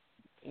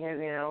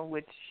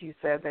 which she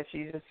said that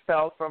she just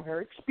felt from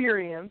her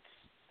experience,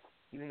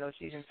 even though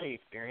she didn't say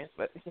experience,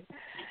 but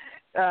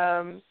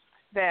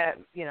that,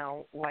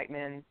 white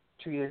men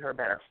treated her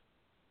better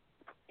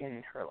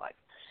in her life,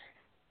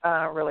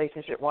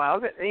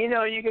 relationship-wise.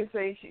 You can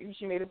say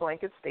she made a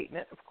blanket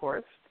statement, of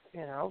course,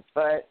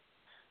 but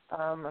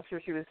I'm sure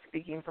she was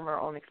speaking from her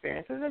own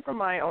experiences and from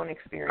my own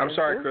experiences. I'm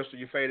sorry, Crystal,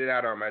 you faded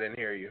out on me. I didn't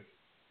hear you.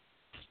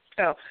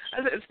 Oh,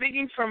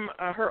 speaking from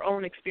her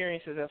own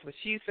experiences, that's what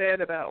she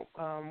said about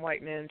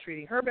white men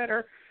treating her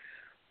better.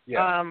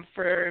 Yeah.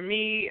 For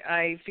me,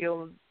 I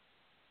feel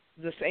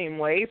the same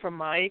way from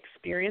my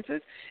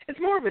experiences. It's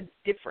more of a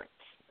difference.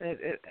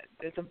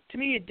 To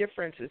me, a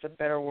difference is a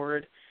better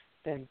word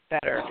than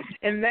better.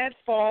 And that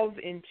falls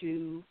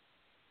into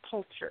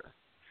culture.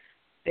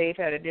 They've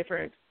had a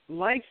different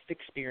life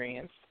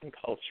experience and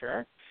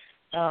culture.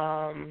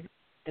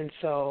 And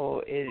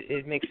so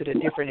it makes it a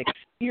different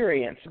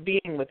experience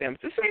being with them.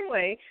 It's the same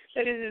way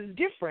that it is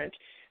different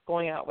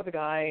going out with a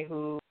guy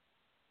who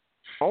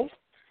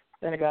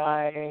than a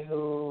guy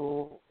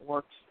who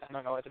works, I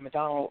don't know, at the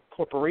McDonald's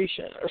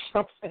Corporation or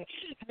something.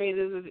 I mean,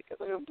 there's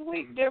a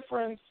complete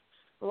difference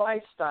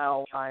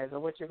lifestyle-wise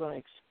of what you're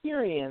going to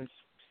experience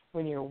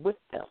when you're with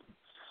them.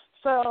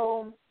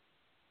 So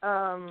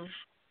I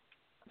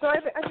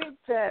think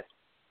that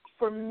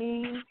for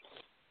me,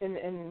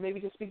 and maybe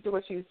to speak to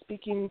what she was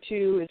speaking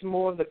to, is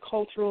more of the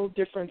cultural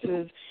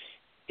differences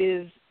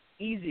is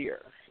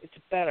easier. It's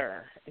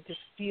better. It just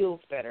feels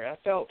better. I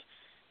felt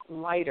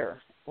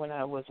lighter when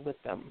I was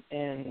with them,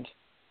 and,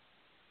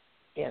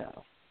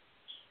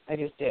 I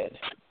just did.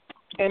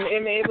 And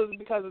it was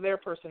because of their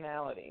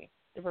personality.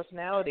 Their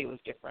personality was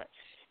different.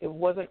 It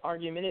wasn't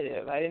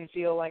argumentative. I didn't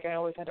feel like I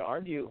always had to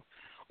argue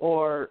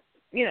or,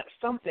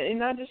 something. And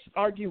not just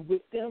argue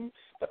with them,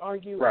 but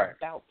argue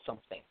about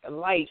something,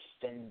 life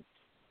and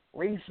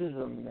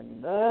racism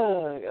and,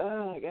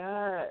 oh,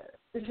 God.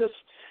 It's just,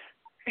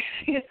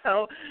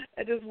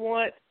 I just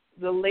want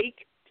the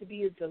lake to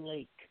be the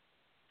lake.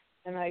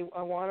 And I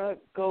want to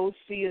go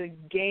see a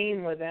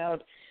game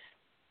without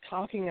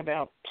talking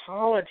about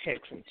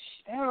politics. And,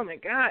 oh, my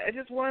God, I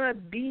just want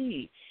to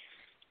be.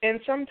 And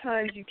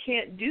sometimes you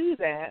can't do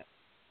that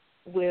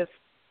with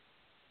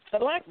a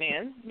black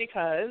man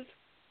because,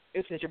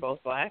 since you're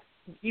both black,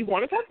 you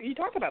want to talk. You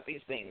talk about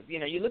these things. You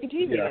look at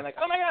TV and you're like,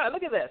 oh, my God,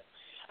 look at this.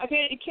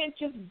 It can't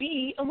just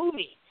be a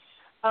movie.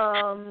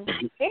 And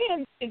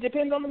it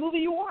depends on the movie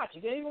you watch.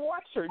 You can't even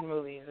watch certain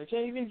movies, or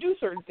can't even do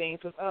certain things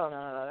because,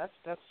 no,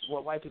 that's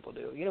what white people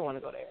do. You don't want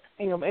to go there.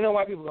 Ain't no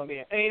white people going to be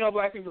there. Ain't no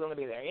black people going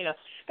to be there.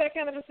 That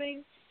kind of a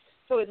thing.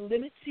 So it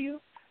limits you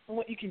on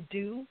what you can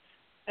do.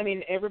 I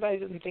mean, everybody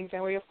doesn't think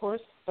that way, of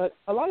course, but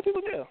a lot of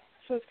people do.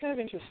 So it's kind of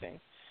interesting.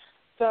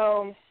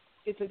 So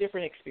it's a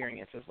different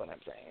experience is what I'm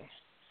saying.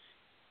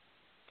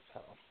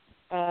 So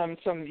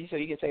so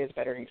you can say it's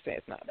better and you can say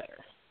it's not better.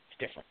 It's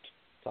different.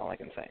 That's all I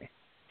can say.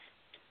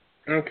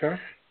 Okay.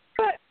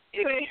 But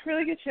anyway,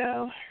 really good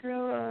show.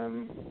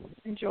 Real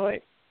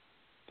enjoyed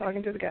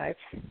talking to the guys.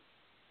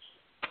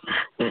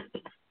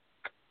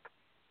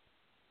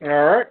 All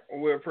right.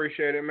 We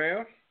appreciate it,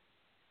 ma'am.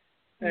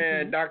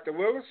 And Dr.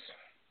 Willis?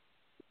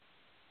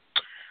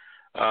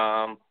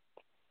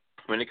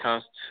 When it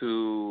comes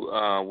to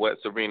what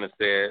Serena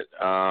said,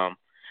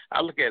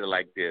 I look at it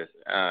like this.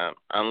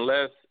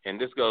 Unless,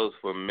 and this goes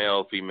for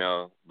male,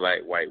 female, black,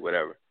 white,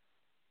 whatever,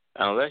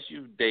 unless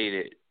you've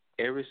dated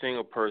every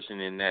single person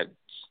in that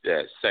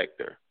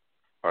sector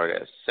or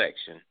that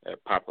section,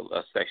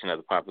 a section of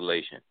the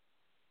population,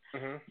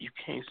 you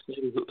can't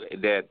say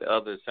that the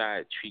other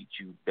side treats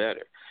you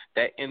better.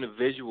 That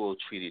individual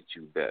treated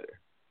you better.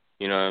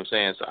 You know what I'm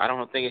saying? So I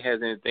don't think it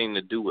has anything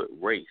to do with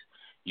race.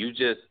 You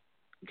just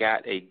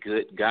got a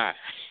good guy.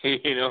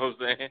 You know what I'm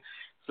saying?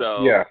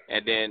 So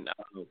and then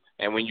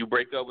and when you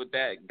break up with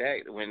that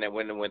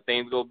when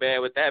things go bad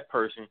with that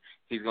person,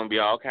 he's gonna be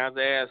all kinds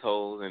of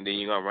assholes, and then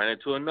you're gonna run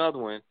into another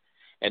one,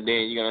 and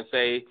then you're gonna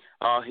say,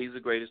 oh, he's the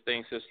greatest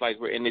thing since sliced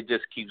bread, and it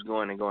just keeps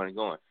going and going and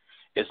going.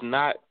 It's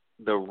not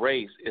the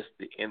race, it's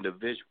the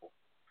individual.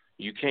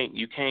 You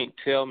can't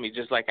tell me,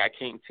 just like I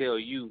can't tell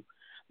you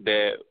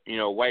that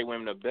white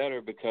women are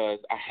better because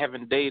I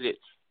haven't dated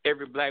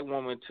every black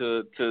woman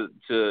to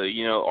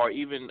or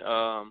even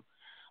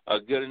a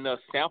good enough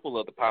sample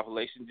of the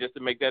population just to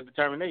make that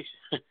determination.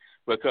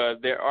 Because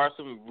there are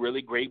some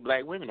really great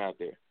black women out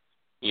there.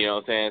 You know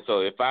what I'm saying? So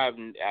if I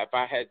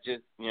had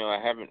just I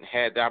haven't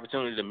had the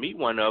opportunity to meet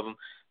one of them,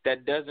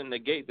 that doesn't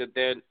negate that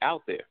they're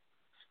out there.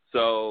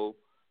 So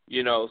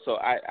so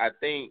I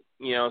think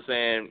what I'm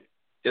saying,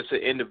 it's an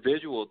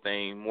individual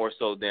thing more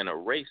so than a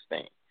race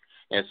thing.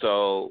 And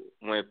so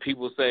when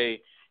people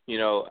say,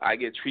 I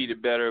get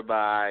treated better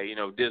by,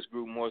 this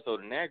group more so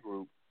than that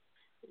group,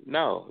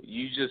 no,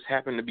 you just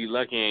happen to be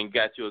lucky and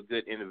got you a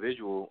good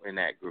individual in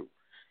that group,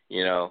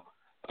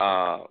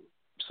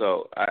 So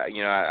So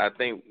I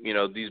think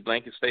these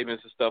blanket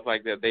statements and stuff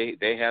like that,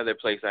 they have their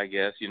place, I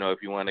guess.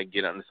 If you want to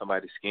get under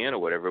somebody's skin or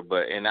whatever.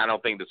 And I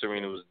don't think that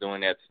Serena was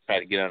doing that to try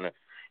to get under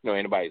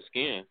anybody's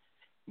skin,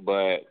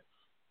 but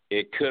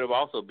it could have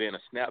also been a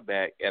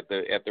snapback at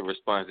the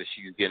response that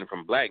she was getting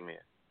from black men.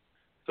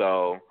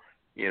 So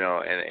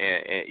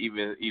and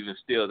even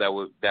still,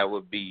 that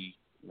would be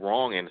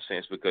wrong in a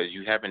sense, because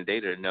you haven't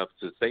dated enough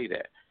to say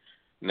that.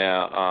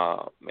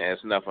 Now,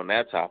 it's enough on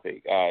that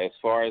topic. As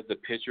far as the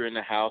picture in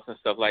the house and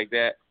stuff like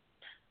that,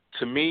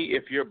 to me,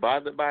 if you're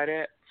bothered by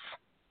that,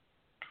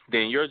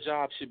 then your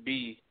job should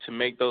be to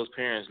make those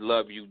parents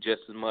love you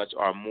just as much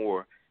or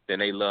more than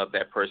they love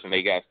that person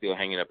they got still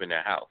hanging up in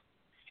their house,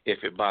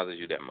 if it bothers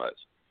you that much.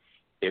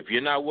 If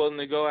you're not willing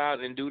to go out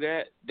and do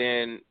that,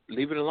 then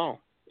leave it alone.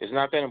 It's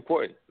not that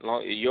important.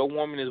 Your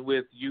woman is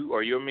with you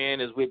or your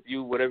man is with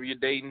you, whatever you're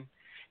dating,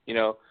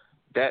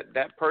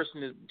 that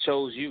person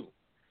chose you.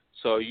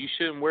 So you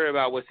shouldn't worry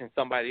about what's in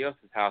somebody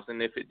else's house.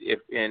 And if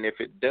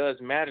it does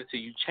matter to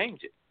you,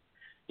 change it.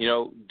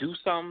 Do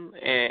something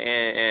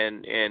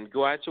and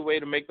go out your way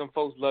to make them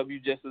folks love you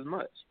just as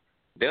much.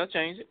 They'll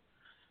change it.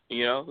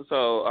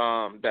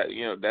 So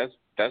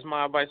that's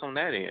my advice on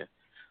that end.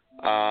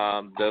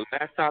 The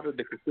last topic,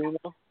 the casino.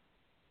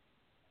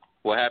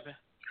 What happened?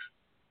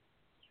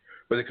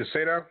 With the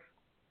casino?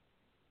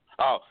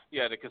 Oh,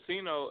 yeah, the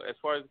casino, as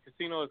far as the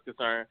casino is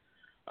concerned,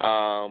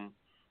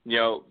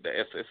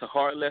 it's a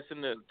hard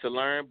lesson to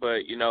learn,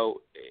 but,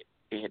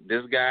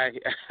 this guy,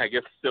 I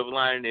guess the silver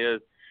lining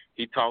is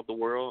he taught the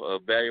world a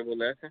valuable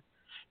lesson.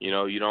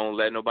 You don't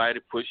let nobody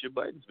push your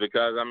buttons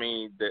because,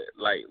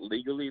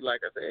 legally,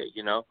 like I said,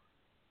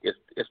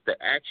 it's the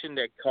action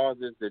that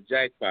causes the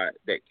jackpot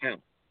that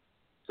counts.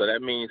 So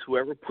that means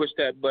whoever pushed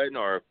that button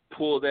or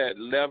pulled that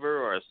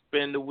lever or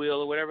spin the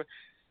wheel or whatever,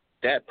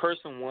 that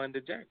person won the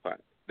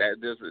jackpot.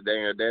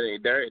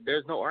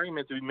 There's no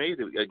argument to be made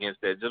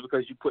against that. Just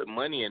because you put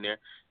money in there,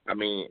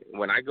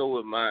 when I go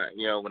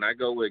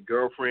with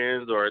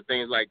girlfriends or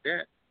things like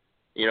that,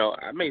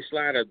 I may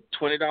slide a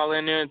 $20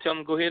 in there and tell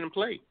them go ahead and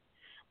play.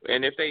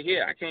 And if they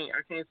hit, I can't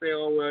say,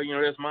 oh well,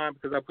 that's mine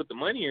because I put the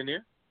money in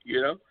there.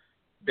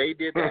 They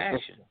did the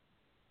action,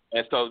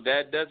 and so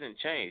that doesn't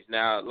change.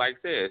 Now, like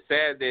I said, it's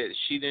sad that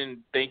she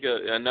didn't think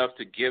enough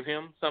to give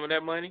him some of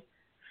that money.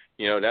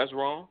 That's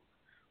wrong.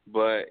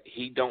 But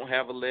he don't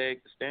have a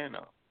leg to stand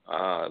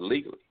on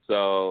legally.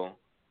 So,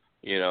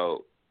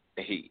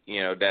 he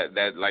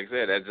that like I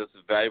said, that's just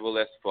a valuable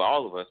lesson for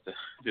all of us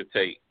to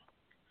take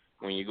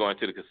when you go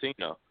into the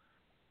casino.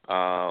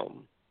 I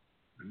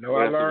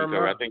learned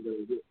mine. I think it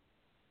was good.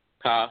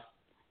 Huh?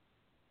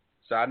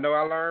 So I know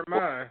I learned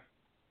mine.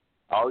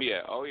 Oh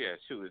yeah.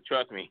 Shoot,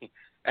 trust me,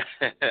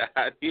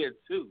 I did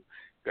too.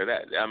 But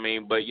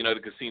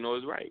the casino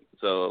is right.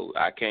 So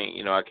I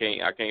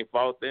can't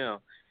fault them.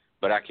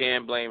 But I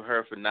can't blame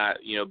her for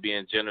not,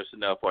 being generous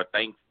enough or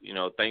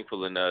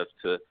thankful enough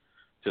to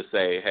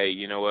say, hey,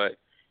 you know what,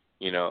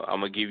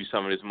 I'm gonna give you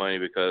some of this money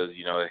because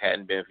it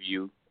hadn't been for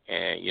you,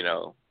 and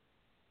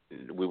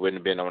we wouldn't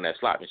have been on that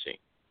slot machine.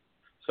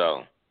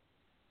 So,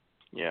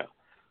 yeah.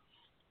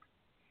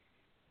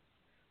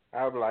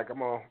 I was like, I'm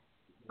gonna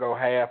go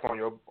half on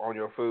your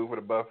food for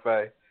the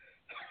buffet.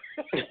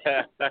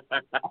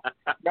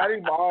 Not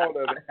even all of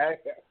it, half.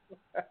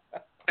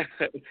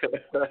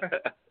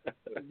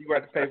 You got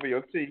to pay for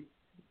your tea.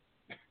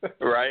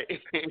 Right.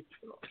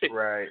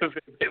 Right.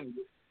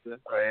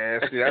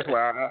 Man, see, that's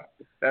why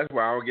I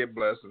don't get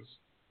blessings.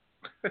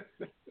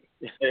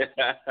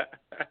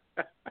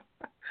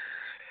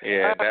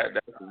 Yeah,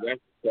 that's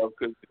tough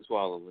cookie to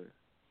swallow with.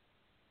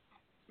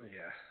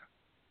 Yeah.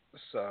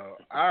 So,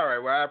 all right.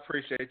 Well, I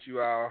appreciate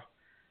you all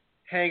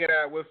hanging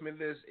out with me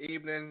this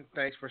evening.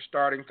 Thanks for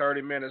starting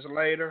 30 minutes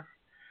later.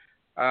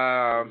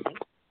 And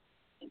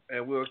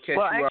we'll catch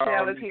you all. Well, actually,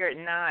 I was here at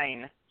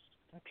 9.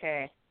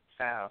 Okay,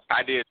 so.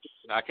 I did.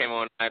 I came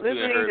on 9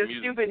 listening and heard to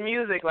music. stupid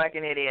music like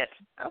an idiot.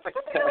 I was like,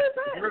 what the hell is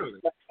that?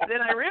 Really?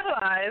 Then I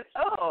realized,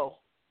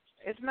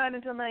 it's not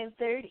until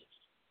 9:30.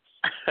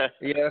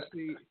 Yeah,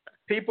 see,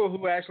 people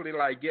who actually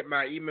get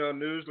my email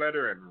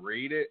newsletter and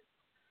read it.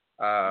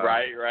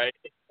 Right.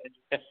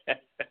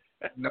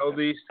 Know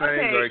these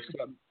things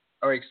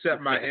or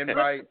accept my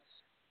invites.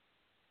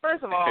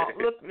 First of all,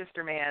 look,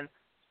 Mr. Man,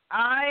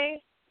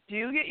 I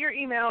do get your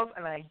emails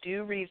and I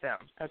do read them,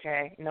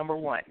 okay, number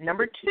one.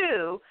 Number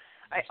two,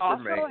 I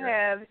also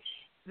have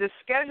the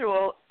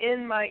schedule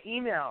in my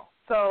email.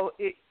 So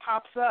it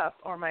pops up,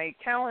 or my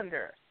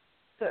calendar.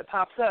 So it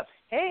pops up,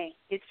 hey,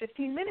 it's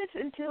 15 minutes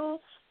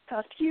until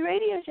Talk to You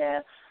Radio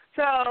Show.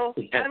 So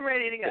I'm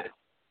ready to go.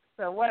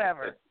 So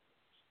whatever.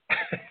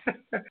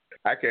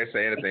 I can't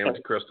say anything else,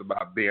 Crystal,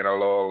 about being a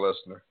loyal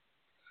listener.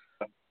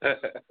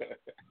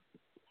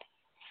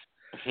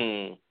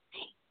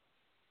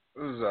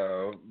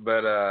 So,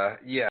 but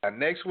yeah,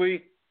 next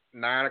week,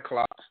 9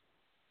 o'clock,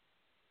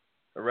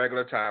 the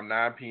regular time,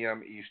 9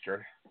 p.m.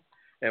 Eastern,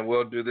 and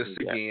we'll do this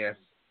again.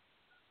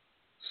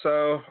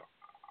 So,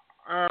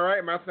 all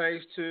right, my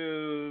thanks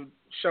to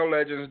show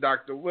legends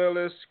Dr.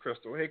 Willis,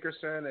 Crystal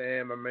Hickerson,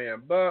 and my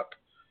man Buck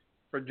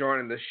for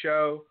joining the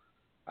show.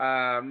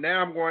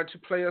 Now I'm going to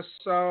play a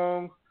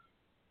song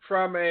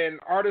from an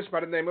artist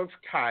by the name of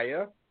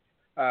Kaya.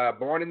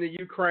 Born in the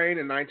Ukraine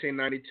in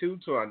 1992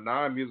 to a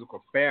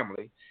non-musical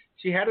family,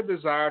 she had a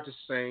desire to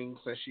sing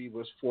since she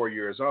was 4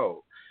 years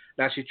old.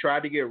 Now, she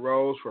tried to get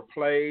roles for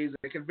plays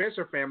and convince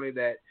her family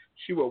that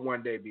she would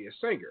one day be a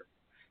singer.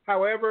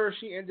 However,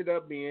 she ended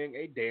up being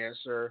a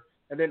dancer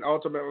and then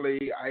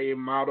ultimately a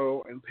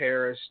model in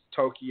Paris,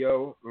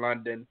 Tokyo,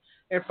 London,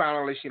 and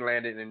finally she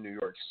landed in New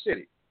York.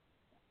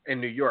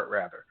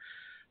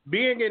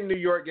 Being in New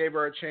York gave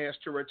her a chance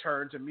to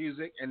return to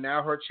music, and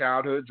now her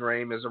childhood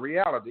dream is a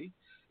reality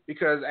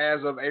because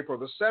as of April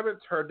the 7th,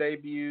 her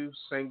debut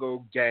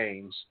single,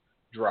 Games,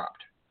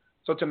 dropped.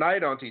 So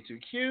tonight on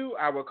T2Q,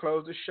 I will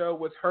close the show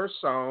with her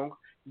song,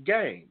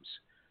 Games.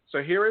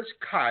 So here is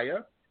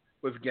Kaya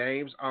with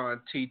Games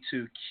on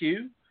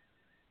T2Q.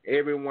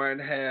 Everyone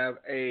have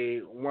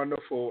a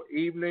wonderful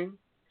evening,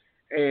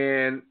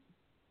 and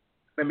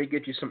let me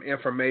get you some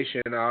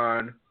information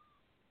on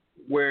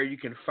where you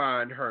can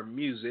find her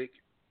music.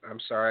 I'm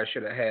sorry, I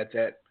should have had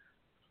that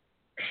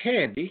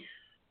handy,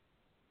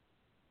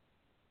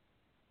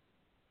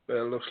 but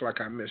it looks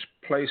like I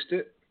misplaced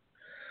it.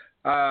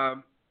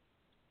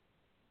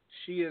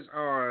 She is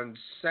on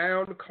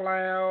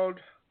SoundCloud,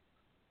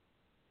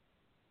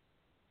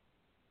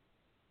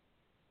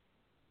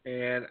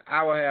 and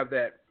I will have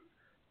that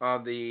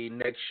on the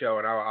next show,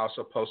 and I will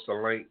also post a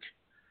link.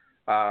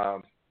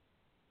 On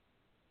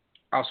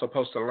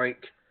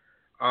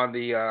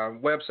the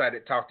website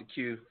at Talk to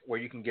Q, where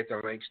you can get the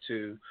links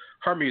to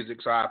her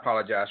music. So I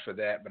apologize for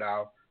that, but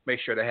I'll make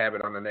sure to have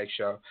it on the next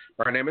show.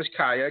 But her name is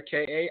Kaya,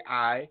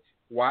 Kaiya,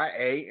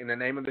 and the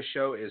name of the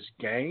show is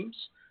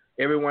Games.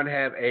 Everyone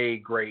have a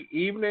great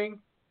evening.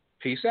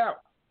 Peace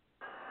out.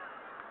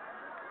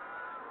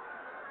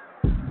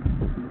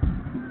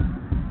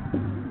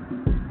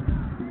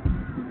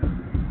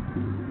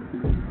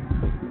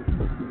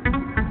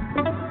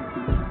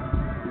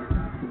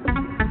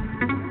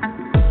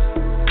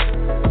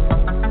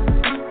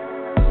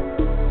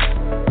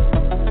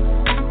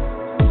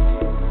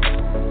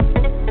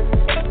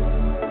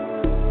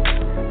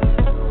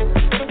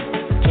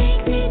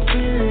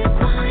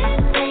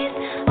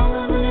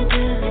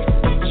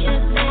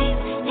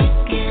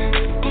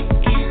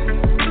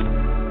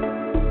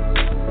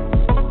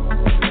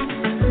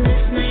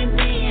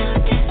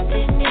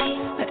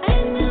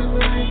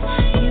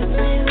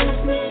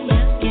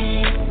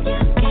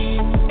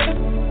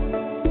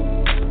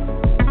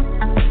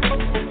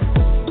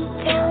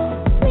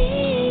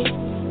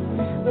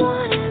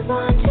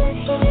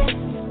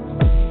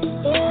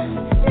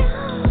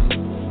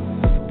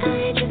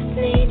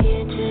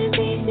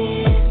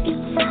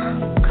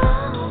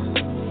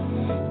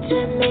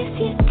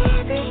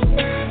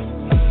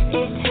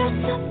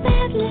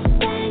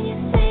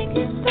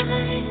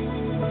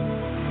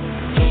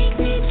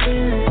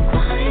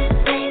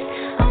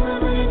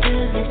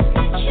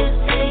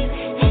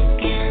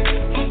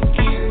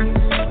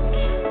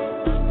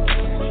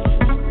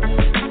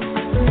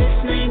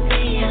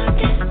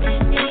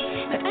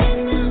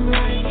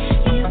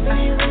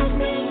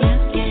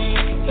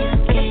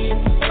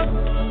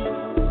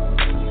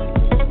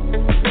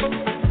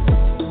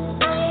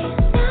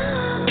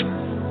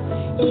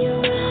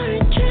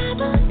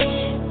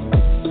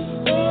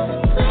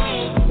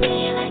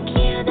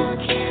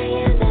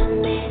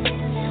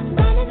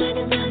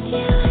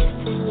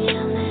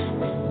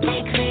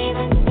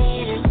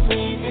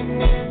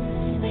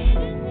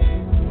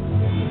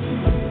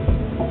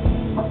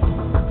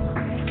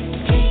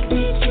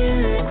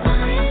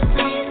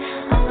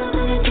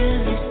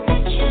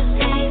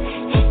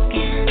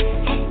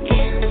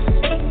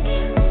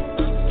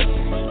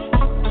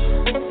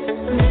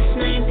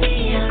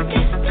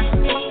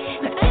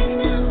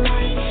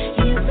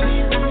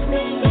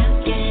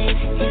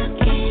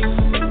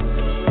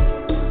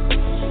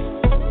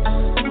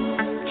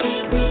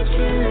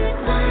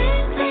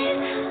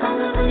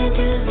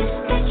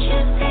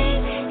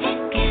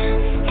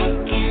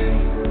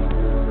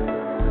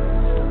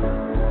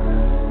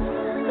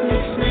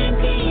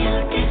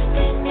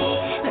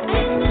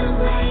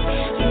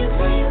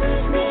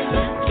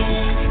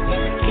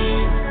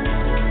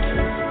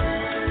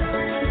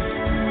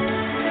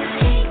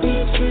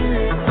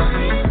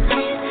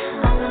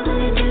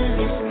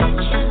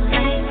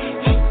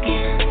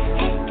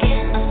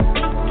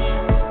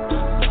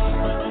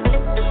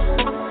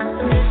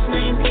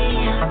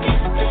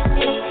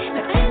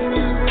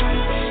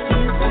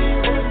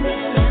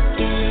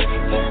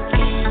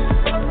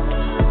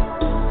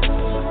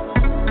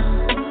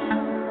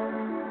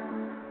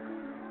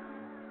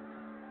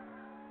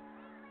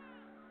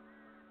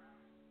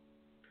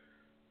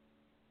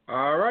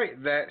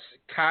 That's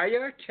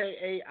Kaya,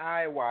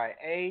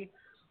 Kaiya.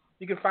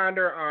 You can find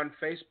her on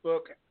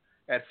Facebook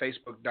at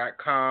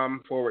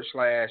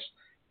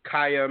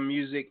facebook.com/Kaya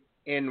Music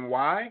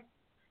NY.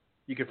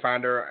 You can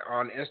find her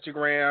on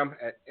Instagram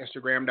at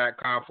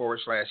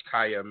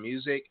instagram.com/Kaya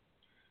Music.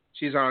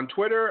 She's on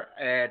Twitter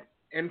at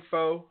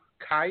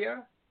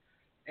InfoKaya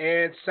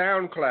and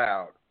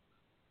SoundCloud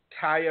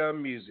Kaya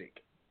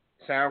Music.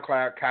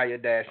 SoundCloud,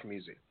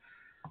 Kaya-Music.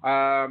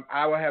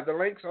 I will have the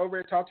links over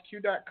at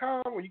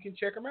TalkToQ.com where you can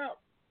check them out.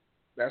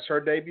 That's her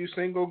debut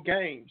single,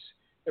 Games.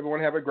 Everyone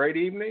have a great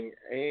evening,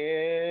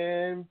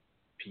 and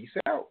peace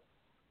out.